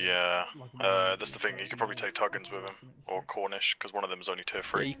Yeah, that's the thing. You could probably take Tuggins with him, or Cornish, because one of them is only tier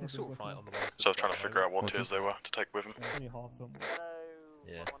 3. Yeah, you can sort of fight on the way. So I was trying to figure out what tiers they were to take with him. only half of them.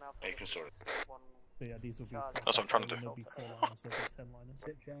 Yeah. You can sort of. But yeah, these will be. That's what I'm trying to do. There'll be 4 liners, there'll be 10 liners.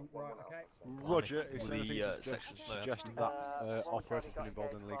 Roger, is there anything suggesting that operator has been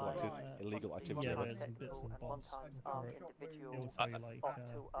involved in illegal activity? Yeah, there's some bits and bobs for it. It will tell you like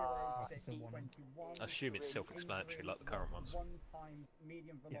if they want I assume it's self-explanatory like the current ones.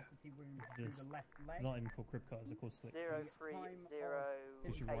 Yeah, there's not even called crypt cards, they're called slate keys. 030.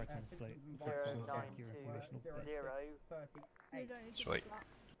 It's your right hand slate. Crypt cards like your informational bit. Sweet.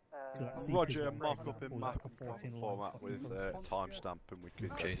 So that Roger, CP mark for up in example, map is like a 14 line format fucking with concept. timestamp and we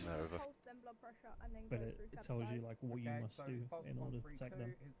could get them over. But it tells you like what you must do in order to protect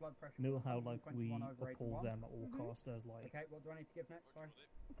them. You know how like we uphold them at all costs as like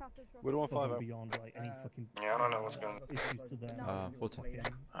We're the 1-5 above and out. beyond like any fucking Yeah, I don't know what's going on. issues to them. Walter. Yeah,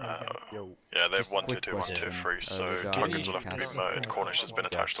 they have Just a 1, 2, quick 2, 1, 2, question, 3, so regarding Tuggins will have to be murdered. Cornish has been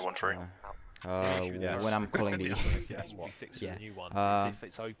attached to 1, 3. When I'm calling the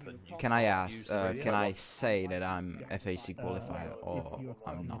can I ask, can I say that I'm FAC qualified or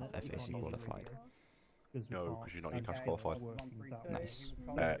I'm not FAC qualified? No, because you're not UCAS qualified. Nice.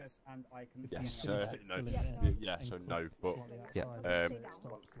 Yes, no. Yeah, so no, but yeah.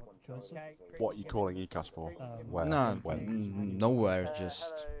 What are you calling UCAS for? Where? No, when? nowhere.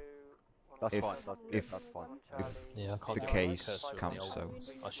 Just That's if fine. if fine. if Yeah, I can't the get case my cursor comes, on the so old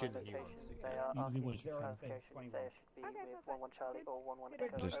ones. I assume the new ones. New ones you can.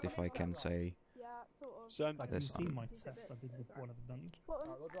 just if I can say Send. Like this you've seen on. my test I did with one of them.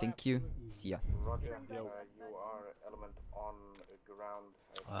 Thank you. See ya. Roger, you are element on ground.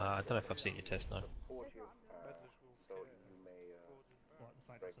 I don't know if I've seen your test now. Support you, so you may What, the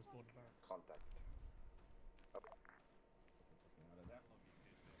fact that says Gordon Barracks. contact.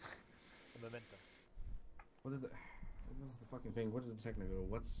 What is This is the fucking thing. What did the technical?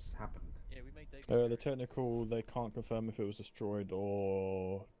 What's happened? Yeah, we made The technical, they can't confirm if it was destroyed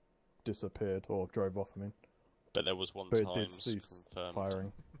or disappeared or drove off. I mean, but there was one but time it did cease confirmed.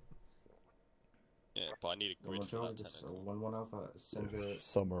 firing. Yeah, but I need a grid for that technical. 1-1 Alpha. Send the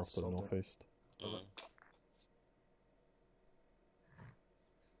somewhere off to the northeast. Yeah.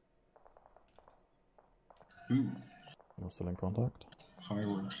 You're still in contact?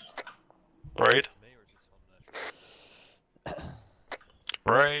 Fireworks. Braid.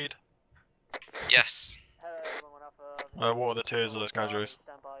 Braid. Yes. What are the tiers of those casualties?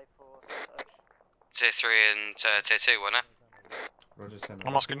 Tier 3 and Tier 2, wasn't it?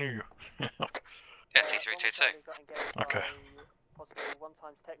 I'm asking you. Yeah, Tier 3, Tier 2. Okay. Possible 1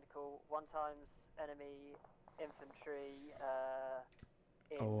 times technical, 1 times enemy infantry.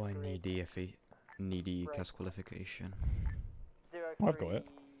 Oh, I need EFE. Need ECAS qualification. I've got it.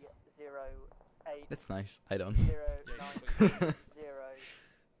 08. That's nice. I don't. 090.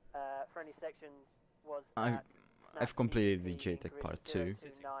 For any sections was I've completed the JTAC part 2,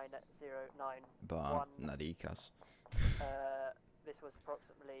 but not ECAS. This was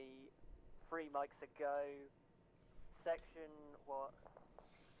approximately 3 mics ago. Section what?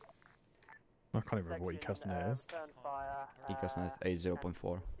 I can't even remember what ECAS net is. ECAS net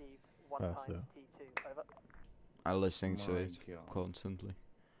 80.4. That's it. I listen to My it God. constantly.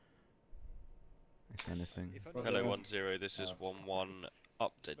 If anything. Hello 10, this is 11.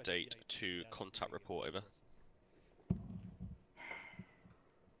 Update to contact report over.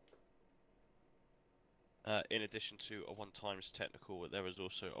 In addition to a 1 times technical, there is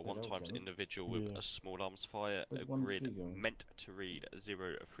also a 1 times individual with a small arms fire. Where's A 1 grid three going? meant to read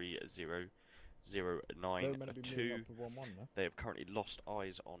 03009 They were meant to be 2. meeting up with 1-1, no? They have currently lost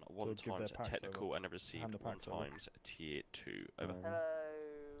eyes on 1 So give their times packs technical over. and have received Hand the 1 packs over. times tier 2. Over. Hello.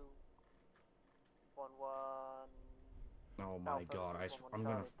 1-1. Oh my Alpha, god, I'm 1-1 gonna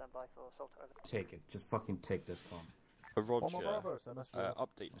Charlie, stand by for assault over. take it. Just fucking take this com. Roger. Bravo, so that's right.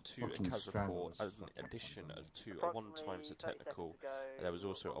 Update to a Fucking CAS report strangle as an addition to a 1 times technical. There was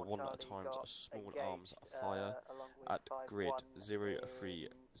also a 1 times small arms fire at grid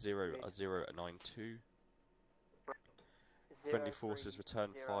 03092. Friendly forces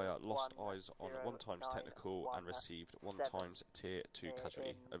returned fire, lost eyes on 1 times technical and received 1 times tier 2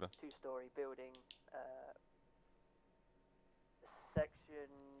 casualty. Over. 2-story building. Section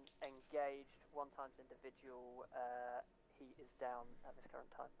engaged. 1 times individual. He is down at this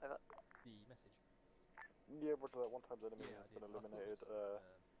current time. Over. The message. Yeah, but 1 times enemy has been eliminated.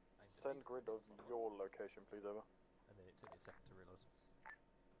 Send grid of your location, please, over. And then it took me a second to realise.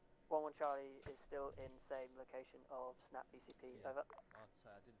 1-1 Charlie is still in same location of Snap BCP. Yeah. Over. I'd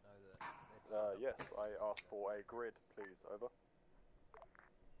say I didn't know that. Yes, I asked for a grid, please, over.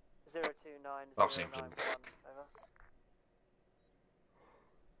 029 I've seen 091. Over.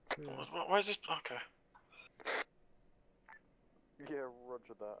 Where's this? Okay. Yeah,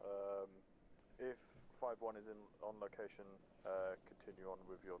 roger that. If 5-1 is on location, continue on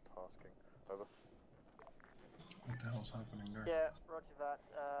with your tasking. Over. What the hell's happening there? Yeah, roger that.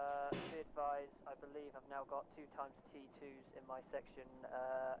 Be advised, I believe I've now got 2 times T2s in my section.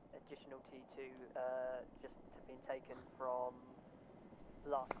 Additional T2 just been taken from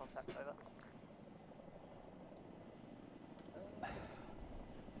last contact. Over.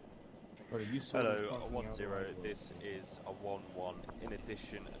 Hello, 10. This is a 1-1. In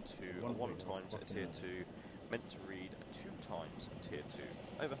addition to a 1 times tier 2, meant to read 2 times tier 2.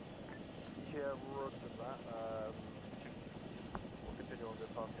 Over. Yeah, roger that. We'll continue on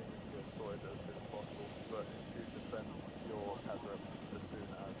this tasking and get sorted as soon as possible, but in future send your CAS rep as soon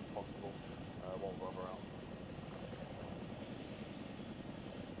as possible while we're out.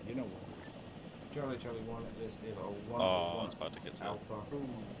 You know what? Charlie 1, this is a 1 I was about to get to Alpha.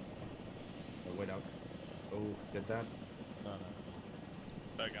 Oh, wait up. Oh, did that? No.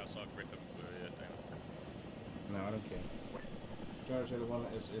 Don't go outside, grip them for No, I don't care. Charlie 1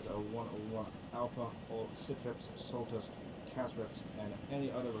 is a 101 Alpha. All sit reps, solters, CAS reps, and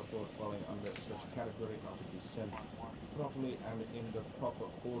any other report falling under such category are to be sent properly and in the proper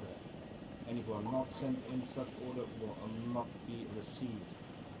order. Any who are not sent in such order will not be received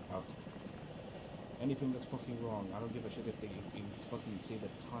out. Anything that's fucking wrong, I don't give a shit if they fucking say the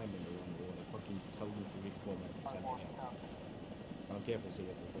time in the wrong order. Fucking tell them to reformat and send it in. I don't care if they say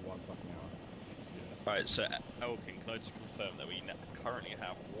it for 1 fucking hour. Right, so Elkin, can I just confirm that we currently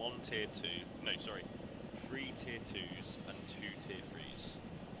have 1 tier 2, no, sorry, 3 tier 2s and 2 tier 3s?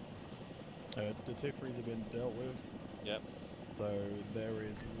 The tier 3s have been dealt with. Yep. So there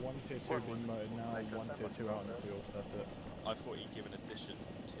is 1 tier 2 being motored now, 1 tier 2 out in the field, that's it. I thought you'd give an addition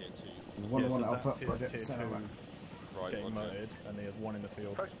tier 2. 1 yeah, so Alpha, that's his tier 2. Right, getting roger. murdered, and he has one in the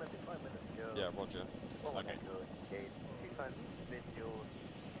field. Approximately 5 minutes ago. Yeah, roger. Okay. Okay. Engaged 2 times individuals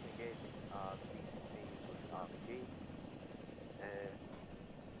engaging BCP with RPG.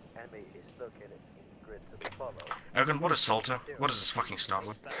 Enemy is located in grid to follow. Ergun, what is Salter? What does this fucking start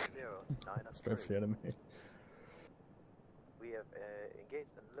with? Strength the enemy. We have engaged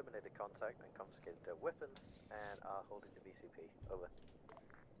and eliminated contact and confiscated their weapons and are holding the BCP. Over.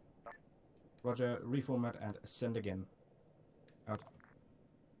 Roger, reformat and send again. Out.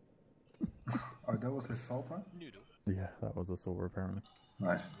 Oh, that was his Salter? Noodle. Yeah, that was a silver apparently.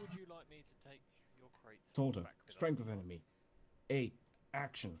 Nice. Would you like me to take your crate? Salter, strength of enemy. A,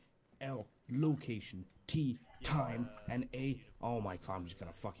 action. L, location. T, time. And A, oh my god, I'm just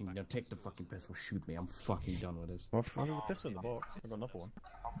gonna fucking take the fucking pistol, shoot me. I'm fucking done with this. Well, there's a pistol in the box. I've got another one.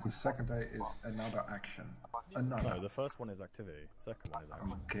 The second A is another action. Another. No, the first one is activity. The second one is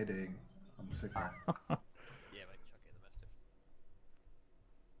action. I'm kidding. I'm sick now. Yeah, mate, chuck it in the mastiff.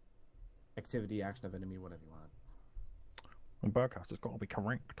 Activity, action of enemy, whatever you want. And Burkhouse, it's got to be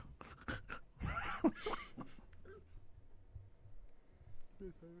correct.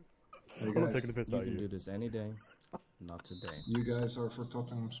 Hey I'm guys, taking the piss You out of can you. do this any day. Not today. You guys are for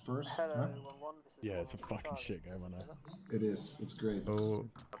Tottenham Spurs? Hello, Huh? 1-1. This is Yeah, it's a 1-1 fucking Charlie. shit game, I know. It is. It's great. Oh,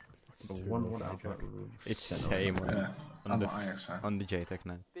 It's so too 1-1 much alpha. It's the Send same over. Yeah, on I'm the an Ajax fan. on the JTAC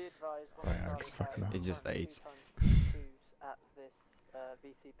now. Be advised, Ajax, fucking hell. It just ate. at this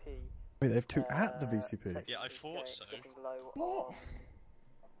VCP. Wait, they have two at the VCP? Yeah, I thought so. Getting low on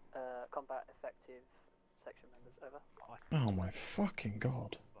combat effective section members. Over. Oh my fucking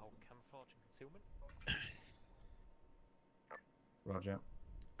god. The whole camouflage and concealment. Roger.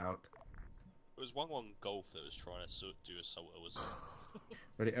 Out. It was 1-1 Golf that was trying to do a Salter, was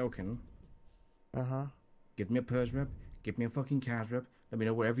Ready, Elkin? Uh-huh. Get me a Purge rep. Get me a fucking Cas rep. Let me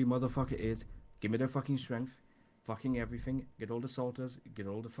know where every motherfucker is. Give me their fucking strength. Fucking everything. Get all the salters. Get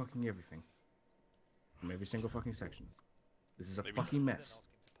all the fucking everything. From every single fucking section. This is a fucking mess.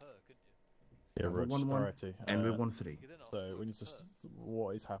 Yeah, Number road 1-1 disparity. and we're 1-3. So we need to.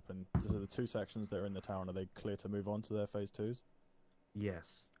 What has happened? So the two sections that are in the town, are they clear to move on to their phase 2s?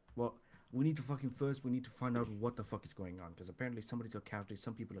 Yes. Well, we need to fucking first. We need to find out what the fuck is going on, because apparently somebody's got casualties.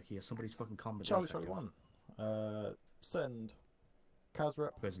 Some people are here. Somebody's fucking combat. Charlie 1. Send. Cas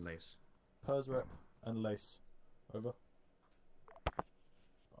rep. Purge and Lace. Pers rep and Lace. Over.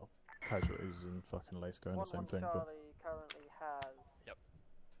 Oh, casualties and fucking Lace going the same thing. But Charlie currently has. Yep.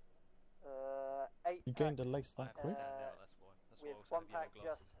 8. you gained a Lace that quick? With one pack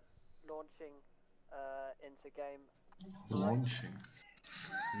just launching into game. Launching.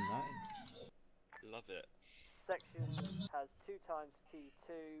 Love it. Section has 2 times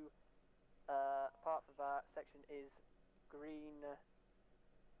T2. Apart from that, section is green.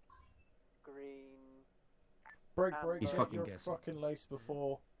 Break, and break, He's get fucking your guessing. fucking Lace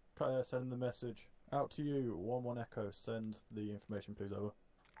before sending the message. Out to you, 1-1 Echo, send the information please, over.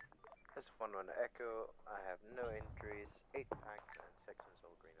 This is 1-1 Echo. I have no injuries. 8 packs and sections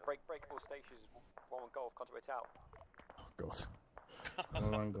all green. Breakable stations. 1-1 Golf. Contact out. Oh god.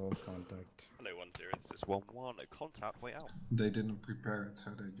 1-1 goal contact. Hello, 1-0. This is 1-1. A contact way out. They didn't prepare it,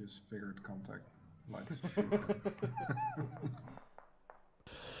 so they just figured contact. Like shit.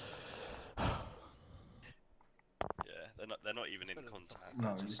 Yeah, they're not even in contact.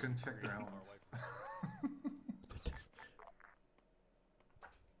 No, you can check their helmets.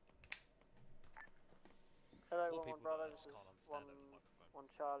 Hello, 1-1 Bravo. This is 1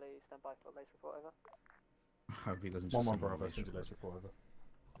 Charlie. Stand by for Lace report. Over. I hope he doesn't 1-1 just send Bravo, Lace send your report. Lace report, over.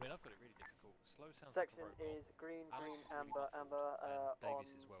 I mean, I've got it really difficult. Slow sounds Section like a robot. is green, Alex is amber, really amber. difficult, and On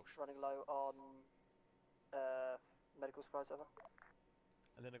Davies is Welsh. running low on medical supplies. Over.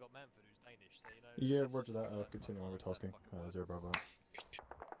 And then I got Manford, who's Danish. So you know. Yeah, roger that, continue on with tasking. 0 Bravo out.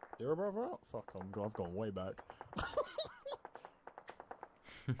 0 Bravo out? Fuck, I've gone way back.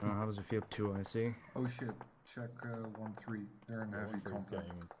 How does it feel? 2 I see. Oh shit, check 1-3. They're in heavy contact.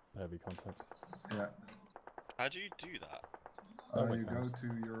 Getting heavy contact. Yeah. How do you do that? You go to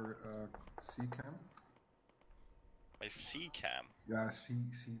your C-cam. My C-cam? Yeah,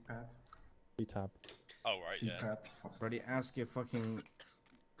 C-pad. C-tab. Oh, right, yeah. C-tab. Ready, ask your fucking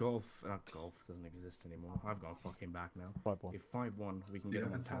golf. Golf doesn't exist anymore. I've gone fucking back now. 5-1. If 5-1, we can get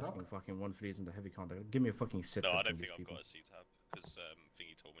him on task and fucking 1-3 is into heavy contact. Give me a fucking sit. No, I from don't these think I've people. got a C-tab, because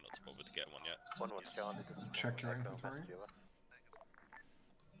Thingy told me not to bother to get one yet. 1-1 Charlie. This is Check your 1-1 Echo, inventory. message over.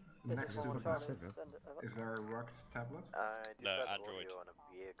 Next to Fucking the sit, bed. send it over. Is there a rugged tablet? No, Dispatch Android. audio on a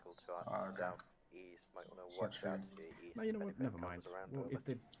vehicle to us Okay. southeast. Might want to watch out to the east. No, you know what? if anything Never mind. comes around, Well, over. if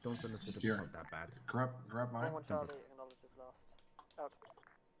they don't send us to the Here. not that bad. Grab mine. 1-1 Charlie acknowledges last. Out.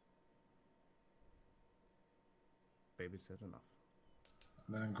 babysit enough.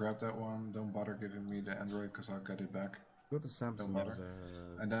 Then grab that one. Don't bother giving me the Android because I'll get it back. Go to Samson's Don't bother.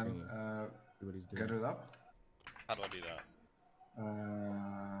 And then see what he's doing. get it up. How do I do that?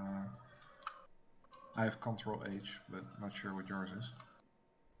 I have Control H, but not sure what yours is.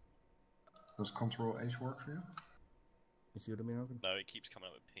 Does Control H work for you? You see what I mean, Hogan? No, it keeps coming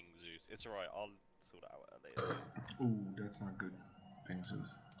up with ping Zeus. It's alright, I'll sort it out later. Ooh, that's not good. Ping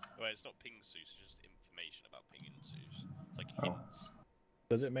Zeus. Well, it's not ping Zeus, it's just information about pinging Zeus. It's like hints.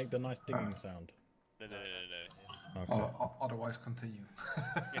 Does it make the nice dinging sound? No. Okay. Otherwise, continue.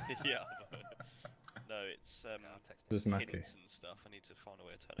 Yeah. No, it's Just Mackie. hints and stuff. I need to find a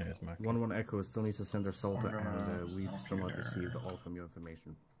way to turn it it's Mackie. 1-1 Echo still needs to send their Salter, and we've still not received all from your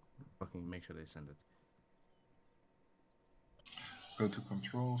information. Fucking make sure they send it. Go to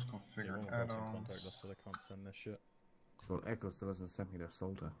controls, configure add-ons. Contact us, but I can't send this shit. Well, Echo still hasn't sent me their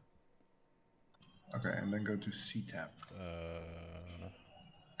Salter. Okay, and then go to CTAP.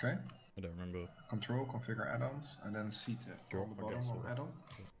 Okay. I don't remember. Control, configure add-ons, and then CTAP. Sure, On the bottom of add-on.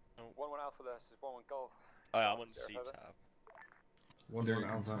 1-1 Alpha, this is 1-1 Golf. Oh, yeah, I'm on C-tab. 1-1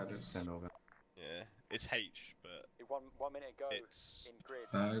 Alpha, send over. Yeah, it's H, but 1 minute ago it's in grid.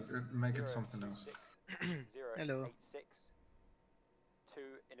 Make it something else. 086. 2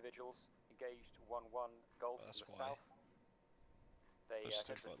 individuals engaged 1-1 Golf that's from the why. south. They I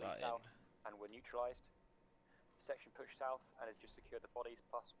still headed got to the that south and were neutralised. Section pushed south and has just secured the bodies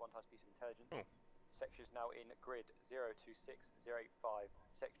plus 1 times piece of intelligence. Section is now in grid 026085.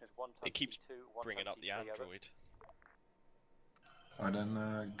 Section is 1 times It keeps P2, 1 bringing times up the P3 over. Android. And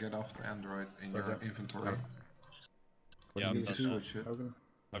then get off the Android in your inventory. Yeah, Did I've you done see, that. Hogan?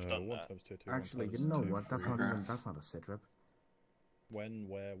 I've done that. Actually, you know what? That's not even. That's not a sitrep. When,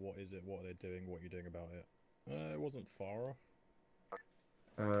 where, what is it? What are they doing? What are you doing about it? It wasn't far off.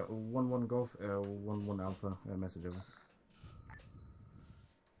 1-1 Golf, 1-1 Alpha, message over.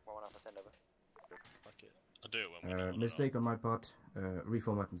 1-1 Alpha, send over. Fuck it. I'll do it when we're done. Mistake on my part.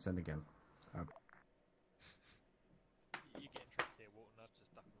 Reformat and send again. You get trapped here, Walton. I've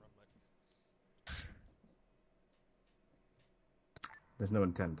just duck and run, mate. There's no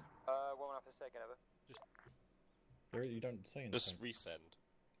intent. 1-1 Alpha, say again over. You don't say anything. Just resend.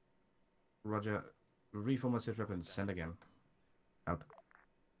 Roger. Reformat sitrep and send again. Out.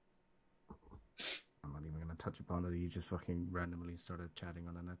 I'm not even gonna touch upon it. You just fucking randomly started chatting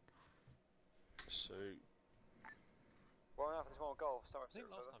on the net. So. 1-1 Alpha, this 1-1 Golf. I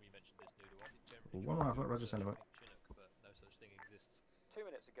think last time you mentioned this noodle, I think generally 1-1 Alpha, Roger, send over. Chinook, but no such thing exists. 2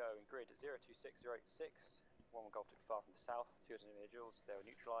 minutes ago in grid 026086. 1-1 Golf took far from the south. 2 individuals. They were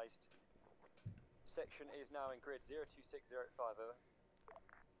neutralised. Section is now in grid 026085 over.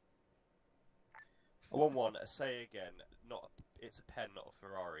 1-1. Say again. Not. It's a pen, not a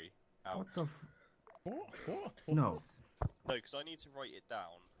Ferrari. Out. What the f... What? No. No, because I need to write it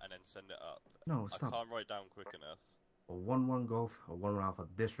down and then send it up. No, stop. I can't write down quick enough. A 1-1 Golf, a 1-1 Alpha,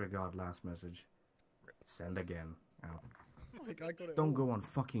 disregard last message. Send again. Out. I got it Don't all. go on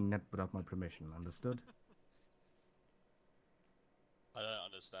fucking net without my permission, understood? I don't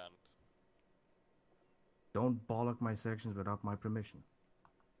understand. Don't bollock my sections without my permission.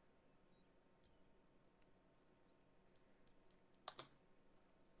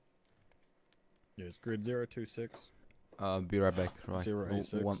 Yes, grid 026. Be right back, right?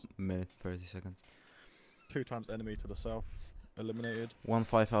 086. 1 minute, 30 seconds. 2 times enemy to the south. Eliminated.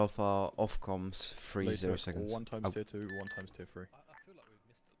 1-5 Alpha, off comms, 30 seconds. 1 times tier 2, 1 times tier 3. I feel like we've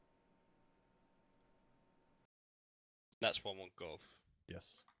missed it. That's 1-1 Golf.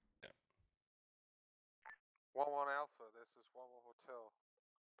 Yes. 1-1 Alpha, this is 1-1 Hotel.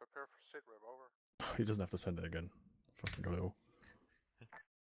 Prepare for sitrep, over. He doesn't have to send it again. Fucking got it all.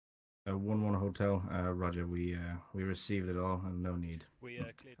 1-1 Hotel, Roger, we received it all and no need. We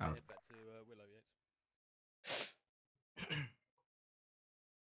cleared to Out. head back to Willow yet.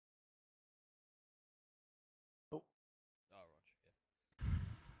 Oh. Oh, Roger, yeah.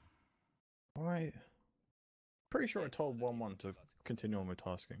 Why? Pretty sure I told 1-1 to continue on with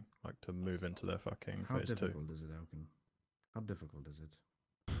tasking, like to move into their fucking How phase 2. difficult is it, Oaken? How difficult is it?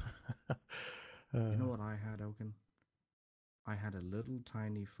 You know what I had, Oaken? I had a little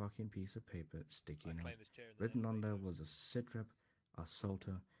tiny fucking piece of paper, sticky note. Written on there was a sitrep, a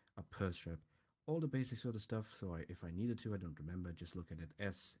salter, a purse rep, all the basic sort of stuff. So if I needed to, I don't remember, just look at it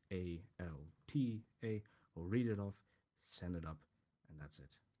SALTA or read it off, send it up, and that's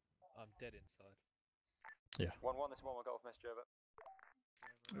it. I'm dead inside. Yeah. 1-1, this is 1-1 Golf, message over.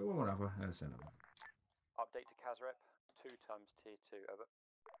 Whatever, send over. Update to CASREP, 2 times tier 2, over.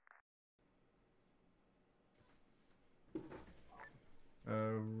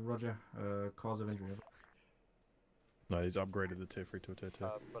 Roger, cause of injury, over. No, he's upgraded the tier 3 to a tier 2.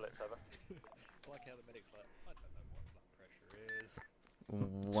 Bullets over. I like how the medic's like, I don't know what blood pressure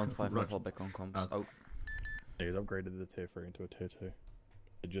is. 1-5 level back on comms. Oh. Yeah, he's upgraded the tier 3 into a tier 2.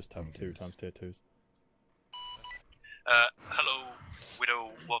 They just have 2 times tier 2s. Hello,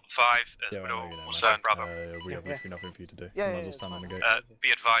 Widow 1-5 and Yeah, Widow I know 1-7 Bravo. we have literally nothing for you to do. Yeah, you might as well stand on the gate.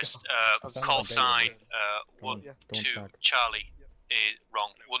 Be advised, call sign 1-2 Stag. Charlie is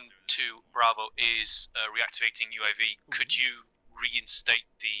wrong. 1-2 Bravo is reactivating UAV. Could you reinstate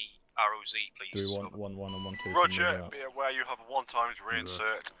the ROZ, please? Do we want 1-1 and 1-2? Roger, be aware you have a 1 times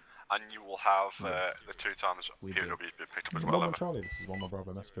reinsert, and you will have the 2 times POWs being picked up as well. 1-1 Charlie, this is 1-1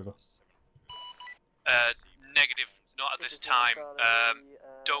 Bravo, message over. Negative, not at this time.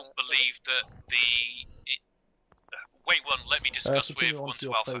 Don't believe that wait one, let me discuss with Continue on 1 to to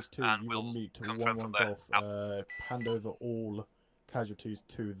your Alpha, phase 2, and you we'll will meet confirm 1-1 from there. Golf, hand over all casualties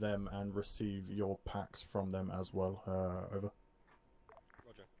to them and receive your packs from them as well. Over.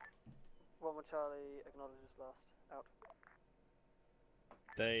 Roger. 1-1 Charlie acknowledges last. Out.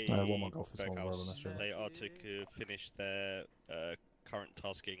 They, 1-1 Golf is 1-1 Backhouse, Bravo, message over. they are to finish their current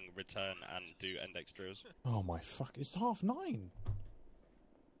tasking, return, and do index drills. Oh my fuck, it's 9:30!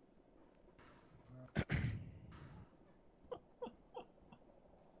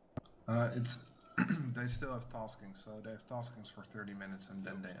 It's they still have taskings, so they have taskings for 30 minutes and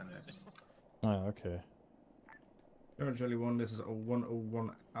then they end it. Oh, okay. Charlie 1, this is a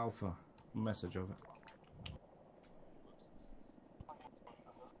 101 Alpha. Message over.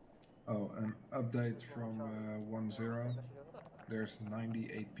 Oh, an update from 1-0. There's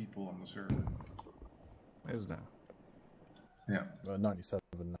 98 people on the server. Is there? Yeah. 97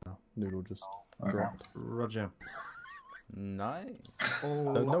 now. Noodle just Okay. dropped. Roger. Nice.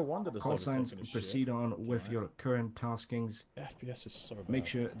 No wonder the call server's signs taking a proceed shit. on with your current taskings. FPS is so bad. Make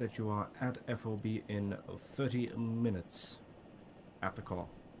sure that you are at FOB in 30 minutes after call.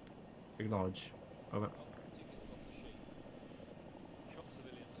 Acknowledge. Over.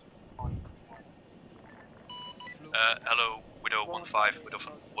 Hello, Widow 1-5, Widow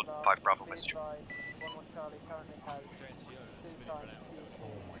 1-5 Bravo, message. 1-1 Charlie currently has 2 times Oh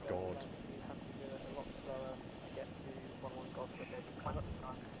my god. You have to do it a lot slower to get to 1-1 Golf, but they can climb up the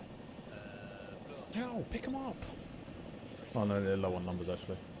time. No, pick them up! Oh no, they're low on numbers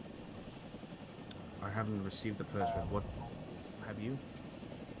actually. I haven't received the purse rate. What have you?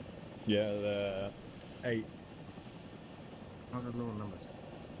 Yeah, they're 8. How's it low on numbers?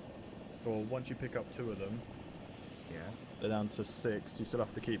 Well, once you pick up 2 of them, yeah, they're down to 6. You still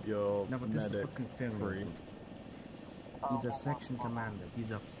have to keep your no, but this is the medic fucking film. free. He's a section commander.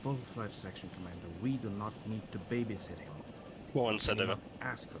 He's a full-fledged section commander. We do not need to babysit him. One said We over. not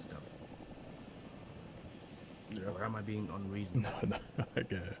ask for stuff. Yeah. Or am I being unreasonable? No, I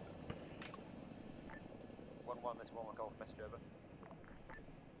get it. 1-1, this 1-1 Golf, message over.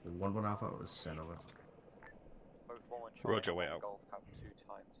 The 1-1 Alpha was sent over. Both 1-1 Charlie Roger, and way 1-1 out. Golf have 2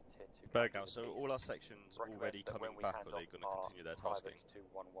 times tier 2. Berghouse, so all our sections Recommend already that coming when we back, hand or are they off going to our continue their tasking? privates to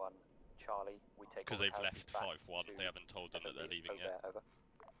 1-1 Charlie, we take Because all the they've left casualties back 5-1, to they haven't told them that they're leaving over yet. there, over.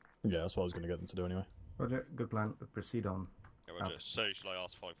 Yeah, that's what I was going to get them to do anyway. Roger, good plan. Proceed on. Yeah, Roger. Out. So shall I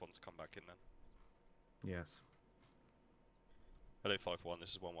ask 5-1 to come back in then? Yes. Hello 5-1,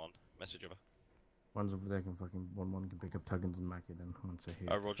 this is 1-1. Message over. Once they can fucking 1-1 can pick up Tuggins and Mackie then once they're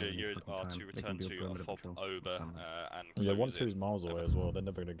here. Roger, you are to return to your fob over and Yeah, close 1-2's in. miles away as well. They're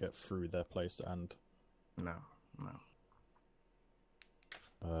never going to get through their place and... No.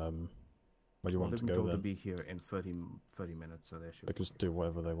 Where do you want They've to been go told then? to be here in 30 minutes, so they should. They can just do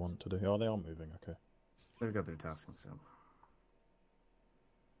whatever they want to do. Oh, they are moving, okay. They've got their tasking, so.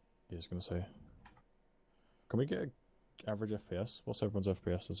 Yeah, I was going to say. Can we get an average FPS? What's everyone's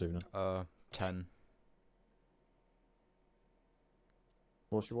FPS this evening? 10.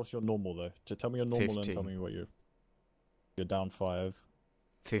 What's your normal though? Just tell me your normal 15. and tell me what you're down 5.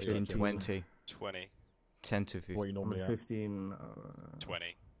 15, 20. 20. 10 to 15. What you normally at? 15.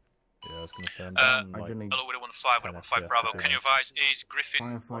 20. Yeah, I was going to say I'm down like Hello, Widow 1-5, 1-5 Bravo. Can you advise, is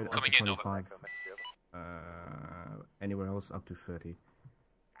Griffin Firefight up coming to in over? 25. Anywhere else up to 30.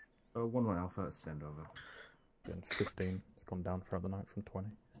 1-1 Alpha, send over. Getting 15. It's gone down throughout the night from 20.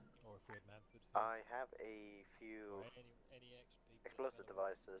 I have a few explosive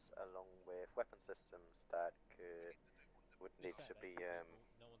devices along with weapon systems that would need to be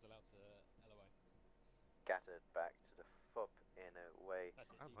scattered back to the FOB in a way.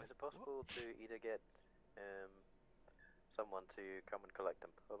 Is it possible to either get someone to come and collect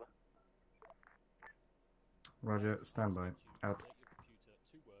them? Over. Roger, standby. Out.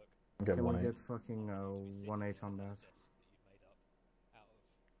 Get Can we 1-8. get fucking 1-8 on that?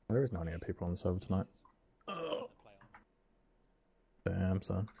 There is 98 people on the server tonight.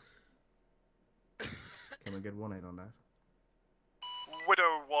 son. Can we get 1-8 on that?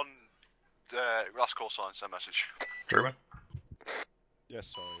 Widow 1, last call sign, send message. Ruben? Yes,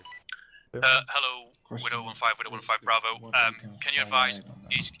 sorry. Hello, Widow 15, Widow 15 Bravo. Can you advise,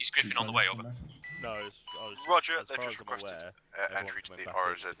 is Griffin on the way, over? No, Roger, as they've far just as I'm requested aware, entry to the everyone's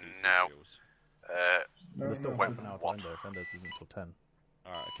coming RZ back in to do now. serials. There's still half an hour to Endos. Endos isn't until 10.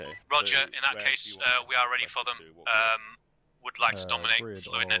 Alright, okay. Roger, So in that where case, do you want we us are to ready request for it them. to? What grid? Would like to dominate, Grid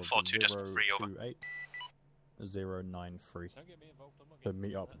fluid net of 42.3, over. 028-093. So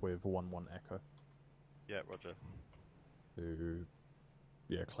meet up with 1-1 Echo. Yeah, Roger. To,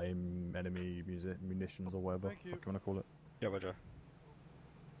 yeah, claim enemy munitions or whatever Thank you. fuck you want to call it. Yeah, Roger.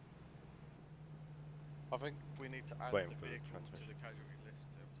 I think we need to add Waiting the for the vehicle to transmission. the casualty list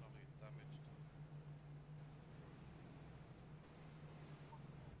every time it's damaged.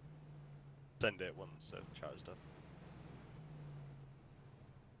 Send it once the chat is done.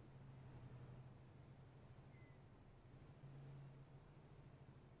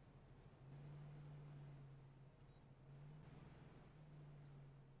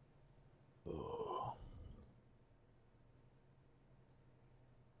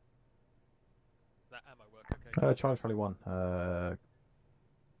 That ammo work okay? Charlie 1.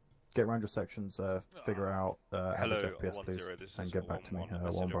 Get around your sections, figure out average Hello, FPS, 10, please, this and is get back to me. 11,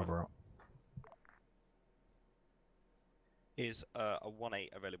 1 message brother over. out. Is a 1-8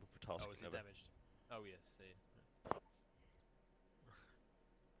 available for tasking? Oh, is it damaged? Oh, yes, see.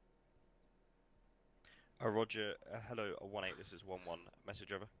 Roger, hello, a 1-8, this is 1-1,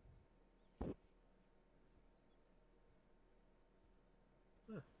 message over.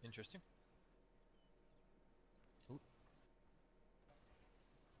 Interesting. Ooh.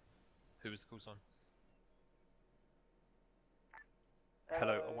 Who was the call sign?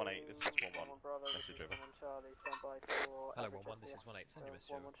 Hello, a 1-8, this is 1-1, message over. Hello, 1-1, this is 1-8, send your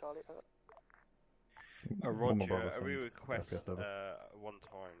message over. Roger, we request 1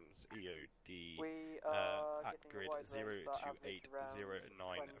 times EOD at grid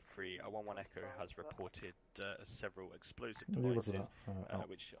 028093. A 1-1 Echo has reported several explosive devices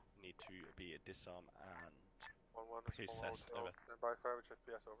which need to be disarmed and processed. Over. By fire, which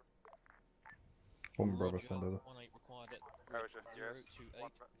FPS over. 1 brother, send over. 1-8 required at grid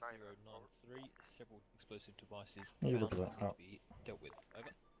 028093. Several explosive devices You found look at that. and need to be dealt with.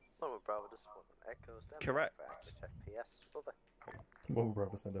 Over. One Bravo, this is 1 Echo, stand Correct. by for average FPS, over. 1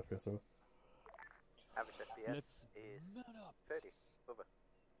 brother, send FPS over. Average FPS is 30, over.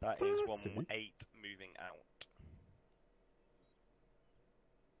 That is 1-8 moving out.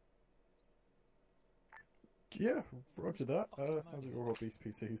 Yeah, roger that. Sounds like we've got beast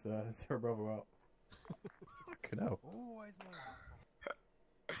PCs, 0 brother out. Fucking hell. Always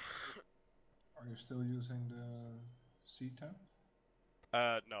Are you still using the C10?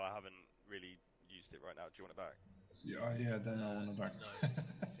 No, I haven't really used it right now. Do you want it back? Yeah, then I want it back. No,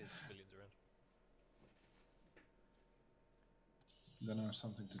 there's civilians around. Then I have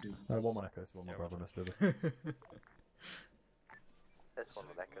something to do. 1-1 Echo, so 1 brother, let's do this. This 1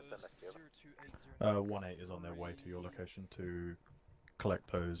 Echo, send us the 1-8 is on their way to your location to collect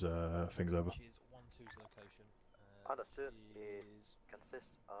those things over. Which is 1-2's location. Understood, it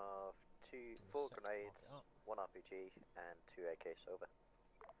consists of 4 grenades, 1 RPG, and 2 AKs, over.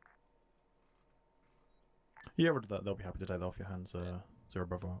 Yeah, roger that. They'll be happy to take that off your hands, 0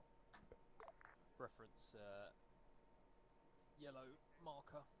 brother out. Reference yellow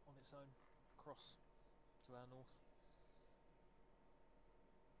marker on its own across to our north.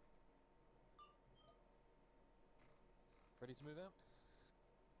 Ready to move out?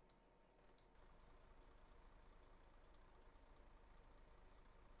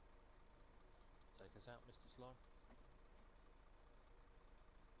 Take us out, Mr. Sly.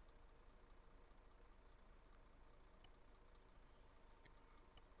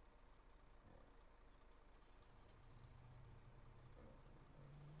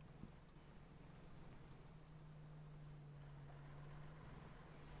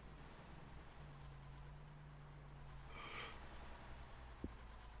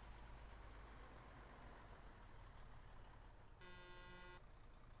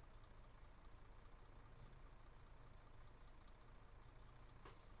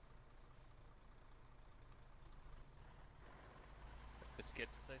 Scared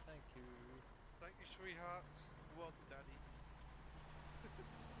to say thank you. Thank you, sweetheart. You're welcome, Daddy.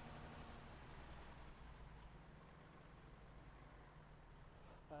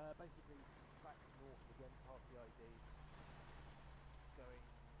 Basically, back north again, past the ID, going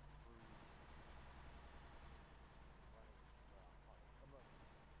through.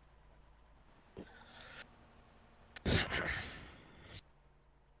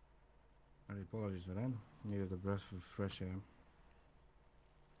 Apologies for that. Needed a breath of fresh air.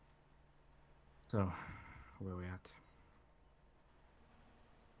 So, where are we at?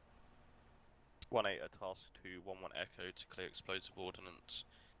 1-8 a task to 1-1 Echo to clear explosive ordnance.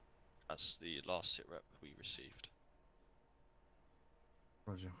 That's the last sit rep we received.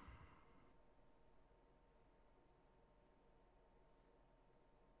 Roger.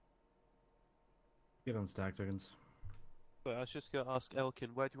 Get on stack tokens. But I was just going to ask Elkin,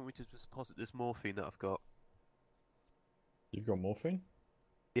 where do you want me to deposit this morphine that I've got? You've got morphine?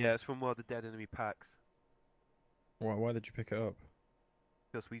 Yeah, it's from one of the dead enemy packs. Why did you pick it up?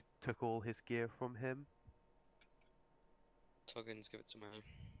 Because we took all his gear from him. Tokens, give it to me.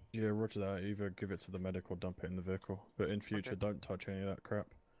 Yeah, roger that. Either give it to the medic or dump it in the vehicle. But in future, don't touch any of that crap.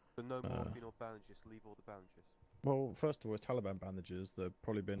 So no morphine or bandages, leave all the bandages. Well, first of all, it's Taliban bandages. They've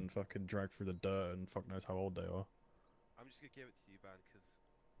probably been fucking dragged through the dirt and fuck knows how old they are. I'm just going to give it to you, Ban, because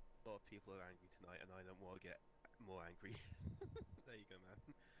a lot of people are angry tonight and I don't want to get more angry. There you go, man.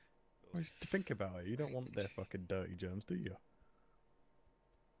 Well, think about it. You don't want their fucking dirty germs, do you?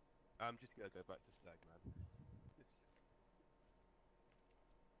 I'm just going to go back to Stag, man.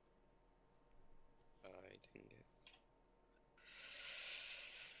 I didn't get.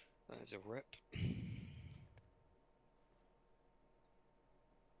 That is a rip.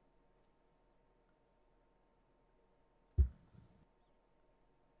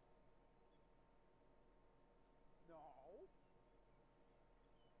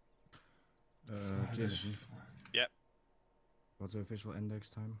 Jameson. Yep. What's the official index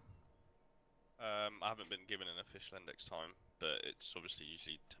time? I haven't been given an official index time, but it's obviously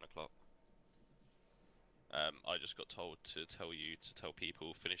usually 10 o'clock. I just got told to tell you to tell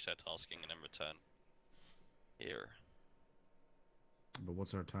people, finish their tasking and then return. Here. But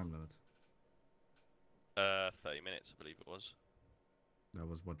what's our time limit? 30 minutes, I believe it was. That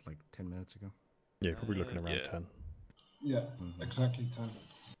was what, like 10 minutes ago? Yeah, probably looking around 10. Yeah, exactly 10.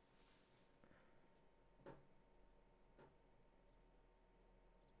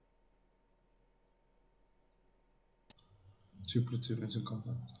 Two platoons in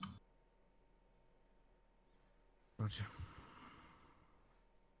contact. Roger.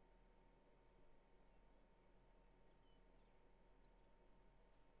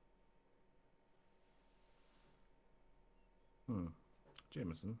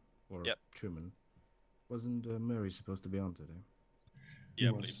 Jameson, or Truman, wasn't Murray supposed to be on today? Yeah,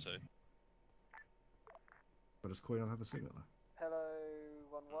 I believe so. But does Coy not have a signal? Hello,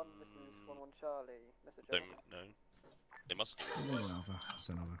 1-1, this is 1-1 Charlie. Message Don't over. know. They must. Alpha,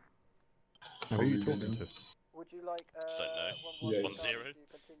 send over. Who are you talking to? Would you like Don't know. 1-1 1-0. Charlie to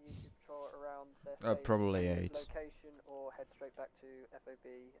continue to patrol around their probably safe 8. location or head straight back to FOB?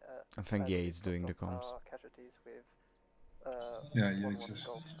 I think as Yates we doing the drop comms. our casualties with Yeah, Yates is.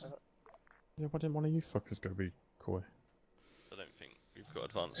 Yeah, why didn't one of you fuckers go be Coy? I don't think we've got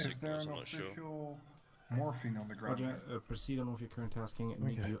advanced Is there signals, an I'm not sure. official morphine on the ground? Roger, proceed on with your current tasking and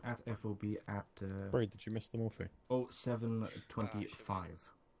meet you at FOB at... Brady, did you miss the morphine? 0725.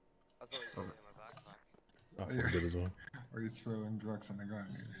 Over. I thought I did as well. Are you throwing drugs on the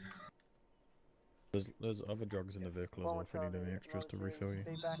ground? There's other drugs in the vehicle as well if we need any extras to refill you.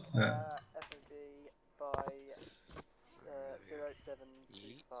 Be back Yeah. FOB by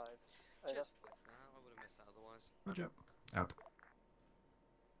 0725. Over. Cheers for points now, I would have missed that otherwise. Roger. Out.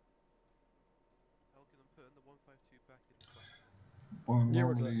 Elkin, I'm putting the 152 back in the front. Well, Yeah,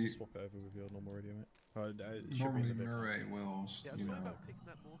 Roger, normally, just swap it over with your normal radio, mate. It should be in normally the vehicle. Murray will, Yeah, you sorry know, about picking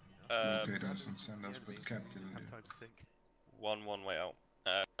that morphine up. locate us and send us, but Captain Have time to think. 1-1 way out.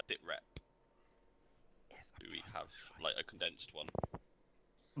 Sit rep. Do we have like a condensed one?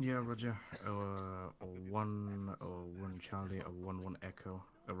 Yeah, Roger. 1 Charlie, 1-1 Echo.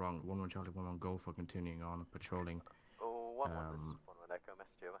 Wrong. 1-1 Charlie, 1-1 Golf for continuing on patrolling. 1-1 Echo,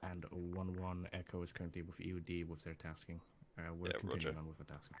 message over. And 1-1 Echo is currently with EUD with their tasking. We're continuing on with the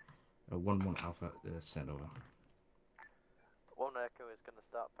tasking. 1-1 Alpha, send over. 1 Echo is going to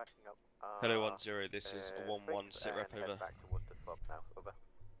start packing up. Hello 1-0, this is a 1-1 sit rep over. Back towards the FOB now, over.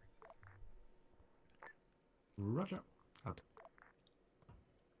 Roger. Out.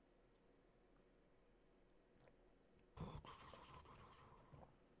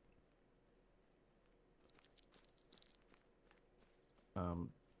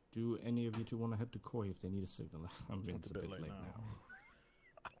 Do any of you two want to head to Koi if they need a signal? I mean, it's a bit late now.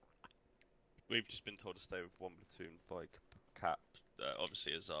 We've just been told to stay with one platoon by Cap,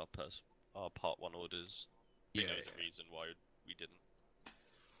 obviously as our Part 1 orders. We know the reason why we didn't.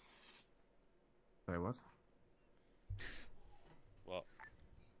 Sorry, what? What?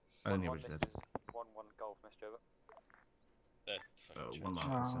 I didn't hear what you said. 1-1 Golf, message over. 1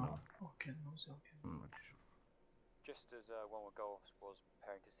 Alpha Center. Okay, just as 1-1 Golf was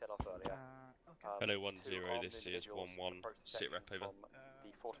preparing to set off earlier. Hello 1-0, this is 1-1, sit rep over. From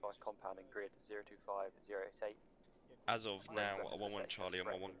the fortified compound in grid 025088. As of now, 1-1 Charlie and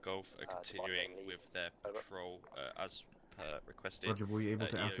 1-1 Golf are continuing with their patrol as per requested. Roger, were you able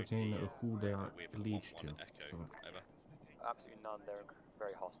to ascertain who they are lead to? Over. Absolutely none, they're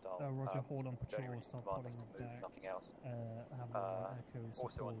very hostile. Roger, hold on patrol, start pulling back. Nothing else. Have Echo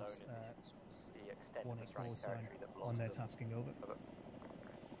support 1-8 call sign on their tasking over.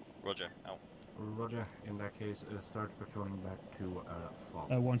 Roger, out. Roger, in that case, start patrolling back to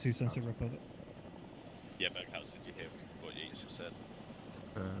FOB. 1-2 sensor rep over. Yeah, Bankhouse, did you hear what you just said?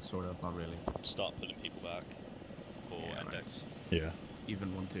 Sort of, not really. Start pulling people back for index. Right. Yeah.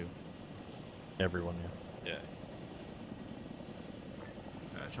 Even 1-2. Everyone, yeah. Yeah.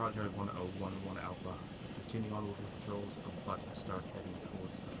 Charge out 1-0-1-1 Alpha. Continue on with your patrols, but start heading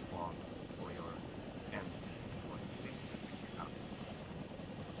towards the FOB for your end.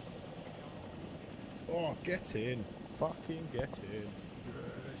 Oh, get in! Fucking get in!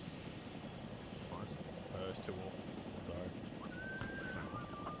 Yes! Nice. It's 2-all. Sorry.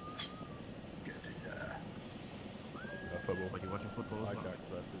 Football. Are you watching football as well? Ajax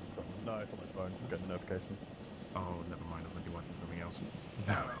versus... No, it's on my phone. I'm getting the notifications. Oh, never mind. I thought you were watching something else.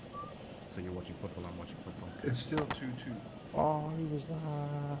 No. So you're watching football, I'm watching football. It's still 2-2. Oh, who was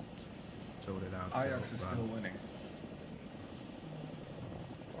that? Sorted it out. Ajax is still winning.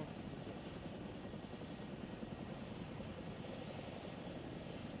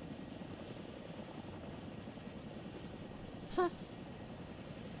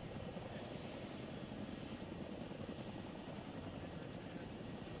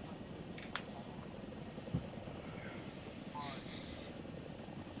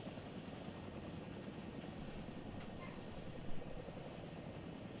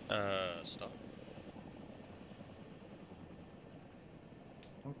 Stop.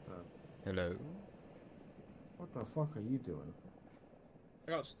 What the? Hello? What the fuck are you doing?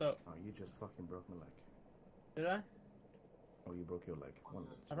 I got stuck. Oh, you just fucking broke my leg. Did I? Oh, you broke your leg.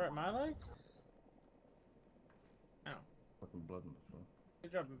 I broke my leg? Ow. Fucking blood on the floor.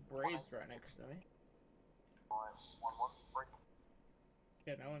 You're dropping braids right next to me.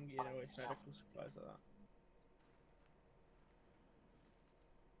 Yeah, no one get away medical supplies like that.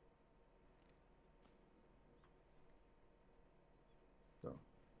 So,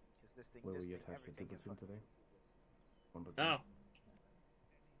 will we attach the tickets in today? No.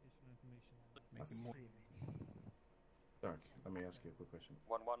 Dark, let me ask you a quick question.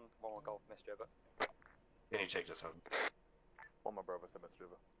 1-1 Golf, Mr. Over. Can you take this home? 1-1 Bravo, Mr.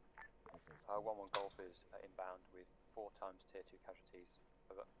 Over. 1-1 Golf is inbound with 4 times tier 2 casualties.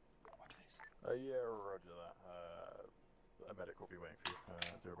 Over. Yeah, roger that. A medic will be waiting for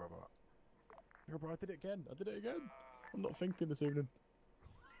you. 0 Bravo. 0 Bravo, I did it again! I'm not thinking this evening.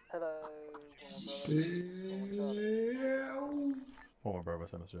 Hello, 1-1 Bravo,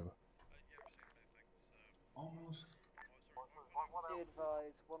 send us over. Almost. Be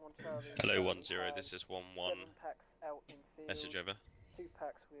advised, 1-1 Charlie. Hello 1-0, this is 1-1. Message over. 2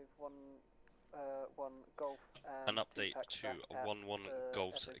 packs with 1 Golf and an update to 1-1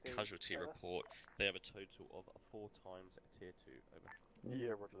 Golf's casualty report. They have a total of 4 times tier 2. Over.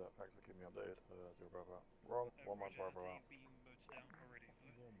 Yeah, roger that. Thanks for keeping me updated. 0 Bravo. Wrong. 1-1 Bravo out.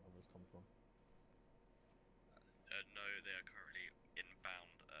 Others come from? No, they are currently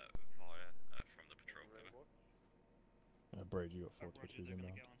inbound via from the patrol. Over. Braid, you got 4 tier 2s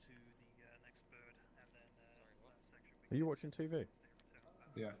inbound. Are you watching TV?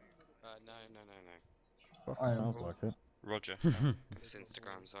 Yeah. No. Fucking sounds like it. Roger. It's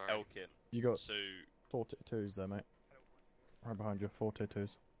Instagram, sorry. Elkin. You got so 4 tier 2s there, mate. Right behind you, 4 tier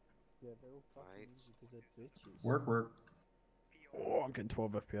 2s. Yeah, they're all fucking easy because they're bitches. Work. Oh, I'm getting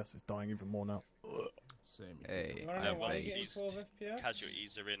 12 FPS. It's dying even more now. Same. Hey, why are you getting 12 FPS?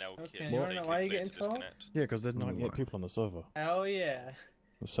 Casualties are in Elkin. Okay, you wanna know why are you getting 12? Yeah, because there's 98 people on the server. Hell yeah.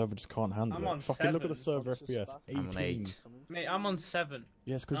 The server just can't handle I'm it. on Fucking look at the 7. server FPS. 18. I'm on 8. Mate, I'm on 7.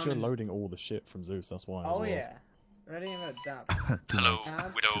 Yes, because you're loading all the shit from Zeus, that's why. Oh yeah. Ready and dab. Hello,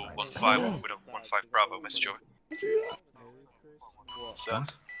 Widow 1-5, Widow 1-5 Bravo, message over.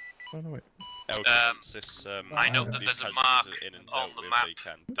 What? Oh, no, wait. I know that there's a mark on the map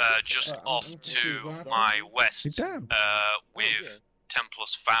just off to my west with 10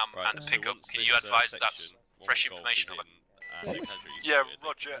 plus fam and a pickup. Can you advise that's fresh information? Yeah,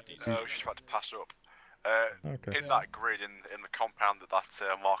 Roger. I was just about to pass up. In that grid, in the compound that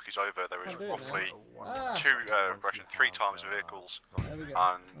mark is over, there is roughly 3 times vehicles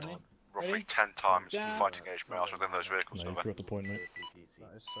and roughly 10 times fighting age males within those vehicles. No, you forgot the point, mate.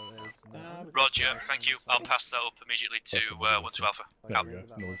 That is so AIDS. Roger, thank you. I'll pass that up immediately to 1-2 Alpha. There we go.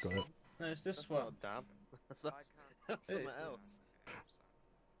 Noah's got it. No, it's this That's one. not a dab. That's something else.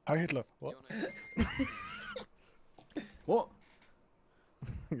 Hi Hitler. What? What?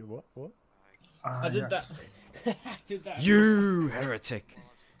 What? I did that. I did that. You heretic!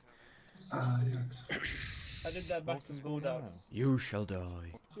 I did that back in Bulldogs. You shall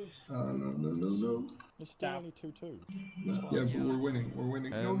die. No. It's still only 2-2. Yeah, but we're winning. We're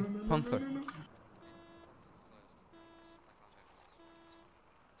winning. No. Panther.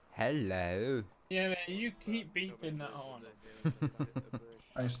 Hello. Yeah, man, you keep beeping that on.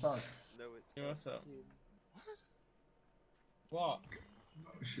 I start. Yeah, what's up? What? Oh,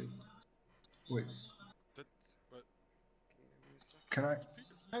 shit. Wait. Can I?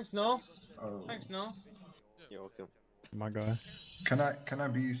 Thanks, no. Oh. Thanks, no. You're welcome. My guy. Can I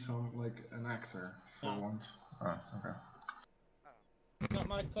be some like an actor for once? Ah, okay. Not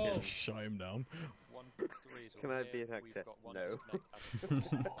my call. Just shut him down. Can I be an actor? No.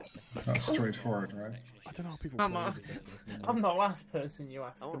 That's straightforward, right? I don't know how people I'm play not- this at this moment. I'm the last person you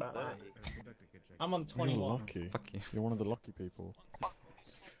asked I'm on about that. 30. I'm on 21. You're lucky. Fuck you. You're one of the lucky people.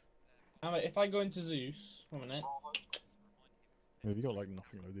 If I go into Zeus, 1 minute. Have you got like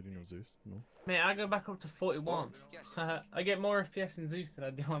nothing loaded in your Zeus? No. Mate, I go back up to 41. I get more FPS in Zeus than I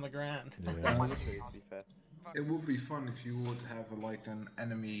do on the ground. Yeah. To be fair. It would be fun if you would have like an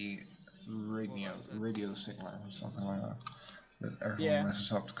enemy radio signal or something like that. That everyone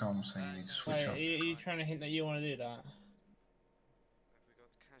messes up the comms and you need to switch Wait, up. are you trying to hint that you want to do that?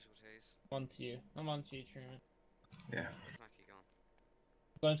 I'm on to you. I'm on to you, Truman. Yeah.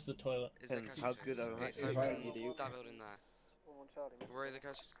 Going to the toilet. Depends how good of an accent can you do. That building there. Where are the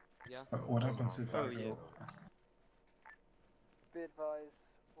casualties? Yeah. What happens if I Oh, go? yeah. Be advised,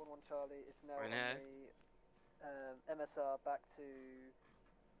 1-1 Charlie is now Right on here. the MSR back to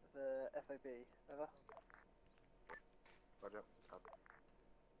the FOB. Over.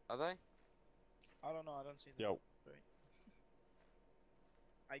 Are they? I don't know, I don't see them. Yo.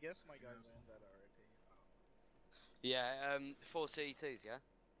 I guess my guys are in that already. Yeah, 4 T2s, yeah?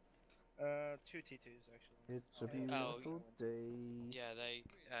 2 T2s actually. It's a beautiful day. Yeah,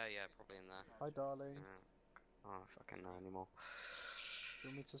 yeah, probably in there. Hi, darling. I don't fucking know anymore. You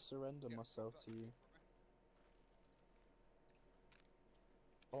want me to surrender myself to you?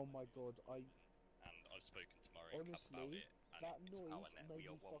 Oh my god, And I've spoken to Murray honestly, about it, and that it's noise our net. made We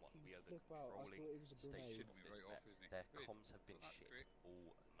me are 1-1. fucking We are the flip out. I controlling thought it was a station grenade. of this net. Their comms have been shit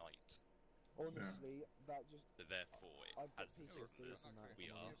all night. Honestly, that just... So therefore, I've got as the PTSD signal, from that. we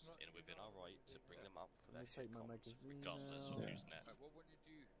are within our right to bring them up for Let their me take my comms, magazine regardless out. of who's net.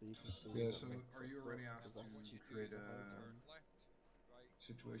 So you can see Yeah, the so mix are of you already blood, asked 'cause that's to what you create do a the whole time.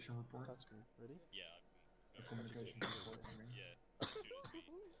 situation report? Touch me, ready? Yeah. A communication report, I mean? Yeah. As soon as we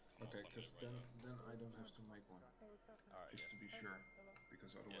Okay, because then I don't have to make one. Alright, Just to be sure,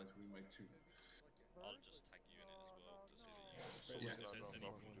 because otherwise we make two. I'll just tag you in it as well, just so that you So if yeah. there's any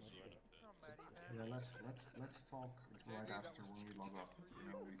problems you wanna put. Yeah, let's talk right after when we log off. You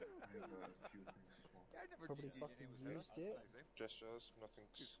know, we have a few things as well. Probably fucking used it. Gestures, nothing.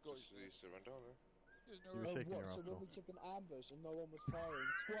 Just the surrender, no? You were shaking your So ass when off. we took an ambush and no one was firing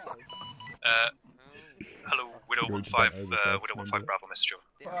twice. Hello, Widow You're 15, bent over Widow first, 15 Bravo, message over.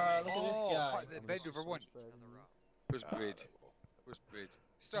 Look at this guy. Fuck, the bed over one. Where's Braid? Where's Braid?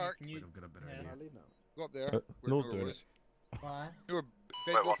 Stark. Can you... Can I leave now? Go up there. where Noel's Nora doing was. Why? Nora,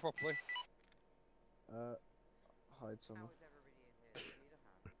 bed go properly. Hide somewhere.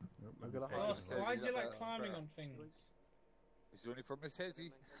 Nope, I'm gonna Oh, hide. so why do you like climbing on things? It's only for Miss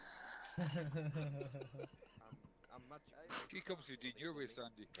Hezzy. She comes to do your way,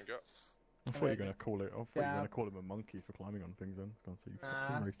 Sandy. I thought you were gonna call it. I thought you were gonna call him a monkey for climbing on things. Then can't say you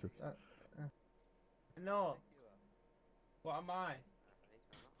fucking racist. No. What am I?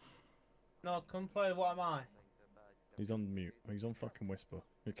 No, come play. What am I? He's on mute. He's on fucking whisper.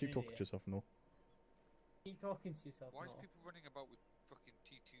 You keep talking to yourself, no. Keep talking to yourself. Why is Noel. people running about with fucking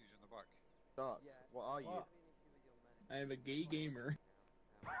T2s in the back? Dark, what are you? What? I am a gay gamer.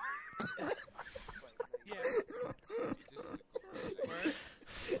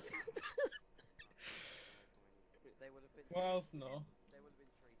 What else, no?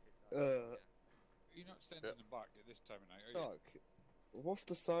 You're not standing in the back at this time of night, are you? Dark, what's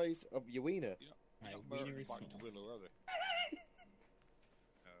the size of your wiener? You're not murdering back to Willow, are they?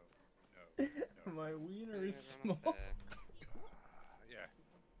 No. My wiener is small. Yeah.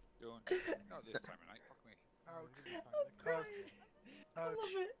 Don't. Not this time of night, fuck me. Ouch. Ouch.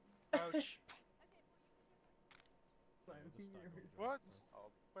 Ouch. My wiener is What?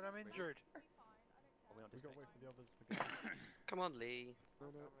 But I'm injured. We gotta wait for the others to get. Come on, Lee.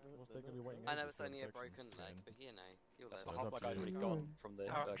 What's they gonna be waiting? I know ages it's for only a sections broken to get leg, in? but you know, you'll That's live. half my guy's already gone from the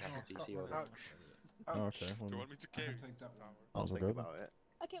DC order. Oh, okay. Do Well, you want me to carry take that one. I'll think about it.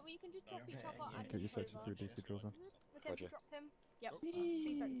 Okay, well you can just drop each other and get your just section through DC drills then. Mackenzie, drop him. Yep.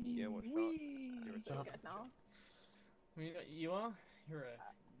 Please don't. Yeah, what's that? You're a He's good now. You are? You're a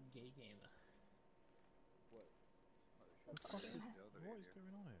gay gamer. What is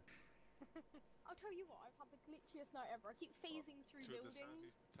going on here? I'll tell you what, I've had the glitchiest night ever. I keep phasing through to the buildings.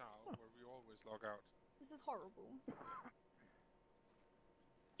 southeast town where we always log out? This is horrible.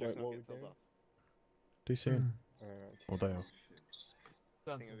 Wait, what are we doing? DC? Or they are?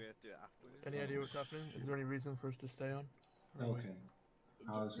 Done. Any idea what's happening? Is there any reason for us to stay on? Okay.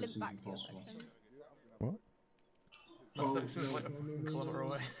 How is this even possible? What? My section's like a fucking kilometre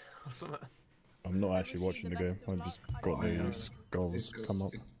away or something. I'm not actually watching the game. I just got the skulls come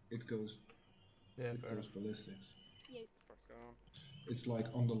up. It goes. Yeah, it fair goes ballistics. Yeah. It's like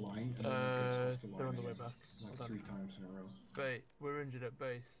on the line, and then it gets off the line. They're on the way again. back. Like Hold on. 3 times in a row. We're injured at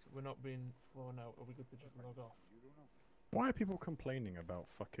base. We're not being flown out. Are we good to just log off? Why are people complaining about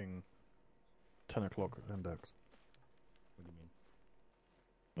fucking 10 o'clock index? What do you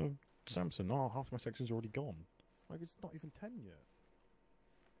mean? Oh, Samson, oh, half my section's already gone. Like, it's not even 10 yet.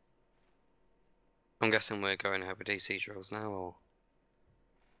 I'm guessing we're going over DC drills now, or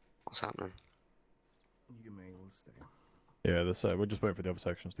what's happening? You may all stay. Yeah, we're just waiting for the other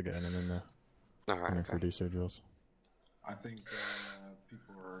sections to get in and in there. Alright, okay. For DC drills. I think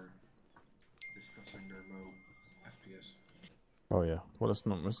people are discussing their low FPS. Oh yeah, well it's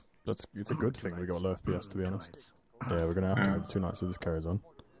not. It's a good thing we got low FPS to be honest. Yeah, we're gonna have to do 2 nights if this carries on.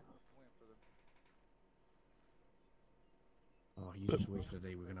 Oh, you just wait for the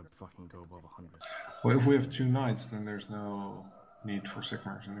day we're gonna fucking go above 100. Well, if we have 2 nights, then there's no need for sick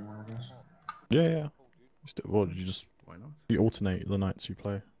marks anymore, I guess. Yeah. Well, why not? You alternate the nights you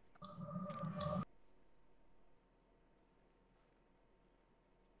play.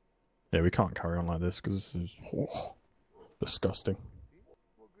 Yeah, we can't carry on like this because this is disgusting.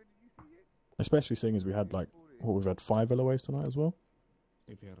 Especially seeing as we had we've had 5 LOAs tonight as well.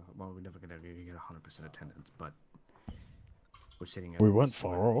 If you had we're never gonna get 100% attendance, but we're sitting. We weren't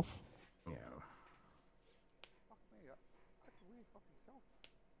far off. Yeah.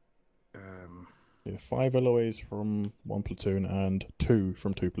 Yeah, 5 LOAs from 1 platoon and 2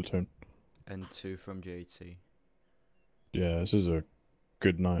 from 2 platoon. And 2 from JT. Yeah, this is a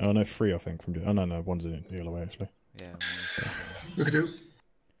good night. Oh no, 3 I think from. Oh no, 1's in the LOA actually. Yeah.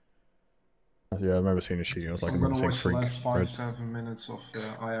 Yeah, I remember seeing a sheet. I was like, I'm gonna seeing watch the freak. last 5-7 minutes of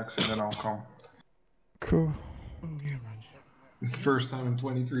Ajax and then I'll come. Cool. It's the first time in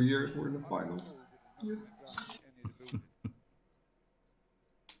 23 years we're in the finals. Yes.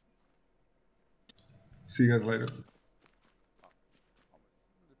 See you guys later.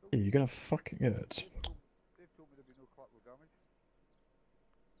 Yeah, you're gonna fucking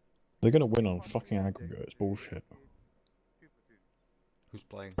They're gonna win on fucking aggregate. It's bullshit. Who's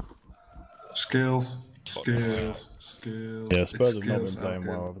playing? Skills. Yeah, Spurs have not been playing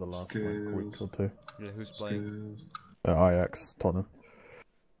well over the last week or 2. Yeah, who's playing? Ajax, Tottenham.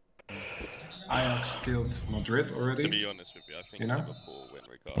 Ajax killed Madrid already. To be honest with you, I think Liverpool win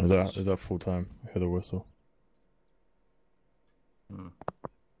regardless. Is that full time? Hear the whistle.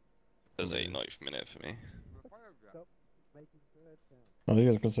 There's 89th minute for me. Oh, you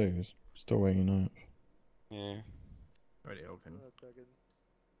guys can say he's still waiting out. Yeah. Ready, okay.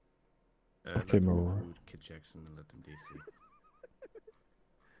 Okay, let them more. recruit Kid Jackson and let them DC.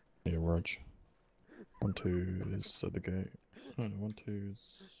 Yeah, Rog. 1, 2 is at the gate. No, 1, 2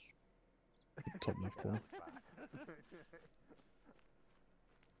 is top left corner.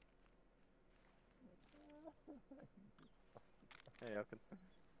 Hey, I can.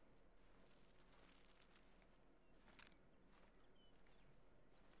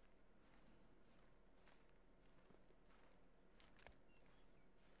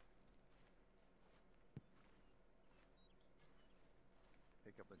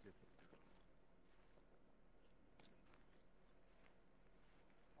 Pick up logistics.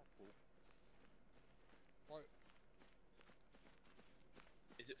 What?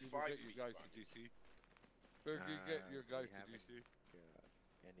 Is it 5 get you guys to DC? Where do you get your guys to DC?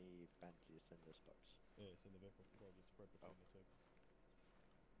 Any bandages in this box? Yeah, it's in the vehicle. Well, just spread between the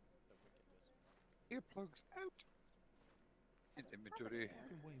 2. Earplugs out! In inventory.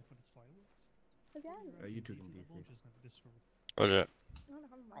 I've been waiting for this fireworks. Again? You took in DC. Oh yeah.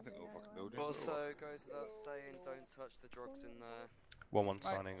 I think we'll fucking build it. Also, goes without saying, don't touch the drugs in there. 1-1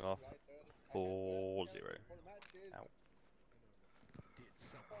 signing off. 4-0. Out. Did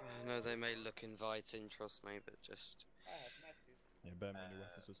something. I know they may look inviting, trust me, but just... Yeah, bear many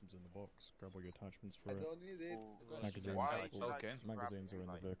weapon systems in the box. Grab all your attachments for it. Magazines are in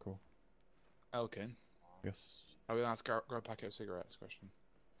the vehicle. Elkin? Yes. Are we allowed to grab a packet of cigarettes? Question.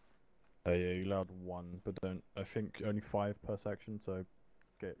 Yeah, you allowed one, but don't. I think only 5 per section. So,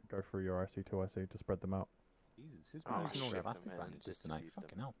 go through your IC to IC to spread them out. Jesus, who's been using all the elastic bandages tonight?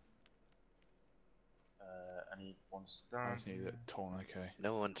 Fucking hell. I need one stand. I just need it torn, okay.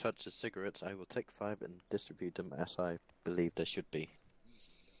 No one touches cigarettes. I will take 5 and distribute them as I believe they should be.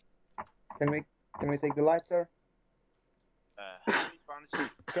 Can we take the lighter?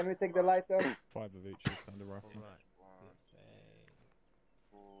 Can we take the lighter? 5 of each standard rifle.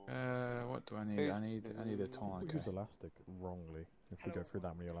 What do I need? I need a torn, okay. Use elastic wrongly if we go through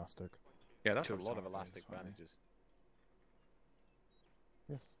that many elastic. Yeah, that's a lot of elastic bandages.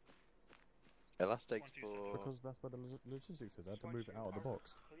 Yes. Elastics for... Because that's where the logistics is. I had to move it out of the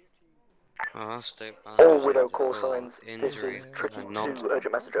box. Elastic All Widow call for signs. injuries This is tricky and not to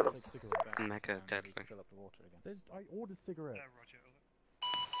urgent message over. mega deadly. I ordered cigarettes.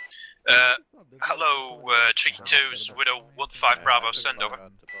 Hello, Tricky 2's Widow 15 Bravo, send over.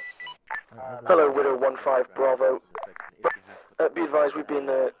 Hello, Widow 15 Bravo. Be advised, we've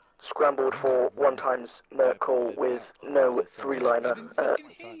been scrambled for 1 times call with no 3-liner.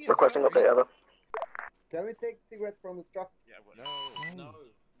 Requesting update over. Can we take cigarettes from the truck? No.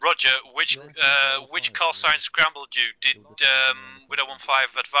 Roger, which call sign scrambled you? Did Widow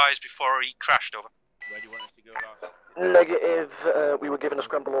 15 advise before he crashed over? Where do you want us to go last? Negative, we were given a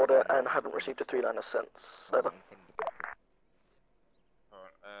scramble order and haven't received a 3-liner since. Over.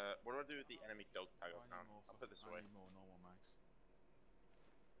 What do I do with the enemy dog tag now? I'll put this away.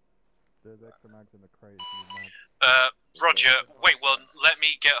 There's extra mags in the crate. Roger, wait one, let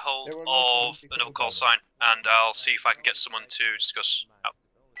me get hold of another call sign and I'll see if I can get someone to discuss.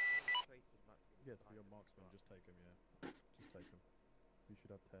 Yes, for your marksman, just take him, yeah. Just take him. You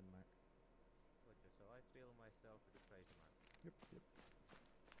should have 10 max. So I feel myself as a traitor man. Yep.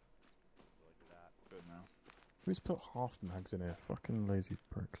 Roger that. Good now. Who's put half mags in here? Fucking lazy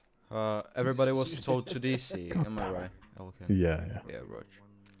pricks. Everybody was told to DC, am I right? Okay. Yeah. Yeah, Roger.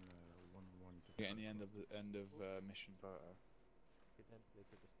 Getting the end of mission photo.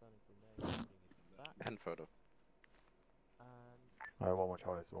 And photo. Alright, one more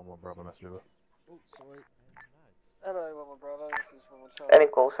Charlie, so one more Bravo message over. Oh, sorry. Hello, 11 Bravo, this is 11 Charlie. Any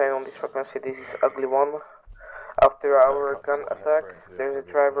call sign on this frequency, this is Ugly One. After our gun attack, there's a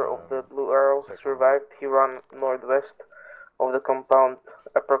driver of the Blue Arrow survived. He ran northwest of the compound,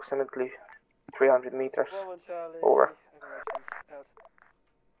 approximately 300 meters. Over.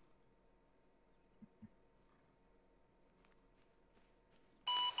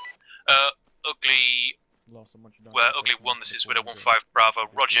 Ugly One, this is Widow 15 Bravo.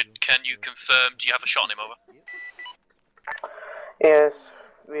 Roger, can you confirm, do you have a shot on him, over? Yes,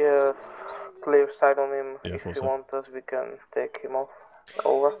 we have clear sight on him. Yeah, if you want us, we can take him off.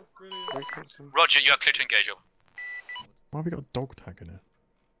 Over. Roger, you are clear to engage, over. Why have we got a dog tag in it?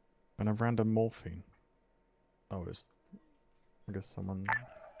 And a random morphine. Oh, it's... I guess someone...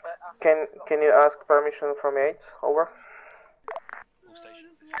 Can you ask permission from aides? Over.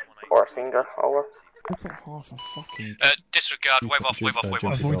 Or Singer, over. Half a fucking... disregard, wave off.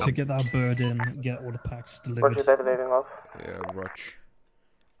 I'm going to get that bird in, get all the packs delivered. Roger that, waving off. Yeah, Roger.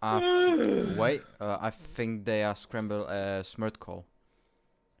 Wait, I think they are scramble smart call.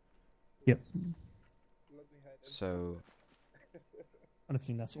 Yep. So... I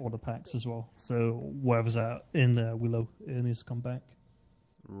think that's all the packs as well. So whoever's out in Willow needs to come back.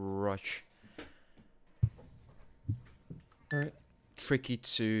 Roger. Alright. Tricky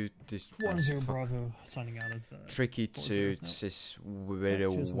to this 10 Bravo signing out of Tricky to this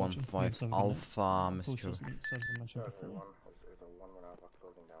Widow 15 Alpha message. As I mentioned before.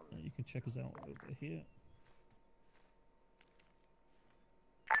 You can check us out over here.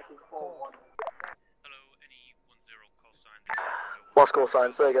 Last call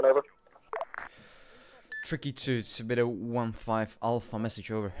sign, say again, over. Tricky to Widow 15 Alpha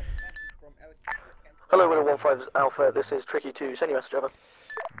message, over. Hello, Widow 15 Alpha, this is Tricky 2, send your message, over.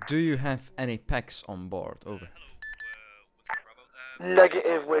 Do you have any packs on board, over?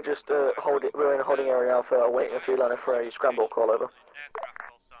 Negative, we're just we're in a holding area Alpha, awaiting a 3-liner for a scramble call, over.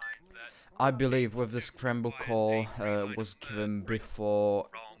 I believe with the scramble call was given before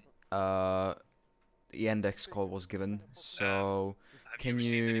the index call was given, so can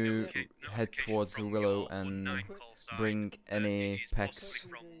you head towards the Willow and bring any packs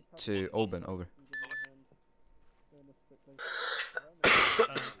to Auburn, over?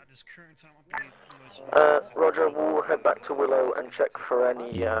 Roger, we'll head back to Willow and check for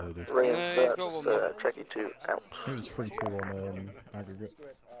any reinserts. Check you two out. It was 3-2 on aggregate.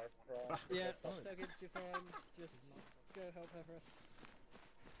 Yeah, seconds, you're fine. Just go help have rest.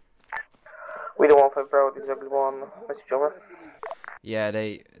 We don't want for Bravo, this is ugly one. Message over. Yeah,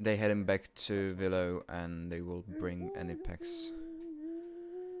 they heading back to Willow and they will bring any packs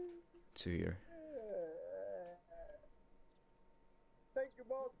to here.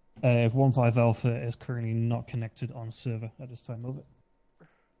 If 1-5 Alpha is currently not connected on server at this time, over.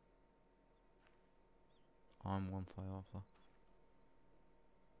 I'm 1-5 Alpha.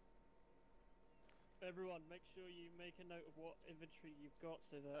 Everyone, make sure you make a note of what inventory you've got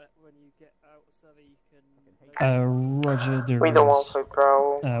so that when you get out of server you can... Roger, there We don't want is... for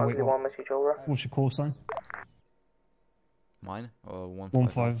Bravo, wait, ugly one, message over. What's your call sign? Mine? Or 1-5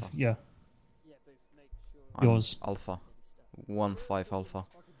 1-5, Alpha? yeah. I'm Yours. Alpha. 1-5 Alpha.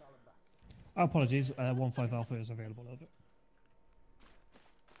 Apologies, 1-5 Alpha is available, over.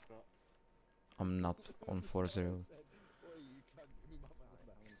 I'm not on 4-0.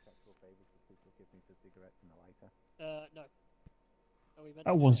 No.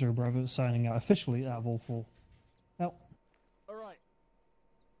 At 1-0 Bravo, signing out officially out of all 4. Out. Alright.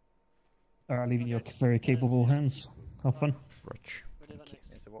 Alright, leaving your very capable hands. Have fun. Rich.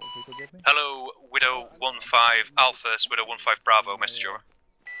 Hello, Widow 1-5 Alpha, Widow 1-5 Bravo, message over.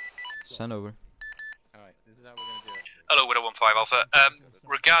 Send over. Alright, this is how we're gonna do it. Hello, Widow 1-5 Alpha.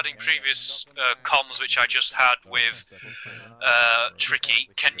 Regarding previous comms which I just had with Tricky,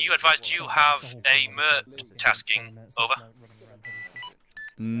 can you advise, do you have a MERT tasking? Over.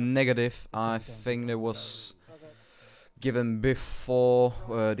 Negative. I think it was given before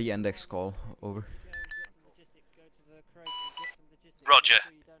the index call. Over. Roger.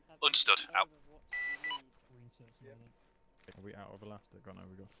 Understood. Out. Are we out of elastic? Oh no,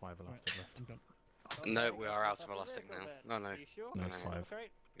 we've got 5 elastic left. No, we are out of elastic now. No. No, it's 5.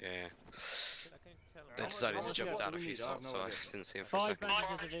 Yeah. They decided to jump down a few slots, so I didn't see them for a 5 second.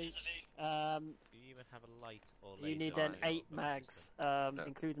 bandages of each. Do you even have a light or You need then 8 mags,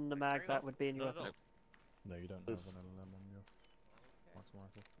 including the mag that would be in your weapon. No, you don't have an LLM on your maximum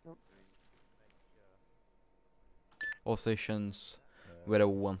rifle. All stations. Widow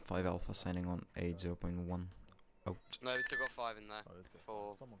 1-5 Alpha signing on 80.1. Out. No, we still got 5 in there.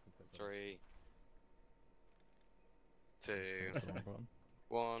 4, 3, 2,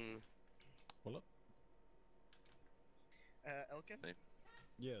 1. Well up. Elkin?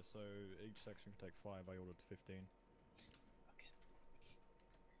 Yeah, so each section can take 5, I ordered 15. Okay.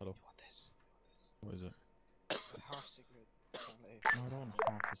 Hello? You want this? What is it? It's a half cigarette. No, I don't want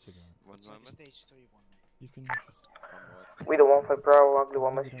half a cigarette. It's like stage 3 one. You can just... We don't want for Bravo, ugly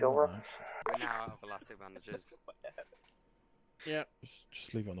one, message over. We're now out of elastic bandages. Yeah.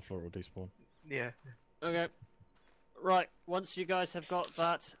 Just leave it on the floor or despawn. Yeah. Okay. Right, once you guys have got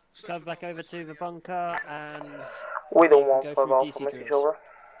that, go back over to the bunker and We don't want go for through Alpha, DC message drills. over.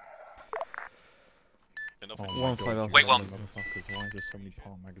 Oh 1-5 Alpha. Wait, one. Motherfuckers, why is there so many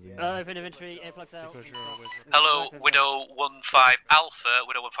palm magazines? Open inventory, influx out. Hello, Widow 1-5 Alpha,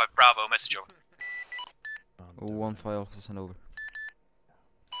 Widow 1-5 Bravo, message over. 1-5 Alpha send over.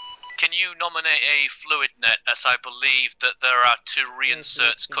 Can you nominate a fluid net, as I believe that there are 2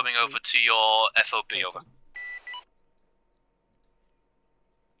 reinserts coming over to your FOB, over.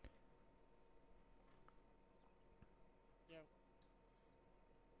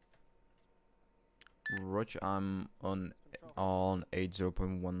 Roger, I'm on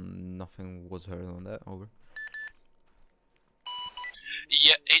 80.1. Nothing was heard on that. Over.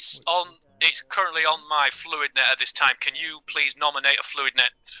 Yeah, it's currently on my fluid net at this time. Can you please nominate a fluid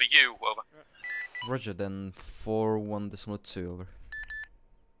net for you? Over. Roger, then 4-1.2. Over.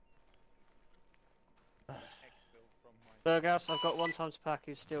 Burgas, I've got 1 times pack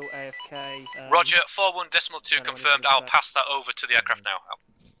who's still AFK. Roger, 41.2 confirmed. I'll pass that over to the aircraft now. Out.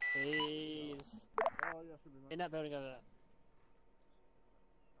 He's in that building over there.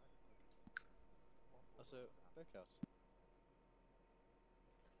 Also, Burkas,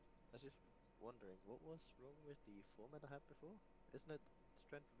 I was just wondering, what was wrong with the format I had before? Isn't it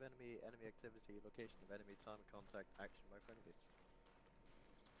strength of enemy, enemy activity, location of enemy, time of contact, action by friendlies?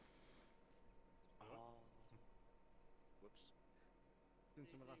 Oh. Whoops.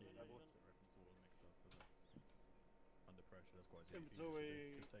 Since some elastic levels under pressure, that's quite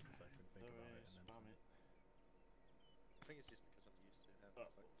easy. Just take a second, think about it, and then spam it. I think it's just because I'm used to having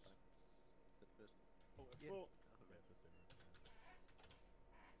fucking time. It's the first. Yeah.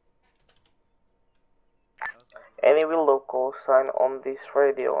 Any will local sign on this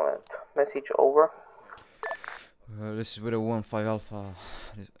radio net. Message over. This is with a 1-5 Alpha.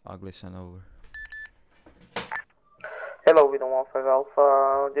 This ugly send over. Hello, we don't want 5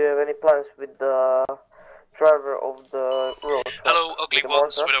 Alpha. Do you have any plans with the driver of the road truck? Hello, Ugly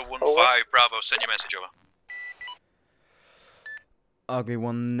Ones, Widow 1-5 Bravo, send your message over. Ugly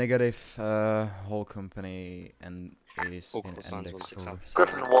 1 negative, whole company and is in index over.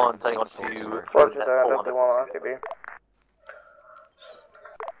 Griffin 1, saying on to Roger that, Ugly 1 RTB.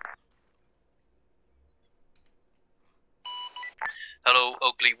 Hello,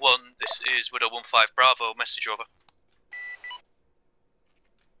 Ugly 1, this is Widow 1-5 Bravo, message over.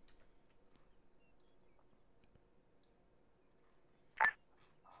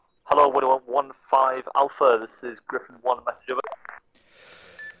 Hello, Widow 1-5 Alpha, this is Griffin 1, message over.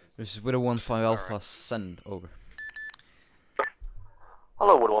 This is Widow 1-5 Alpha, send over.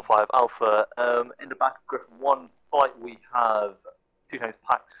 Hello, Widow 1-5 Alpha, in the back of Griffin 1 flight we have 2 times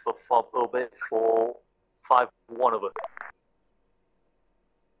packs for FOB Obit for 5-1 over.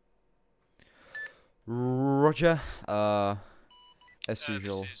 Roger, as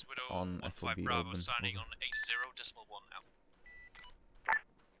usual, on FOB Bravo, open. signing on 80.1 out.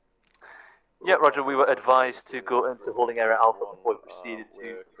 Yeah, Roger, we were advised to go into holding area Alpha before we proceeded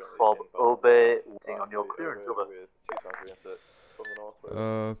to FOB Obit, waiting on your clearance, over.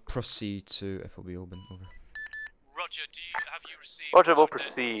 Proceed to FOB open, over. Roger, have you received... Roger, we'll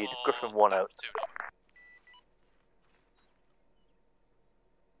proceed, Griffin 1 out.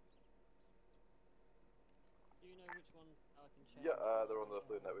 Yeah, they're on the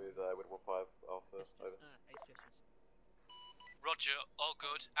fluid net with 1-5 Alpha, over. Roger, all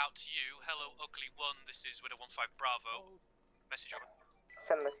good, out to you. Hello, Ugly 1, this is Widow 1-5 Bravo. Message over.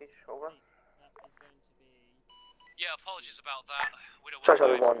 Send message over. Yeah, apologies about that. Widow 1-5.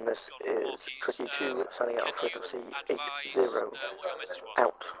 Charlie 1, this is Tricky 2, signing out frequency 80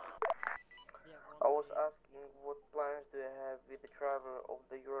 out. I was asking what plans do you have with the driver of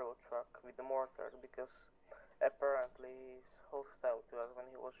the Euro truck with the mortar, because apparently he's hostile to us when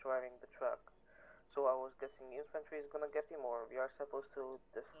he was driving the truck. So I was guessing infantry is gonna get him, or we are supposed to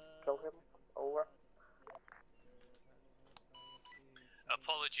just kill him. Over.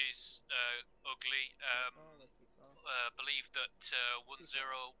 Apologies, Ugly. Believe that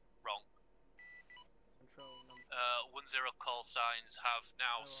 1-0 wrong. 1-0 call signs have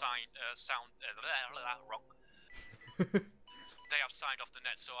now signed wrong. They have signed off the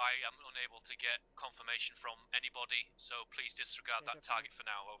net, so I am unable to get confirmation from anybody. So please disregard that target for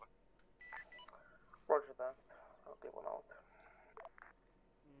now. Over. Roger that. I'll give one out.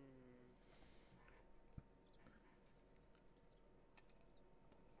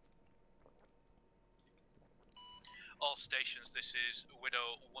 All stations, this is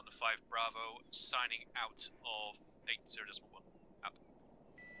Widow 1-5 Bravo, signing out of 80.1. Out.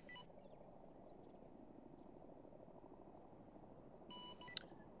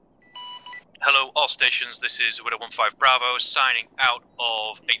 Hello, all stations, this is Widow 1-5 Bravo, signing out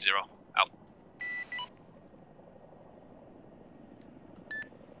of 80. Out.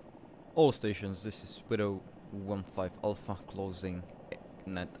 All stations, this is Widow 1-5 Alpha, closing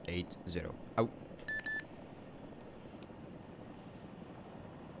net 80. Out.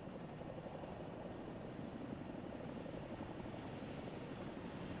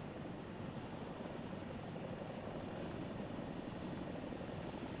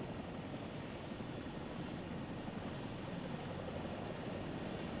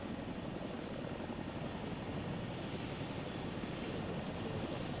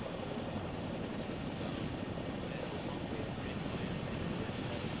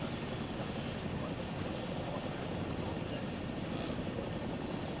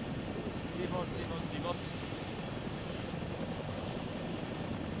 Leave us.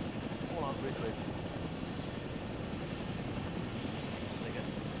 Hold on, wait. Second.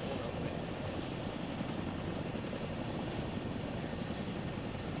 Hold on, wait.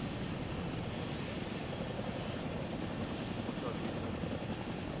 What's up,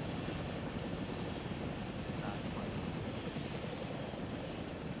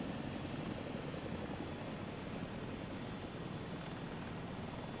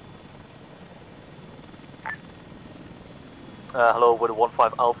 Hello, Widow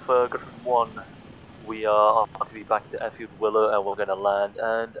 1-5 Alpha, Griffin 1. We are on to be back to Airfield Willow and we're going to land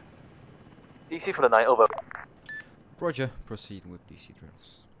and DC for the night, over. Roger, proceed with DC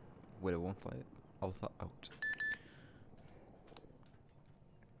drills. Widow 1-5 Alpha out.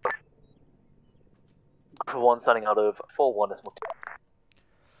 Griffin 1 signing out of 4-1 decimal 2.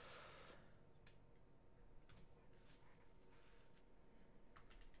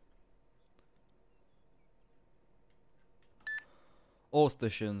 all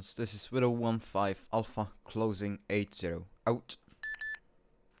stations, this is Widow 15 Alpha closing 80. Out.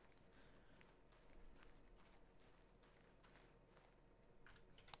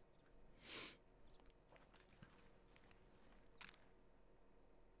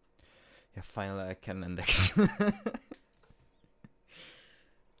 Yeah, finally I can index.